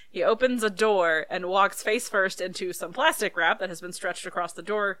voice. He opens a door and walks face first into some plastic wrap that has been stretched across the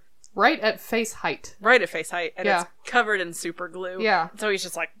door. Right at face height. Right at face height. And Yeah. it's covered in super glue. Yeah. So he's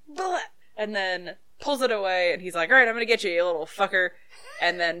just like, bleh, and then pulls it away and he's like, alright, I'm gonna get you, you little fucker.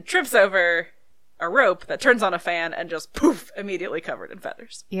 And then trips over a rope that turns on a fan and just poof, immediately covered in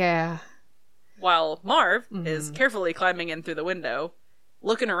feathers. Yeah. While Marv is carefully climbing in through the window,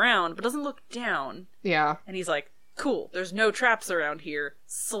 looking around, but doesn't look down. Yeah. And he's like, cool, there's no traps around here.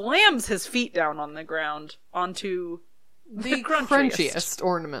 Slams his feet down on the ground onto the crunchiest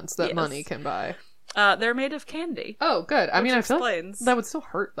ornaments that Yes. money can buy. They're made of candy. Oh, good. I Which mean, I feel like explains that would still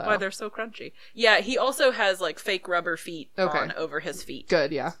hurt, though. Why they're so crunchy. Yeah, he also has, like, fake rubber feet Okay. on over his feet.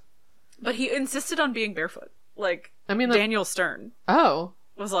 Good, yeah. But he insisted on being barefoot. Like, I mean, Daniel Stern Oh.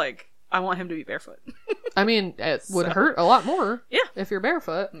 was like, I want him to be barefoot. I mean, it would So- hurt a lot more. Yeah. If you're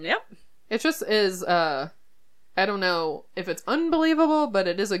barefoot. Yep. It just is, I don't know if it's unbelievable, but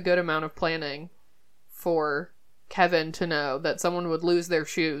it is a good amount of planning for Kevin to know that someone would lose their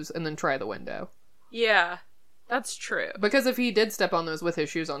shoes and then try the window. Yeah, that's true. Because if he did step on those with his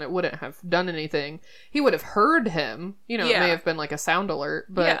shoes on, it wouldn't have done anything. He would have heard him. You know, it Yeah. may have been like a sound alert,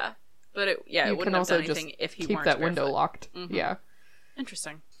 but yeah. But it you wouldn't can have also done just anything if he keep weren't that window barefoot. locked. Mhm. Yeah.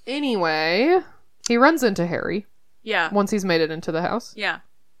 Interesting. Anyway, he runs into Harry Yeah. once he's made it into the house. Yeah.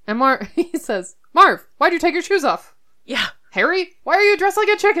 And he says, Marv, why'd you take your shoes off? Yeah. Harry, why are you dressed like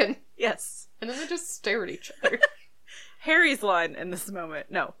a chicken? Yes. And then they just stare at each other. Harry's line in this moment,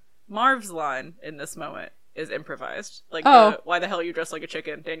 no, Marv's line in this moment is improvised. Like, Oh. why the hell are you dressed like a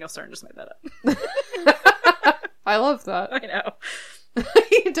chicken? Daniel Stern just made that up. I love that. I know.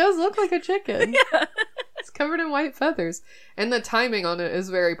 He does look like a chicken. Yeah. It's covered in white feathers. And the timing on it is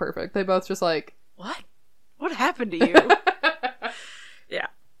very perfect. They both just like, What? What happened to you? Yeah.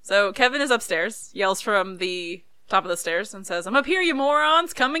 So Kevin is upstairs, yells from the top of the stairs and says, I'm up here, you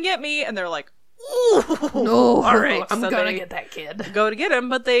morons, come and get me. And they're like, ooh, no, all right. I'm So gonna they get that kid. go to get him,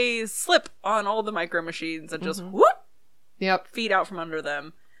 but they slip on all the micro machines and just whoop, Yep. feet out from under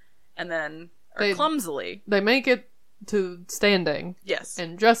them. And then are They- clumsily, They make it to standing. yes.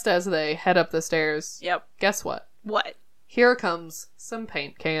 And just as they head up the stairs, Yep. guess what? What? Here comes some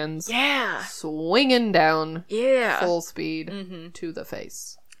paint cans Yeah. swinging down Yeah. full speed Mm-hmm. to the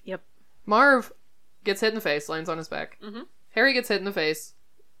face. Yep. Marv gets hit in the face, lands on his back. Mm-hmm. Harry gets hit in the face,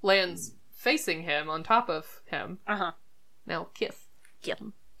 lands facing him on top of him. Uh-huh. Now kiss. Get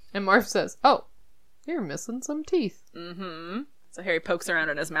him. And Marv says, oh, you're missing some teeth. Mm-hmm. So Harry pokes around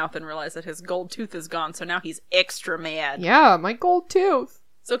in his mouth and realizes that his gold tooth is gone, so now he's extra mad. Yeah, my gold tooth.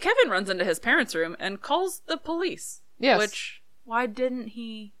 So Kevin runs into his parents' room and calls the police. Yes. Which, why didn't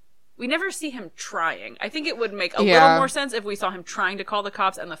he... We never see him trying. I think it would make a Yeah. little more sense if we saw him trying to call the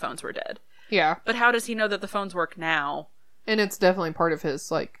cops and the phones were dead. Yeah. But how does he know that the phones work now? And it's definitely part of his,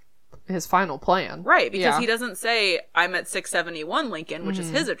 like, his final plan. Right, because Yeah. he doesn't say, I'm at 671 Lincoln, which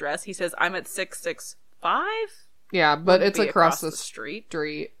is his address. He says, I'm at 665? Yeah, but Would it's be across the street.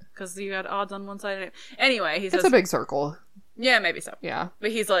 street. Because you got odds on one side. Anyway, he says... It's a big circle. Yeah, maybe so. Yeah.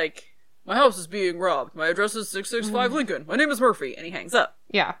 But he's like, my house is being robbed. My address is 665 Lincoln. My name is Murphy. And he hangs up.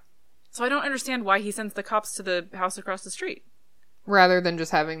 Yeah. So I don't understand why he sends the cops to the house across the street. Rather than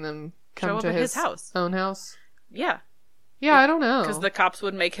just having them Show come up to at his his house. own house. Yeah. Yeah, I don't know. Because the cops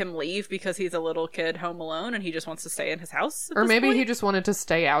would make him leave because he's a little kid home alone and he just wants to stay in his house. at Or this maybe point? he just wanted to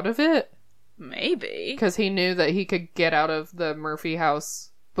stay out of it. Maybe. Because he knew that he could get out of the Murphy house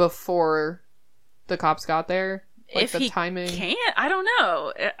before the cops got there? Like if the he timing? can't, I don't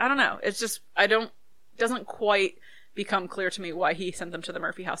know. It's just, doesn't quite become clear to me why he sent them to the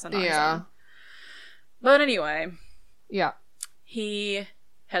Murphy house and not his own. But anyway, Yeah. he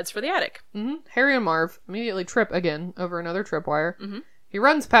heads for the attic. Harry and Marv immediately trip again over another tripwire. He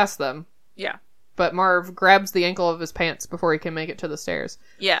runs past them, Yeah. but Marv grabs the ankle of his pants before he can make it to the stairs.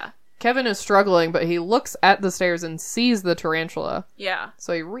 Yeah. Kevin is struggling, but he looks at the stairs and sees the tarantula. Yeah.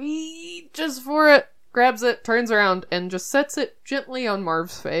 So he reaches for it, grabs it, turns around, and just sets it gently on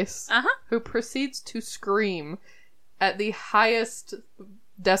Marv's face, who proceeds to scream at the highest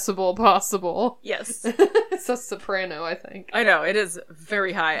decibel possible. Yes. It's a soprano, I think. I know, it is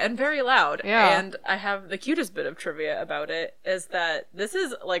very high and very loud. Yeah. And I have the cutest bit of trivia about it, is that this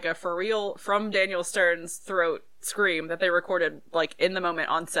is like a for real, from Daniel Stern's throat scream that they recorded, like, in the moment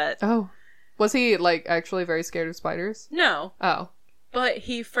on set. Oh. Was he, like, actually very scared of spiders? No. Oh. But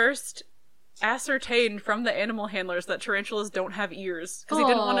he first ascertained from the animal handlers that tarantulas don't have ears, because he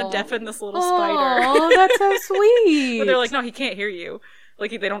didn't want to deafen this little spider. Oh, that's so sweet. But they're like, no, he can't hear you.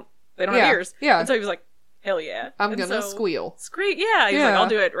 Like, they don't have Yeah, ears. yeah. And so he was like, hell yeah. I'm And gonna so- squeal. Yeah. He's like, Yeah. I'll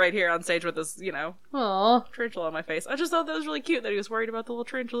do it right here on stage with this, Aw. tarantula on my face. I just thought that was really cute that he was worried about the little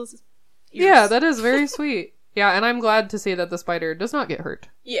tarantulas' ears. Yeah, that is very sweet. Yeah, and I'm glad to see that the spider does not get hurt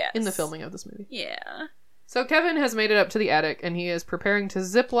Yes. in the filming of this movie. Yeah. So Kevin has made it up to the attic, and he is preparing to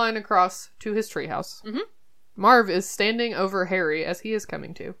zip line across to his treehouse. Marv is standing over Harry as he is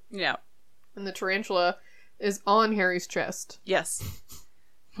coming to, Yeah. and the tarantula is on Harry's chest. Yes.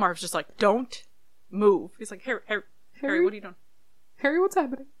 Marv's just like, don't move. He's like, Harry, what are you doing? Harry, what's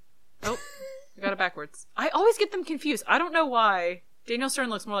happening? Oh, I got it backwards. I always get them confused. I don't know why. Daniel Stern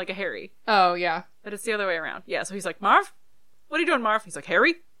looks more like a Harry, Oh, yeah. but it's the other way around. Yeah, so he's like, Marv? What are you doing, Marv? He's like,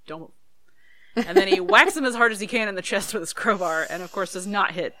 Harry? Don't move. And then he whacks him as hard as he can in the chest with his crowbar, and of course does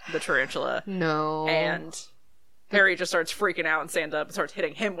not hit the tarantula. No. And Harry just starts freaking out and stands up and starts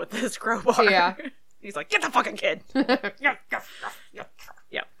hitting him with his crowbar. Yeah. He's like, get the fucking kid! Yeah.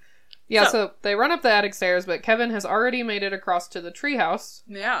 Yeah, so they run up the attic stairs, but Kevin has already made it across to the treehouse.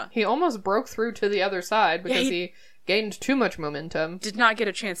 Yeah. He almost broke through to the other side because he- he gained too much momentum. Did not get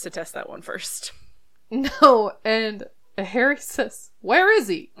a chance to test that one first. No, and Harry says, "Where is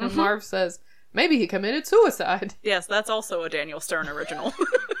he?" And Marv says, "Maybe he committed suicide." Yes, that's also a Daniel Stern original.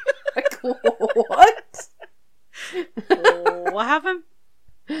 Like, what? What happened?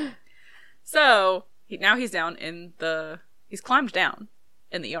 So, now he's down in he's climbed down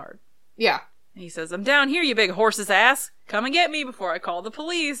in the yard. Yeah. He says, I'm down here, you big horse's ass. Come and get me before I call the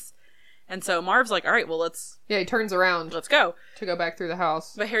police. And so Marv's like, all right, well, let's Yeah, he turns around go. to go back through the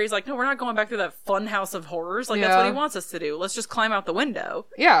house. But Harry's like, no, we're not going back through that fun house of horrors. Like, that's Yeah. what he wants us to do. Let's just climb out the window.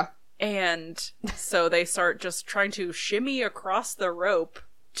 Yeah. And so they start just trying to shimmy across the rope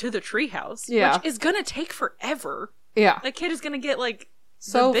to the treehouse, Yeah. which is going to take forever. Yeah. That kid is going to get, like,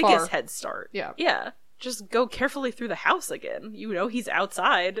 So the biggest far. head start. Yeah. Yeah. Just go carefully through the house again. He's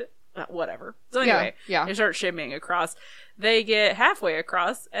outside. Whatever. So anyway, Yeah. they start shimmying across. They get halfway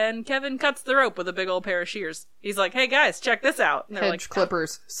across, and Kevin cuts the rope with a big old pair of shears. He's like, hey guys, check this out. And they're Hedge like,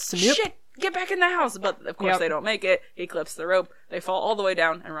 clippers. Snip. shit, get back in the house. But of course Yep. they don't make it. He clips the rope. They fall all the way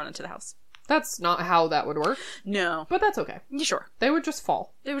down and run into the house. That's not how that would work, No. but that's okay. You sure? They would just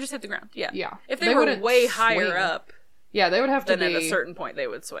fall. They would just hit the ground. Yeah. Yeah. If They they were wouldn't way swing. higher up, Yeah, they would have to then be... at a certain point they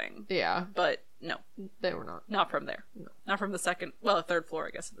would swing. Yeah, But no. they were not. Not from there. No. Not from the third floor,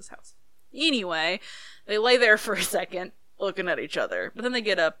 I guess, of this house. Anyway, they lay there for a second, looking at each other. But then they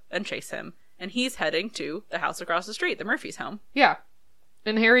get up and chase him. And he's heading to the house across the street, the Murphy's home. Yeah.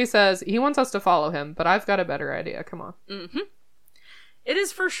 And Harry says he wants us to follow him, but I've got a better idea. Come on. It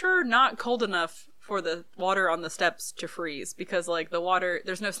is for sure not cold enough for the water on the steps to freeze. Because, like, the water,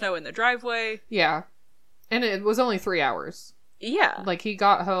 there's no snow in the driveway. Yeah. And it was only 3 hours. Yeah. Like, he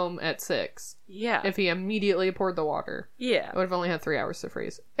got home at 6. Yeah. If he immediately poured the water, Yeah. it would have only had 3 hours to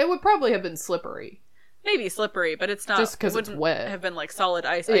freeze. It would probably have been slippery. Maybe slippery, but it's not. Just 'cause it it's wouldn't wet. have been like solid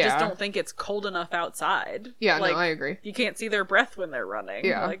ice. I just Yeah. don't think it's cold enough outside. Yeah, like, no, I agree. You can't see their breath when they're running.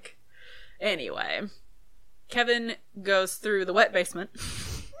 Yeah. Like, anyway, Kevin goes through the wet basement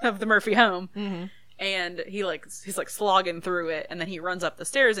of the Murphy home, and he's like slogging through it, and then he runs up the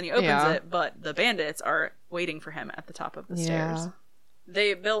stairs and he opens Yeah. it, but the bandits are waiting for him at the top of the stairs.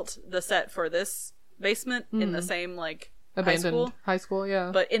 They built the set for this basement in the same like Abandoned high school,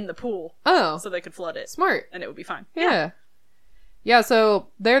 yeah. but in the pool, Oh, so they could flood it, smart. and it would be fine. Yeah. Yeah, so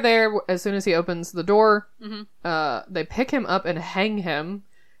they're there as soon as he opens the door. They pick him up and hang him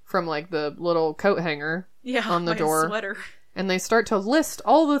from, like, the little coat hanger Yeah, on the by his door. sweater. And they start to list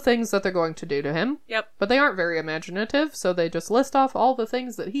all the things that they're going to do to him. Yep. But they aren't very imaginative, so they just list off all the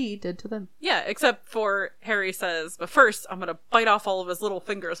things that he did to them. Yeah, except for Harry says, but first I'm gonna bite off all of his little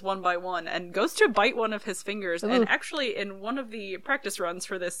fingers one by one, and goes to bite one of his fingers. Ugh. And actually, in one of the practice runs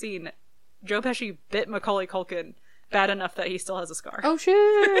for this scene, Joe Pesci bit Macaulay Culkin bad enough that he still has a scar. Oh,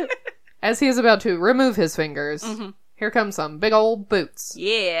 shit! As he is about to remove his fingers, here comes some big old boots.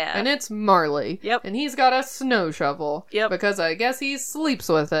 Yeah. And it's Marley. Yep. And he's got a snow shovel. Yep. Because I guess he sleeps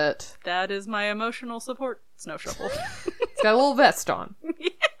with it. That is my emotional support snow shovel. He's got a little vest on.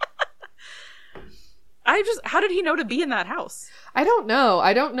 How did he know to be in that house? I don't know.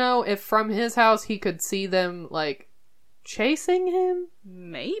 I don't know if from his house he could see them, like, chasing him.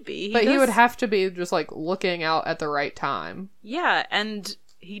 Maybe. But he would have to be just, like, looking out at the right time. Yeah, and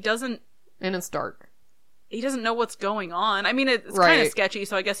he doesn't... And it's dark. He doesn't know what's going on. I mean, it's Right. kind of sketchy,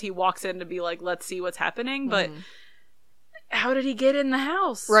 so I guess he walks in to be like, let's see what's happening, but how did he get in the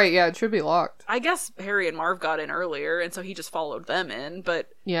house? Right, yeah, it should be locked. I guess Harry and Marv got in earlier, and so he just followed them in, but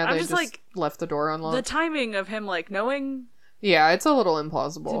Yeah, I'm they just, just like, left the door unlocked. the timing of him, like, knowing Yeah, it's a little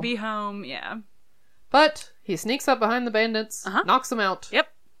implausible. to be home, yeah. But he sneaks up behind the bandits, knocks them out, Yep.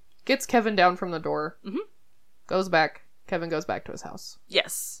 gets Kevin down from the door, goes back. Kevin goes back to his house.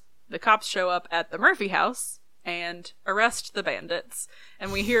 Yes. The cops show up at the Murphy house and arrest the bandits,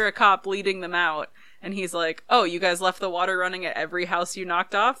 and we hear a cop leading them out, and he's like, oh, you guys left the water running at every house you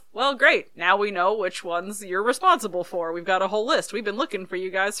knocked off? Well, great. Now we know which ones you're responsible for. We've got a whole list. We've been looking for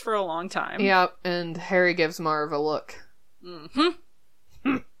you guys for a long time. Yeah, and Harry gives Marv a look.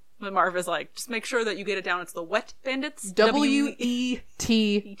 But Marv is like, just make sure that you get it down. It's the wet bandits.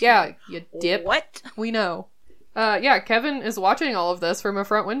 W-E-T. Yeah, you dip. What? We know. Yeah, Kevin is watching all of this from a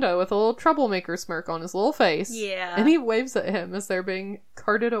front window with a little troublemaker smirk on his little face. Yeah. And he waves at him as they're being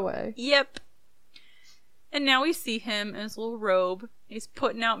carted away. Yep. And now we see him in his little robe. He's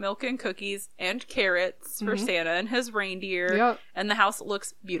putting out milk and cookies and carrots for Santa and his reindeer. Yep. And the house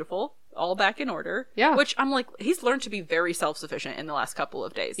looks beautiful. All back in order. Yeah. Which I'm like, he's learned to be very self-sufficient in the last couple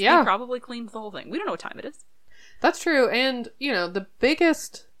of days. Yeah. He probably cleaned the whole thing. We don't know what time it is. That's true. And, you know, the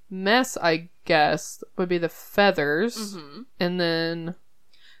biggest mess, I guess, would be the feathers. And then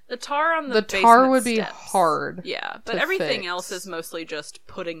The tar on the basement tar would be steps. hard. Yeah. But to everything fix. else is mostly just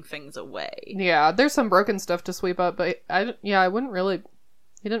putting things away. Yeah, there's some broken stuff to sweep up, but I wouldn't really...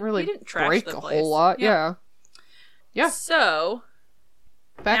 He didn't really trash break the a place. whole lot. Yeah. Yeah. So,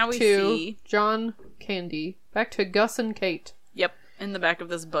 Back now we to see- John Candy. Back to Gus and Kate. yep, in the back of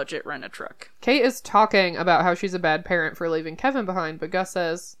this budget rent-a-truck. Kate is talking about how she's a bad parent for leaving Kevin behind, but Gus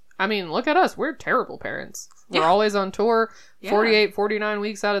says, I mean, look at us. We're terrible parents. We're Yeah. always on tour, Yeah. 48, 49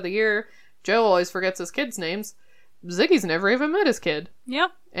 weeks out of the year. Joe always forgets his kids' names. Ziggy's never even met his kid.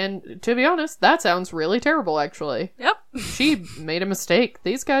 Yep. And to be honest, that sounds really terrible, actually. Yep. She made a mistake.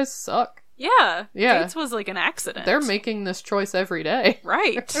 These guys suck. Yeah. Yeah. Gates was like an accident. They're making this choice every day.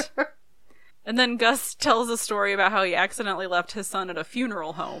 Right. And then Gus tells a story about how he accidentally left his son at a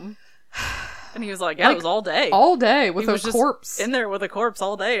funeral home. And he was like, yeah, it was all day. All day with He a was just corpse. in there with a corpse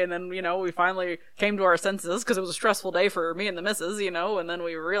all day. And then, we finally came to our senses because it was a stressful day for me and the missus, and then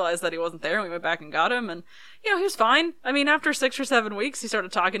we realized that he wasn't there and we went back and got him. And, he was fine. I mean, after 6 or 7 weeks, he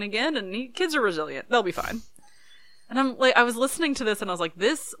started talking again and kids are resilient. They'll be fine. And I'm like, I was listening to this and I was like,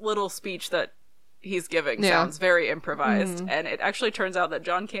 this little speech that he's giving Yeah. sounds very improvised. And it actually turns out that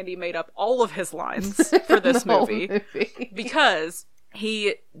John Candy made up all of his lines for this The whole movie because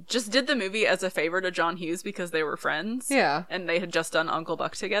he just did the movie as a favor to John Hughes because they were friends. Yeah. And they had just done Uncle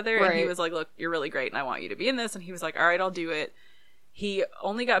Buck together. And he Right. was like, look, you're really great and I want you to be in this. And he was like, all right, I'll do it. He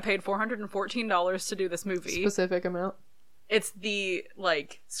only got paid $414 to do this movie. Specific amount. It's the,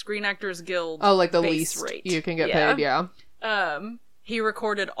 Screen Actors Guild Oh, like the base least rate. you can get paid, yeah. He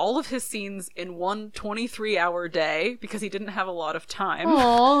recorded all of his scenes in one 23-hour day because he didn't have a lot of time.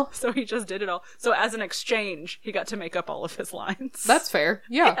 Aww. So he just did it all. So as an exchange, he got to make up all of his lines. That's fair.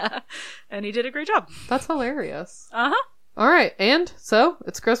 Yeah. And he did a great job. That's hilarious. Uh-huh. Alright, and so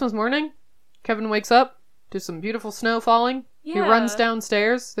it's Christmas morning. Kevin wakes up to some beautiful snow falling. He Yeah. runs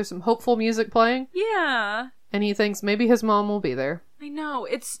downstairs. There's some hopeful music playing. Yeah. And he thinks maybe his mom will be there. I know.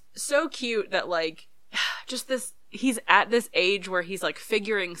 It's so cute that, just this... He's at this age where he's,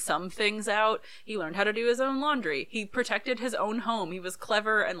 figuring some things out. He learned how to do his own laundry. He protected his own home. He was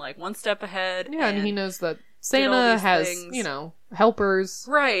clever and, one step ahead. Yeah, and he knows that all Santa these has, things. helpers.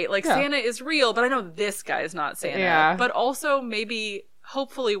 Right, Yeah. Santa is real, but I know this guy's not Santa. Yeah. But also maybe,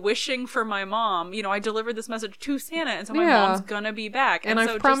 hopefully, wishing for my mom. I delivered this message to Santa, and so my Yeah. mom's gonna be back. And so I've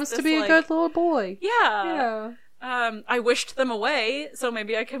just promised to this, be a good little boy. Yeah. I wished them away, so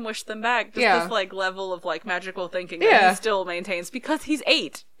maybe I can wish them back. Just this, like, level of, like, magical thinking that he still maintains because he's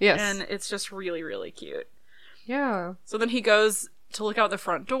 8. Yes. And it's just really, really cute. Yeah. So then he goes to look out the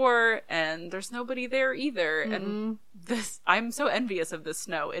front door, and there's nobody there either. Mm-mm. And I'm so envious of this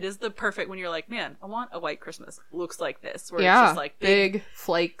snow. It is the perfect, when you're like, man, I want a white Christmas. Looks like this. Where it's just, like, big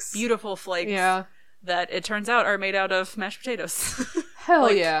flakes. Beautiful flakes. Yeah. That it turns out are made out of mashed potatoes. Hell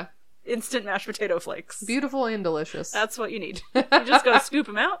like, yeah. Instant mashed potato flakes. Beautiful and delicious. That's what you need. You just gotta scoop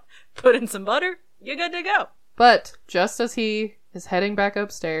them out, put in some butter, you're good to go. But just as he is heading back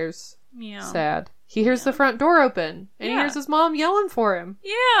upstairs, sad, he hears the front door open, and he hears his mom yelling for him.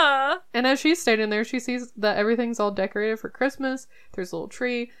 Yeah. And as she's standing there, she sees that everything's all decorated for Christmas. There's a little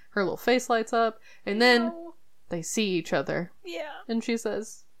tree, her little face lights up, and then they see each other. Yeah. And she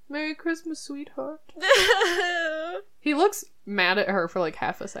says, "Merry Christmas, sweetheart." He looks mad at her for like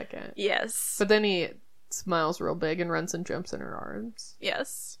half a second. Yes. But then he smiles real big and runs and jumps in her arms.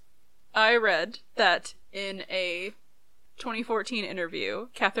 Yes. I read that in a 2014 interview,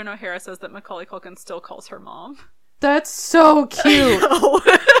 Catherine O'Hara says that Macaulay Culkin still calls her mom. That's so cute.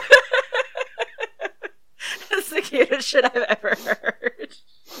 That's the cutest shit I've ever heard.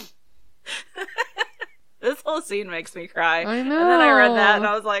 This whole scene makes me cry. I know. And then I read that and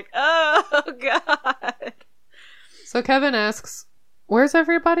I was like, oh, God. So Kevin asks, "Where's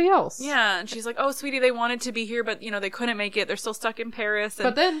everybody else?" Yeah, and she's like, "Oh, sweetie, they wanted to be here, but, they couldn't make it. They're still stuck in Paris." And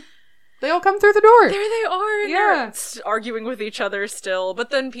but then they all come through the door. There they are. Yeah. They're arguing with each other still.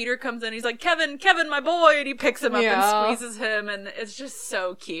 But then Peter comes in. He's like, Kevin, my boy. And he picks him up and squeeses him. And it's just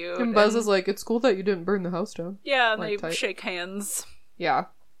so cute. And Buzz is like, "It's cool that you didn't burn the house down." Yeah, and like, they tight. shake hands. Yeah.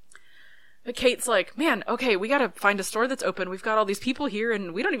 But Kate's like, "Man, okay, we gotta find a store that's open. We've got all these people here,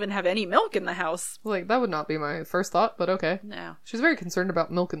 and we don't even have any milk in the house." Like, that would not be my first thought, but okay. No. She's very concerned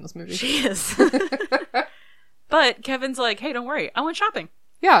about milk in this movie. She is. But Kevin's like, "Hey, don't worry. I went shopping."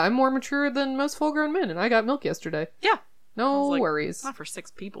 Yeah, I'm more mature than most full-grown men, and I got milk yesterday. Yeah. No like, worries. Not for 6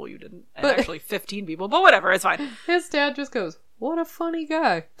 people, you didn't. But, actually, 15 people, but whatever, it's fine. His dad just goes, "What a funny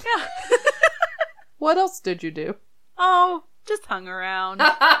guy." Yeah. What else did you do? Oh, just hung around.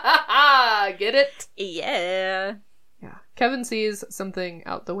 Get it? Yeah. Yeah. Kevin sees something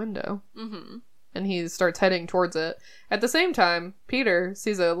out the window. Mm-hmm. And he starts heading towards it. At the same time, Peter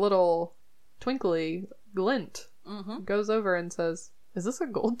sees a little twinkly glint. Mm-hmm. Goes over and says, "Is this a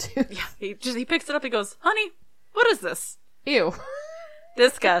gold tooth?" Yeah, he picks it up and goes, "Honey, what is this?" Ew.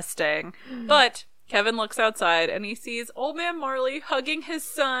 Disgusting. But Kevin looks outside and he sees old man Marley hugging his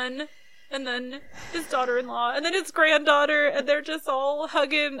son, and then his daughter-in-law, and then his granddaughter, and they're just all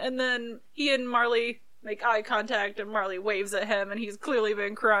hugging, and then he and Marley make eye contact, and Marley waves at him, and he's clearly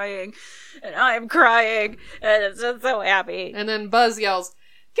been crying, and I'm crying, and it's just so happy. And then Buzz yells,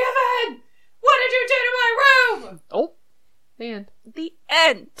 "Kevin! What did you do to my room?" Oh. The end. The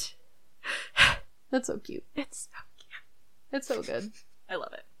end. That's so cute. It's so cute. It's so good. I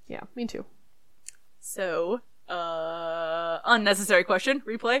love it. Yeah, me too. So, unnecessary question.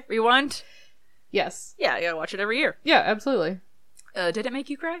 Replay? Rewind? Yes. Yeah, you gotta watch it every year. Yeah, absolutely. Did it make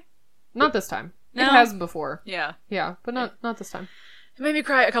you cry? Not this time. No? It has before. Yeah. Yeah, but not this time. It made me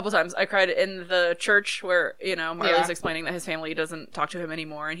cry a couple times. I cried in the church where, Marley's explaining that his family doesn't talk to him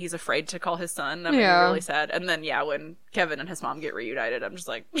anymore and he's afraid to call his son. That made me really sad. And then, when Kevin and his mom get reunited, I'm just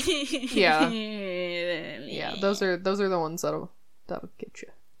like... Yeah. Yeah, those are the ones that'll get you.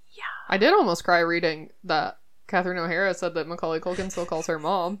 Yeah. I did almost cry reading that Catherine O'Hara said that Macaulay Culkin still calls her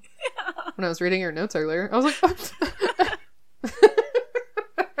mom. Yeah. When I was reading her notes earlier. I was like...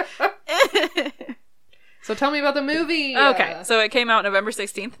 So tell me about the movie. Okay, so it came out November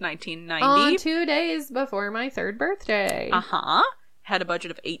 16th, 1990. On 2 days before my 3rd birthday. Uh-huh. Had a budget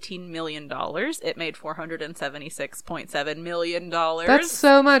of $18 million. It made $476.7 million. That's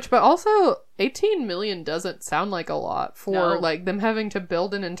so much, but also $18 million doesn't sound like a lot for like them having to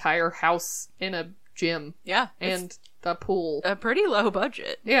build an entire house in a gym. Yeah. And a pool. A pretty low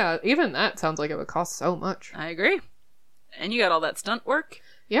budget. Yeah, even that sounds like it would cost so much. I agree. And you got all that stunt work.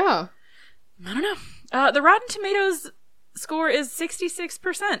 Yeah. I don't know. The Rotten Tomatoes score is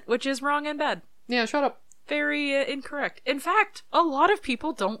 66%, which is wrong and bad. Yeah, shut up. Very incorrect. In fact, a lot of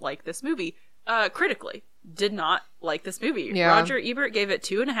people don't like this movie. Critically, did not like this movie. Yeah. Roger Ebert gave it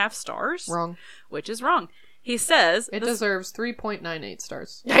 2.5 stars. Wrong. Which is wrong. He says... It deserves 3.98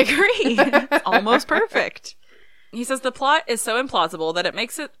 stars. I agree. It's almost perfect. He says the plot is so implausible that it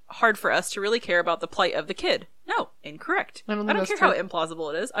makes it hard for us to really care about the plight of the kid. No, incorrect. I don't care how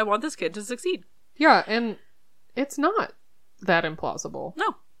implausible it is. I want this kid to succeed. Yeah, and it's not that implausible.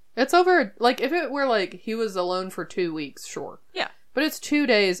 No. It's over, like, if it were, like, he was alone for 2 weeks, sure. Yeah. But it's 2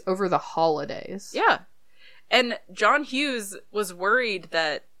 days over the holidays. Yeah. And John Hughes was worried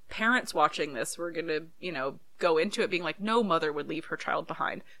that parents watching this were going to, you know, go into it being like, no mother would leave her child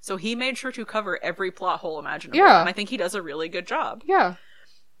behind. So he made sure to cover every plot hole imaginable. Yeah. And I think he does a really good job. Yeah.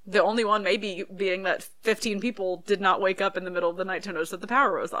 The only one maybe being that 15 people did not wake up in the middle of the night to notice that the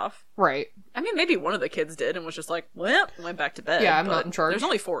power was off. Right. I mean, maybe one of the kids did and was just like, well, went back to bed. Yeah, I'm but not in charge. There's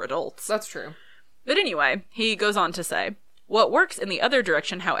only 4 adults. That's true. But anyway, he goes on to say, what works in the other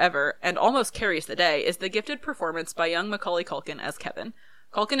direction, however, and almost carries the day, is the gifted performance by young Macaulay Culkin as Kevin.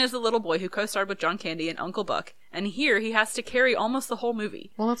 Culkin is the little boy who co-starred with John Candy and Uncle Buck, and here he has to carry almost the whole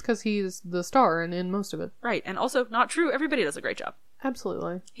movie. Well, that's because he's the star and in most of it. Right, and also, not true, everybody does a great job.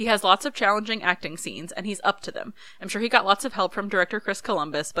 Absolutely. He has lots of challenging acting scenes, and he's up to them. I'm sure he got lots of help from director Chris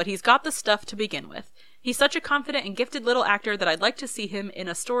Columbus, but he's got the stuff to begin with. He's such a confident and gifted little actor that I'd like to see him in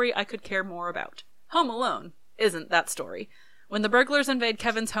a story I could care more about. Home Alone isn't that story. When the burglars invade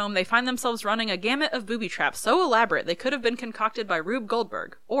Kevin's home, they find themselves running a gamut of booby traps so elaborate they could have been concocted by Rube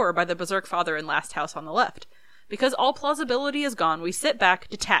Goldberg, or by the berserk father in Last House on the Left. Because all plausibility is gone, we sit back,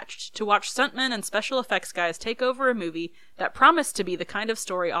 detached, to watch stuntmen and special effects guys take over a movie that promised to be the kind of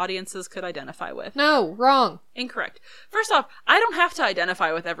story audiences could identify with. No, wrong. Incorrect. First off, I don't have to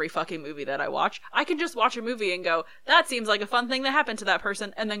identify with every fucking movie that I watch. I can just watch a movie and go, that seems like a fun thing that happened to that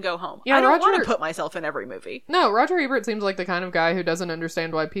person, and then go home. Yeah, I don't want Roger- to put myself in every movie. No, Roger Ebert seems like the kind of guy who doesn't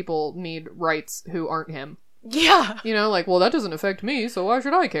understand why people need rights who aren't him. Yeah. You know, like, well, that doesn't affect me, so why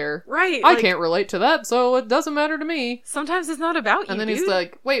should I care? Right. I like, can't relate to that, so it doesn't matter to me. Sometimes it's not about you, And then dude. he's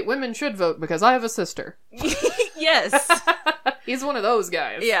like, wait, women should vote because I have a sister. Yes. He's one of those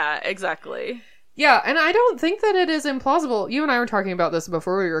guys. Yeah, exactly. Yeah, and I don't think that it is implausible. You and I were talking about this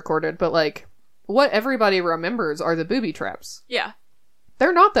before we recorded, but like, what everybody remembers are the booby traps. Yeah.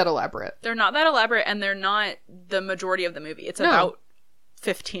 They're not that elaborate. They're not that elaborate, and they're not the majority of the movie. It's No. about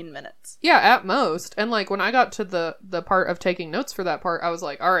 15 minutes. Yeah, at most. And like, when I got to the part of taking notes for that part, I was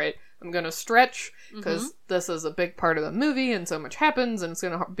like, all right, I'm gonna stretch, because this is a big part of the movie, and so much happens, and it's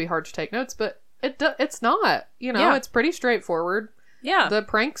gonna be hard to take notes, but it's not. You know, Yeah. it's pretty straightforward. Yeah. The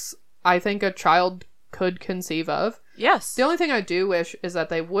pranks, I think a child could conceive of. Yes. The only thing I do wish is that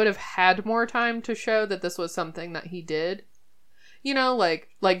they would have had more time to show that this was something that he did. You know, like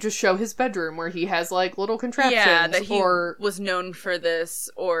just show his bedroom where he has like little contraptions. Yeah, that he or was known for this,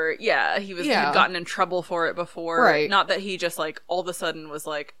 or he was Yeah. had gotten in trouble for it before. Right. Not that he just like all of a sudden was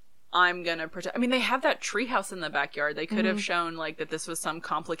like, I'm gonna protect. I mean, they have that treehouse in the backyard. They could have shown like that this was some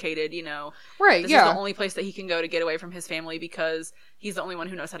complicated, you know, right, this yeah. is the only place that he can go to get away from his family because he's the only one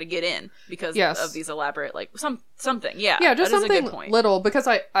who knows how to get in because Yes. of these elaborate like something. Yeah, Yeah, just that is a something good point. little, because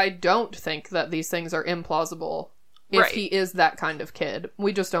I don't think that these things are implausible if Right. he is that kind of kid.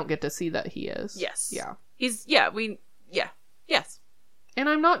 We just don't get to see that he is. Yes. Yeah. Yes. And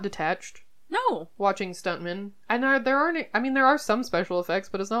I'm not detached No. watching stuntmen. And there aren't, I mean, there are some special effects,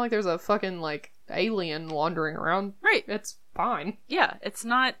 but it's not like there's a fucking, like, alien wandering around. Right. It's fine. Yeah, it's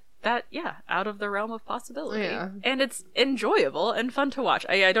not that, out of the realm of possibility. Yeah. And it's enjoyable and fun to watch.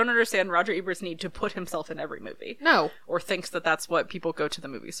 I don't understand Roger Ebert's need to put himself in every movie. No. Or thinks that that's what people go to the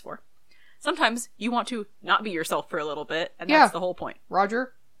movies for. Sometimes you want to not be yourself for a little bit, and Yeah. that's the whole point.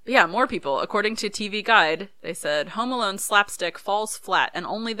 Roger? But yeah, more people. According to TV Guide, they said, Home Alone slapstick falls flat and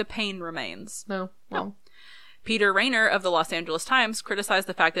only the pain remains. No. Well, Peter Rayner of the Los Angeles Times criticized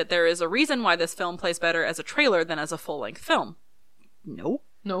the fact that there is a reason why this film plays better as a trailer than as a full-length film. Nope.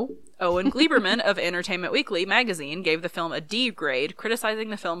 no. Owen Gleiberman of Entertainment Weekly magazine gave the film a D grade, criticizing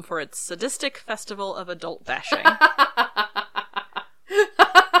the film for its sadistic festival of adult bashing.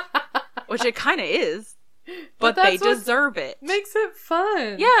 Which it kind of is. But they that's what deserve it. Makes it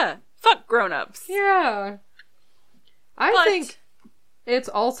fun. Yeah. Fuck grown-ups. Yeah. I But- think it's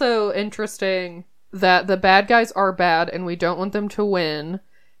also interesting that the bad guys are bad and we don't want them to win.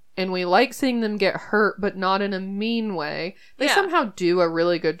 And we like seeing them get hurt, but not in a mean way. They Yeah. somehow do a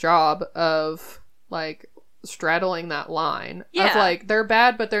really good job of, like, straddling that line. Yeah. Of, like, they're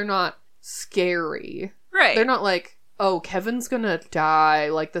bad, but they're not scary. Right. They're not like, oh, Kevin's gonna die.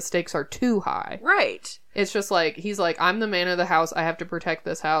 Like, the stakes are too high. Right. It's just like, he's like, I'm the man of the house. I have to protect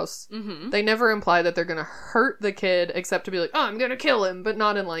this house. Mm-hmm. They never imply that they're gonna hurt the kid, except to be like, oh, I'm gonna kill him, but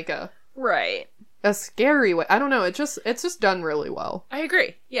not in like a Right. scary way. I don't know. It's just done really well. I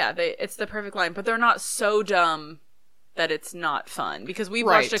agree. Yeah, it's the perfect line, but they're not so dumb that it's not fun. Because we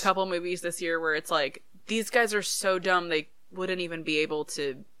watched a Right. couple movies this year where it's like, these guys are so dumb they wouldn't even be able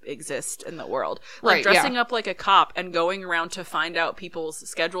to exist in the world. Like Right, dressing yeah. up like a cop and going around to find out people's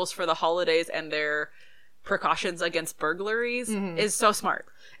schedules for the holidays and their precautions against burglaries is so smart.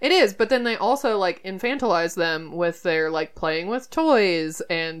 It is, but then they also, like, infantilize them with their, like, playing with toys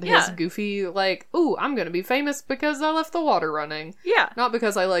and his goofy, like, ooh, I'm gonna be famous because I left the water running. Yeah. Not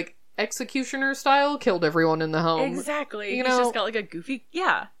because I, like, executioner style killed everyone in the home. Exactly. You He's know, just got, like, a goofy...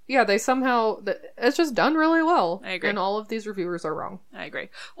 Yeah. Yeah, they somehow... It's just done really well. I agree. And all of these reviewers are wrong. I agree.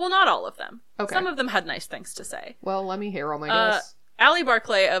 Well, not all of them. Okay. Some of them had nice things to say. Well, let me hear them, I guess. Ali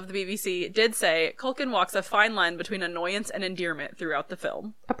Barclay of the BBC did say, Culkin walks a fine line between annoyance and endearment throughout the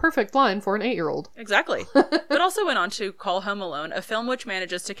film. A perfect line for an 8-year-old. Exactly. But also went on to call Home Alone a film which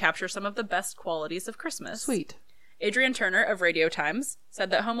manages to capture some of the best qualities of Christmas. Sweet. Adrian Turner of Radio Times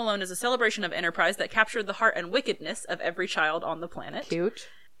said that Home Alone is a celebration of enterprise that captured the heart and wickedness of every child on the planet. Cute.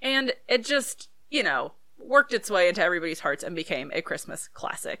 And it just, you know, worked its way into everybody's hearts and became a Christmas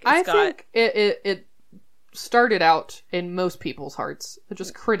classic. I think it started out in most people's hearts,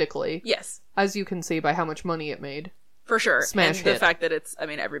 just critically. Yes. As you can see by how much money it made. For sure. Smash and the hit. fact that it's, I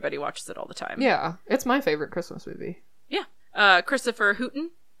mean, everybody watches it all the time. Yeah. It's my favorite Christmas movie. Yeah. Christopher Hooton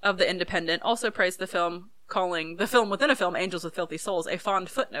of The Independent also praised the film, calling the film within a film, Angels with Filthy Souls, a fond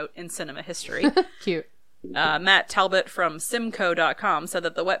footnote in cinema history. Cute. Matt Talbot from Simco.com said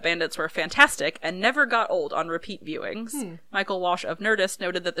that the Wet Bandits were fantastic and never got old on repeat viewings. Michael Walsh of Nerdist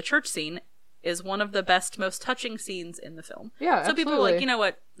noted that the church scene is one of the best, most touching scenes in the film. Yeah, so people are absolutely. like, you know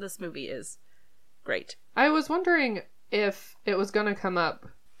what? This movie is great. I was wondering if it was going to come up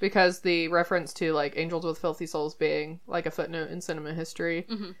because the reference to, like, Angels with Filthy Souls being, like, a footnote in cinema history,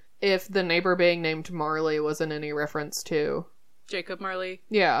 if the neighbor being named Marley was in any reference to... Jacob Marley?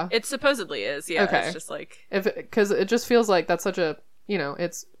 Yeah. It supposedly is, yeah. Okay. It's just like... Because it just feels like that's such a, you know,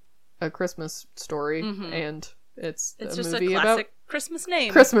 it's a Christmas story, and it's a just movie a classic about Christmas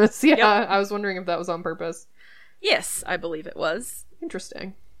name. Christmas. Yeah, Yep. I was wondering if that was on purpose. Yes, I believe it was.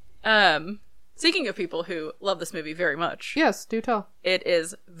 Interesting. Speaking of people who love this movie very much, Yes, do tell. it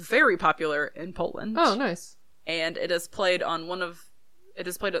is very popular in Poland. Oh, nice. And it is played on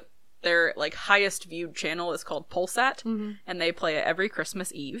their, like, highest viewed channel is called Polsat, and they play it every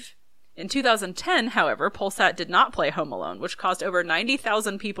Christmas Eve. In 2010, however, Polsat did not play Home Alone, which caused over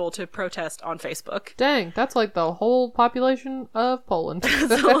 90,000 people to protest on Facebook. Dang, that's like the whole population of Poland.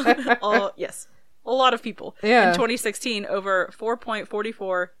 Yes. A lot of people. Yeah. In 2016, over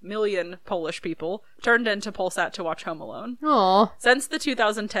 4.44 million Polish people turned into Polsat to watch Home Alone. Aw. Since the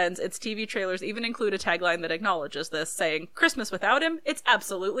 2010s, its TV trailers even include a tagline that acknowledges this, saying, "Christmas without him? It's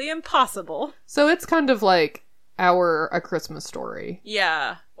absolutely impossible." So it's kind of like A Christmas Story.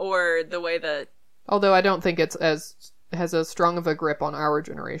 Yeah, or the way that... Although I don't think it's has as strong of a grip on our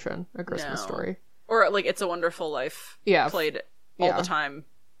generation, A Christmas No. Story. Or, like, It's a Wonderful Life Yeah. played all Yeah. the time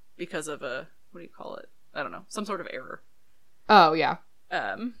because of a... What do you call it? I don't know. Some sort of error. Oh, yeah.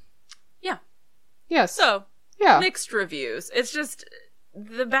 Yeah. Yes. So, yeah. mixed reviews. It's just...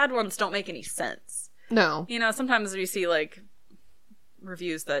 The bad ones don't make any sense. No. You know, sometimes you see, like,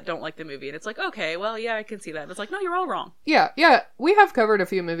 reviews that don't like the movie, and it's like, okay, well, yeah, I can see that. And it's like, no, you're all wrong. Yeah, yeah. We have covered a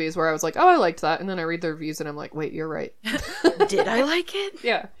few movies where I was like, oh, I liked that. And then I read the reviews and I'm like, wait, you're right. Did I like it?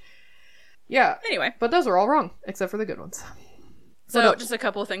 Yeah. Yeah. Anyway. But those are all wrong, except for the good ones. What So, else? just a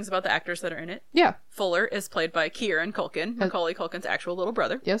couple of things about the actors that are in it. Yeah. Fuller is played by Kieran Culkin, Macaulay Culkin's actual little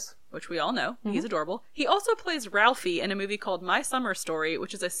brother. Yes. Which we all know. He's adorable. He also plays Ralphie in a movie called My Summer Story,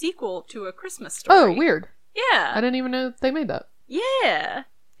 which is a sequel to A Christmas Story. Oh, weird. Yeah. I didn't even know they made that. Yeah.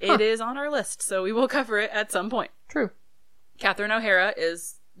 It is on our list, so we will cover it at some point. True. Catherine O'Hara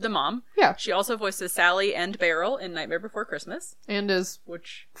is the mom. Yeah. She also voices Sally and Beryl in Nightmare Before Christmas, And is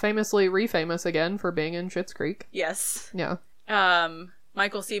which, famously re-famous again for being in Schitt's Creek. yes. Yeah.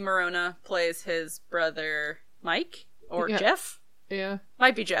 Michael C. Morona plays his brother Mike, or Yeah. Jeff. Yeah.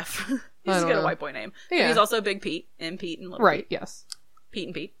 Might be Jeff. He's I just don't got a know. white boy name. Yeah. He's also Big Pete in Pete and Little Right, Pete. yes. Pete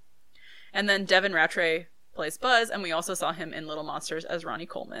and Pete. And then Devin Rattray plays Buzz, and we also saw him in Little Monsters as Ronnie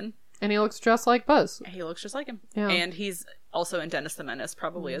Coleman. And he looks just like Buzz. He looks just like him. Yeah. And he's also in Dennis the Menace,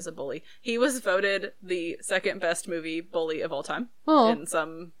 probably as a bully. He was voted the second best movie bully of all time Oh. in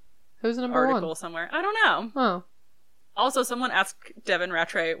some Who's number article one? somewhere. I don't know. Oh. Also, someone asked Devin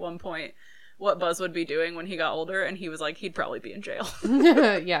Rattray at one point what Buzz would be doing when he got older, and he was like, he'd probably be in jail.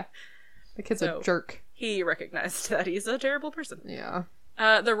 Yeah. The kid's So- a jerk. He recognized that he's a terrible person. Yeah.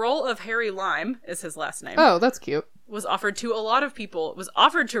 The role of Harry Lime is his last name. Oh, that's cute. Was offered to a lot of people. It was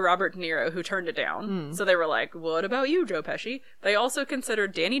offered to Robert De Niro, who turned it down. So they were like, what about you, Joe Pesci? They also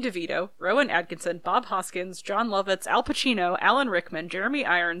considered Danny DeVito, Rowan Atkinson, Bob Hoskins, John Lovitz, Al Pacino, Alan Rickman, Jeremy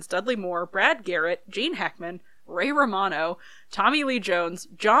Irons, Dudley Moore, Brad Garrett, Gene Hackman, Ray Romano, Tommy Lee Jones,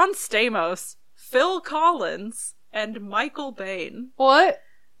 John Stamos, Phil Collins, and Michael Bain. What?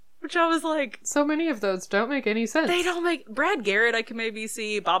 Which I was like... So many of those don't make any sense. They don't make... Brad Garrett I can maybe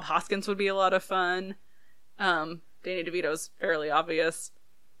see. Bob Hoskins would be a lot of fun. Danny DeVito's fairly obvious.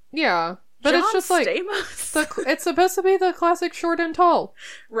 Yeah. But John it's just like... Stamos? It's supposed to be the classic short and tall.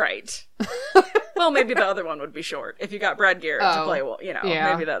 Right. Well, maybe the other one would be short. If you got Brad Garrett to play, well, you know,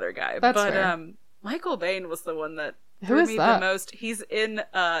 maybe the other guy. That's fair. Michael Biehn was the one that Who threw is me that? the most. He's in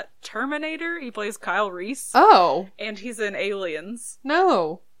Terminator. He plays Kyle Reese. Oh. And he's in Aliens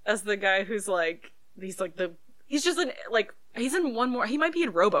No. as the guy who's like, he's just in, like, he's in one more, he might be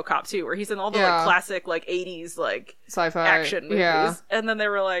in RoboCop too, where he's in all the like classic like 80s like Sci-fi action movies. Yeah. And then they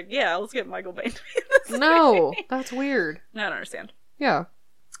were like, yeah, let's get Michael Biehn to be in this No. movie. That's weird. I don't understand. Yeah.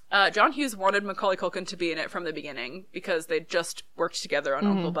 John Hughes wanted Macaulay Culkin to be in it from the beginning because they just worked together on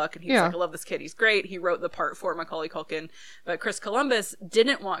Uncle Buck, and he was like, I love this kid, he's great. He wrote the part for Macaulay Culkin, but Chris Columbus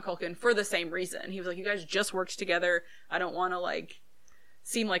didn't want Culkin for the same reason. He was like, you guys just worked together. I don't want to like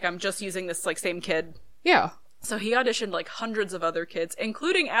seem like I'm just using this like same kid. Yeah. So he auditioned like hundreds of other kids,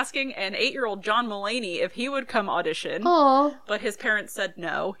 including asking an 8-year-old John Mulaney if he would come audition. Aw. But his parents said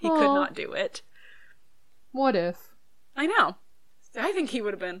no, he could not do it. What if? I know. I think he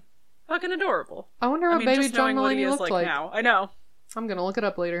would have been fucking adorable. I wonder what baby just John knowing what he Mulaney is looked like. now. I know. I'm gonna look it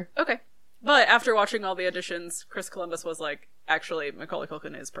up later. Okay. But after watching all the auditions, Chris Columbus was like, actually, Macaulay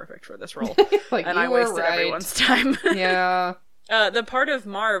Culkin is perfect for this role. Like, and you I were wasted right. everyone's time. Yeah. The part of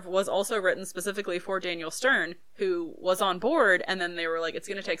Marv was also written specifically for Daniel Stern, who was on board, and then they were like, it's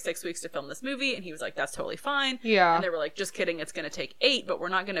going to take 6 weeks to film this movie, and he was like, that's totally fine. Yeah. And they were like, just kidding, it's going to take 8, but we're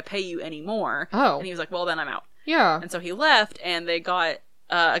not going to pay you any more. Oh. And he was like, well, then I'm out. Yeah. And so he left, and they got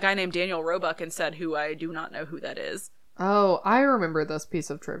a guy named Daniel Roebuck instead, who I do not know who that is. Oh, I remember this piece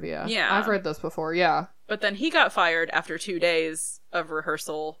of trivia. Yeah. I've read this before, yeah. But then he got fired after 2 days of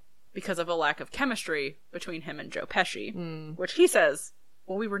rehearsal because of a lack of chemistry between him and Joe Pesci, which he says,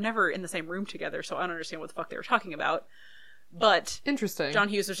 well, we were never in the same room together, so I don't understand what the fuck they were talking about. But Interesting. John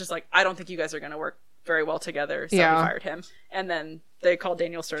Hughes was just like, I don't think you guys are going to work very well together, so Yeah. he fired him. And then they called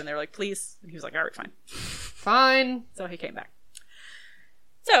Daniel Stern, and they were like, please. And he was like, all right, fine. Fine. So he came back.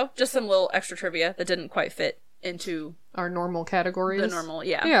 So, just some little extra trivia that didn't quite fit into Our normal categories. the normal,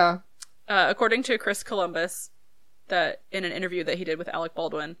 yeah. Yeah. According to Chris Columbus, that in an interview that he did with Alec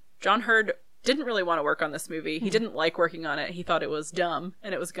Baldwin, John Hurd didn't really want to work on this movie. He didn't like working on it. He thought it was dumb,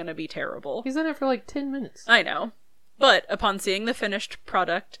 and it was going to be terrible. He's in it for like 10 minutes. I know. But upon seeing the finished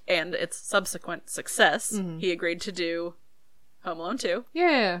product and its subsequent success, he agreed to do Home Alone 2.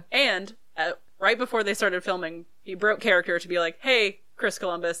 Yeah. And right before they started filming, he broke character to be like, hey, Chris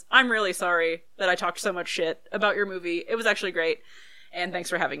Columbus, I'm really sorry that I talked so much shit about your movie. It was actually great. And thanks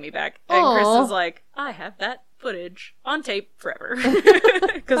for having me back. And Chris Aw. was like, I have that footage on tape forever.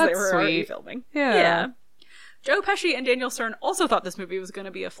 Because they were already sweet. filming. Yeah. Joe Pesci and Daniel Stern also thought this movie was going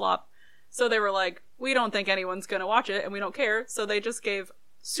to be a flop. So they were like, we don't think anyone's going to watch it, and we don't care. So they just gave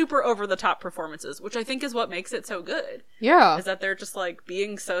super over-the-top performances, which I think is what makes it so good. Yeah. Is that they're just, like,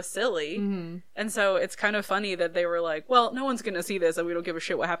 being so silly. Mm-hmm. And so it's kind of funny that they were like, well, no one's going to see this, and we don't give a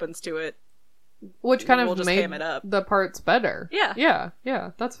shit what happens to it. Which kind We'll of just made ham it up. the parts better. Yeah. Yeah.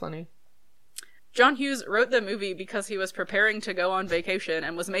 Yeah. That's funny. John Hughes wrote the movie because he was preparing to go on vacation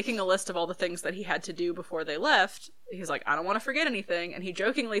and was making a list of all the things that he had to do before they left. He's like, I don't want to forget anything. And he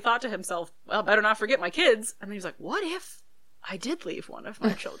jokingly thought to himself, well, better not forget my kids. And then he's like, what if I did leave one of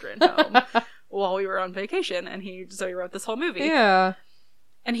my children home while we were on vacation? And so he wrote this whole movie. Yeah.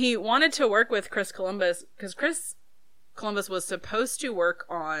 And he wanted to work with Chris Columbus because Chris Columbus was supposed to work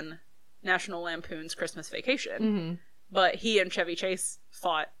on National Lampoon's Christmas Vacation. Mm-hmm. But he and Chevy Chase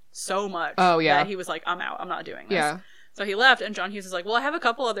fought so much that he was like, I'm out. I'm not doing this. Yeah. So he left, and John Hughes is like, well, I have a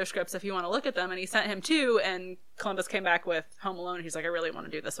couple other scripts if you want to look at them. And he sent him 2, and Columbus came back with Home Alone. And he's like, I really want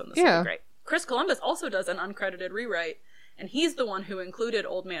to do this one. This will be great. Chris Columbus also does an uncredited rewrite, and he's the one who included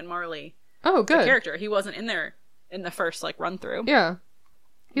Old Man Marley, Oh, good. the character. He wasn't in there in the first, run through. Yeah.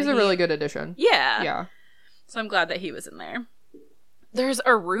 He's a really good addition. Yeah. Yeah. So I'm glad that he was in there. There's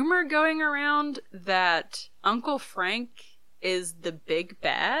a rumor going around that Uncle Frank is the big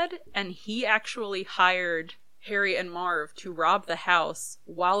bad, and he actually hired Harry and Marv to rob the house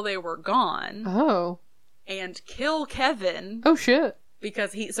while they were gone Oh. and kill Kevin Oh, shit.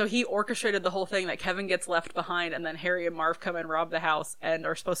 because he orchestrated the whole thing that Kevin gets left behind, and then Harry and Marv come and rob the house and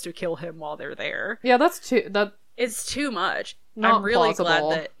are supposed to kill him while they're there. Yeah, It's too much. Not I'm really plausible.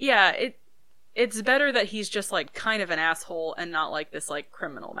 glad that it's better that he's just kind of an asshole and not this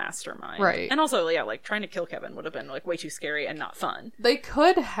criminal mastermind. Right. And also, trying to kill Kevin would have been way too scary and not fun. they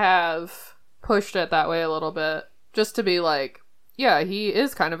could have pushed it that way a little bit. Just to be Yeah, he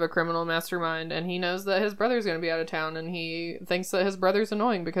is kind of a criminal mastermind, and he knows that his brother's going to be out of town, and he thinks that his brother's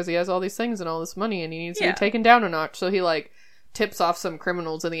annoying because he has all these things and all this money, and he needs to be taken down a notch, so he, like, tips off some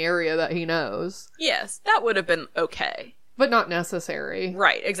criminals in the area that he knows. Yes, that would have been okay. But not necessary.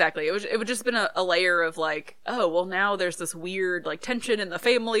 Right, exactly. It would just been a layer of, like, oh, well, now there's this weird, like, tension in the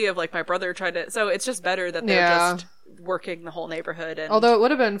family of, like, my brother tried to... So it's just better that they're just working the whole neighborhood. And although it would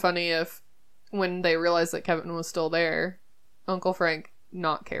have been funny if, when they realized that Kevin was still there, Uncle Frank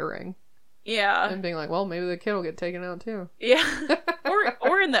not caring. Yeah. And being like, well, maybe the kid will get taken out, too. Yeah.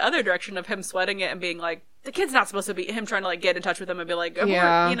 or in the other direction of him sweating it and being like, the kid's not supposed to be... Him trying to, like, get in touch with him and be like, you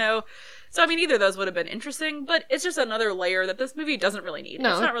know... So, I mean, either of those would have been interesting, but it's just another layer that this movie doesn't really need.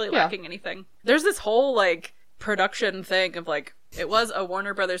 No, it's not really lacking anything. There's this whole, like, production thing of, like, it was a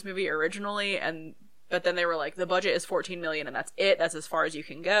Warner Brothers movie originally, but then they were like, the budget is $14 million and that's it. That's as far as you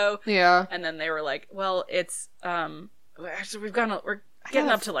can go. Yeah. And then they were like, well, it's, actually, we're getting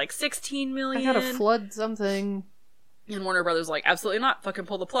up to, like, $16 million. I gotta flood something. And Warner Brothers like, absolutely not, fucking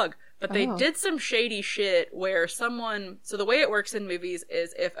pull the plug. But they did some shady shit where so the way it works in movies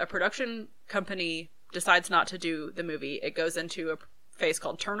is if a production company decides not to do the movie, it goes into a phase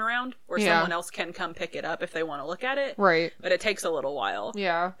called turnaround, where someone else can come pick it up if they want to look at it. Right. But it takes a little while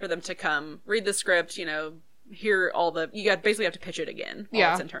for them to come, read the script, you know, hear basically have to pitch it again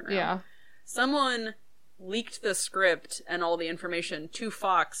while it's in turnaround. Yeah. Someone leaked the script and all the information to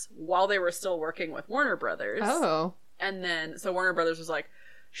Fox while they were still working with Warner Brothers. Oh. And then, so Warner Brothers was like,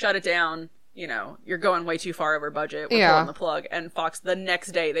 shut it down, you know, you're going way too far over budget, we're pulling the plug. And Fox, the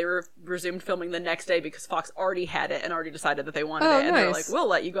next day, they resumed filming the next day because Fox already had it and already decided that they wanted it. And they're like, we'll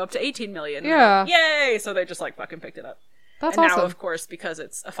let you go up to $18 million. Yeah. Like, yay! So they just, like, fucking picked it up. That's awesome. And now, of course, because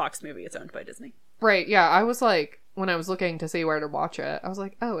it's a Fox movie, it's owned by Disney. Right, yeah. I was like, when I was looking to see where to watch it, I was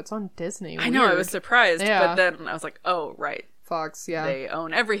like, oh, it's on Disney. Weird. I know, I was surprised, but then I was like, oh, right. Fox, yeah. They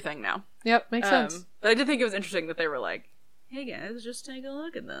own everything now. Yep, makes sense. But I did think it was interesting that they were like, hey guys, just take a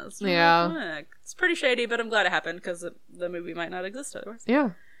look at this. Yeah. It's pretty shady, but I'm glad it happened because the movie might not exist otherwise.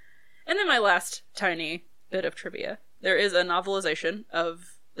 Yeah. And then my last tiny bit of trivia. There is a novelization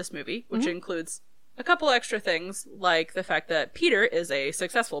of this movie, which includes a couple extra things, like the fact that Peter is a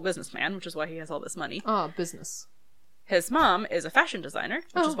successful businessman, which is why he has all this money. Business. His mom is a fashion designer,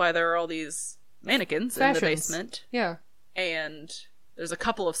 which is why there are all these mannequins in the basement. Yeah. And there's a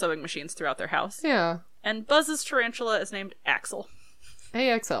couple of sewing machines throughout their house. Yeah. And Buzz's tarantula is named Axel.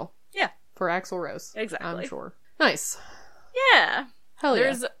 AXL. Yeah. For Axl Rose. Exactly. I'm sure. Nice. Yeah. Hell yeah.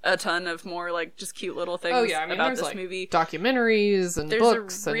 There's a ton of more, like, just cute little things about this movie. Documentaries and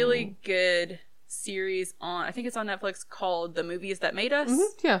books. There's a really good series I think it's on Netflix, called The Movies That Made Us.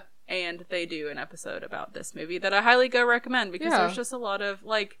 Mm-hmm. Yeah. And they do an episode about this movie that I highly go recommend because there's just a lot of,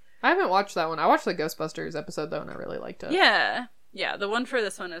 like... I haven't watched that one. I watched the Ghostbusters episode, though, and I really liked it. Yeah. Yeah, the one for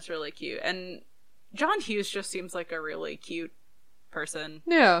this one is really cute. And John Hughes just seems like a really cute person.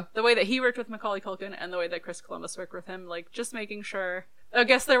 Yeah. The way that he worked with Macaulay Culkin and the way that Chris Columbus worked with him, like, just making sure... I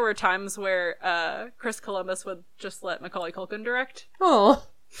guess there were times where Chris Columbus would just let Macaulay Culkin direct. Oh.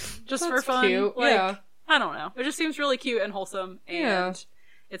 Just for fun. Cute. Like, yeah. I don't know. It just seems really cute and wholesome, and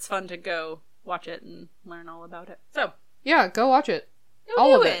it's fun to go watch it and learn all about it. So. Yeah, go watch it.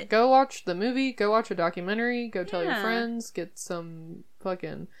 All of it. Go watch the movie, go watch a documentary, go tell your friends, get some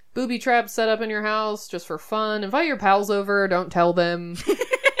fucking booby traps set up in your house just for fun. Invite your pals over, don't tell them.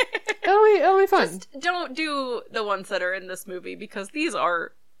 It'll be fun. Just don't do the ones that are in this movie because these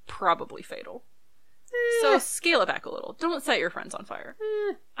are probably fatal. So scale it back a little. Don't set your friends on fire.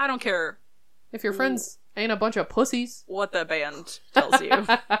 I don't care. If your friends ain't a bunch of pussies. What the band tells you.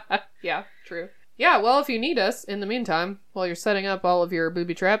 Yeah, true. Yeah, well, if you need us in the meantime, while you're setting up all of your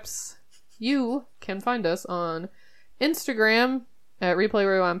booby traps, you can find us on Instagram at Replay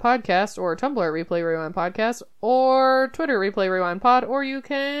Rewind Podcast, or Tumblr at Replay Rewind Podcast, or Twitter Replay Rewind Pod, or you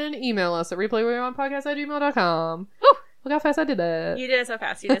can email us at replayrewindpodcast@gmail.com. Woo! Look how fast I did that. You did it so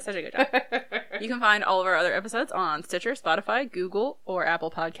fast. You did such a good job. You can find all of our other episodes on Stitcher, Spotify, Google, or Apple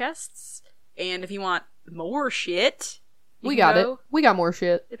Podcasts. And if you want more shit, we got it. We got more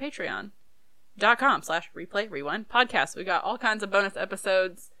shit. To Patreon.com/Replay Rewind Podcast. We got all kinds of bonus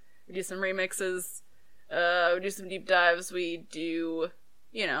episodes. We do some remixes. We do some deep dives. We do,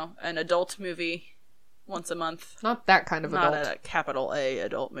 an adult movie once a month. Not that kind of adult. Not a capital A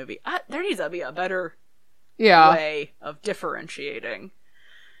adult movie. There needs to be a better way of differentiating.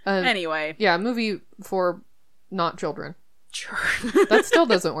 Anyway. Yeah, a movie for not children. Sure. That still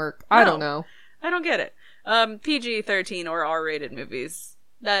doesn't work. I don't know. I don't get it. PG-13 or R-rated movies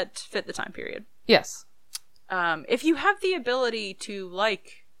that fit the time period. Yes. If you have the ability to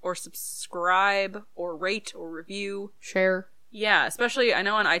like or subscribe or rate or review, share, Yeah, especially I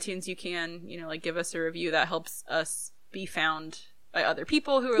know on iTunes you can, like give us a review. That helps us be found by other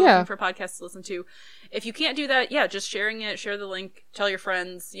people who are looking for podcasts to listen to. If you can't do that, just sharing it, share the link, tell your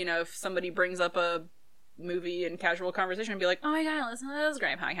friends, if somebody brings up a movie in casual conversation, be like, oh my god, listen to this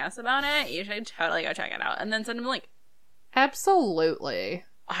great podcast about it, you should totally go check it out, and then send them a link. Absolutely.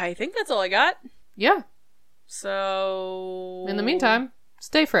 I think that's all I got. Yeah. So in the meantime,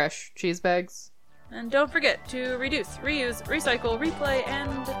 stay fresh, cheese bags. And don't forget to reduce, reuse, recycle, replay,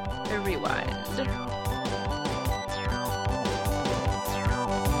 and rewind.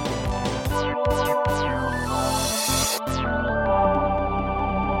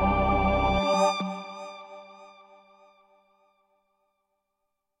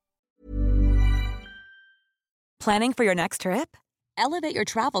 Planning for your next trip? Elevate your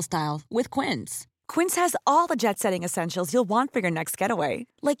travel style with Quince. Quince has all the jet-setting essentials you'll want for your next getaway,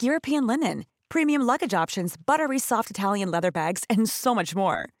 like European linen, premium luggage options, buttery soft Italian leather bags, and so much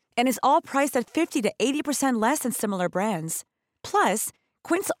more. And is all priced at 50 to 80% less than similar brands. Plus,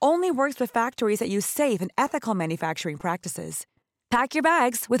 Quince only works with factories that use safe and ethical manufacturing practices. Pack your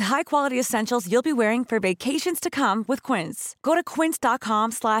bags with high-quality essentials you'll be wearing for vacations to come with Quince. Go to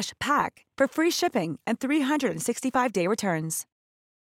quince.com/pack for free shipping and 365-day returns.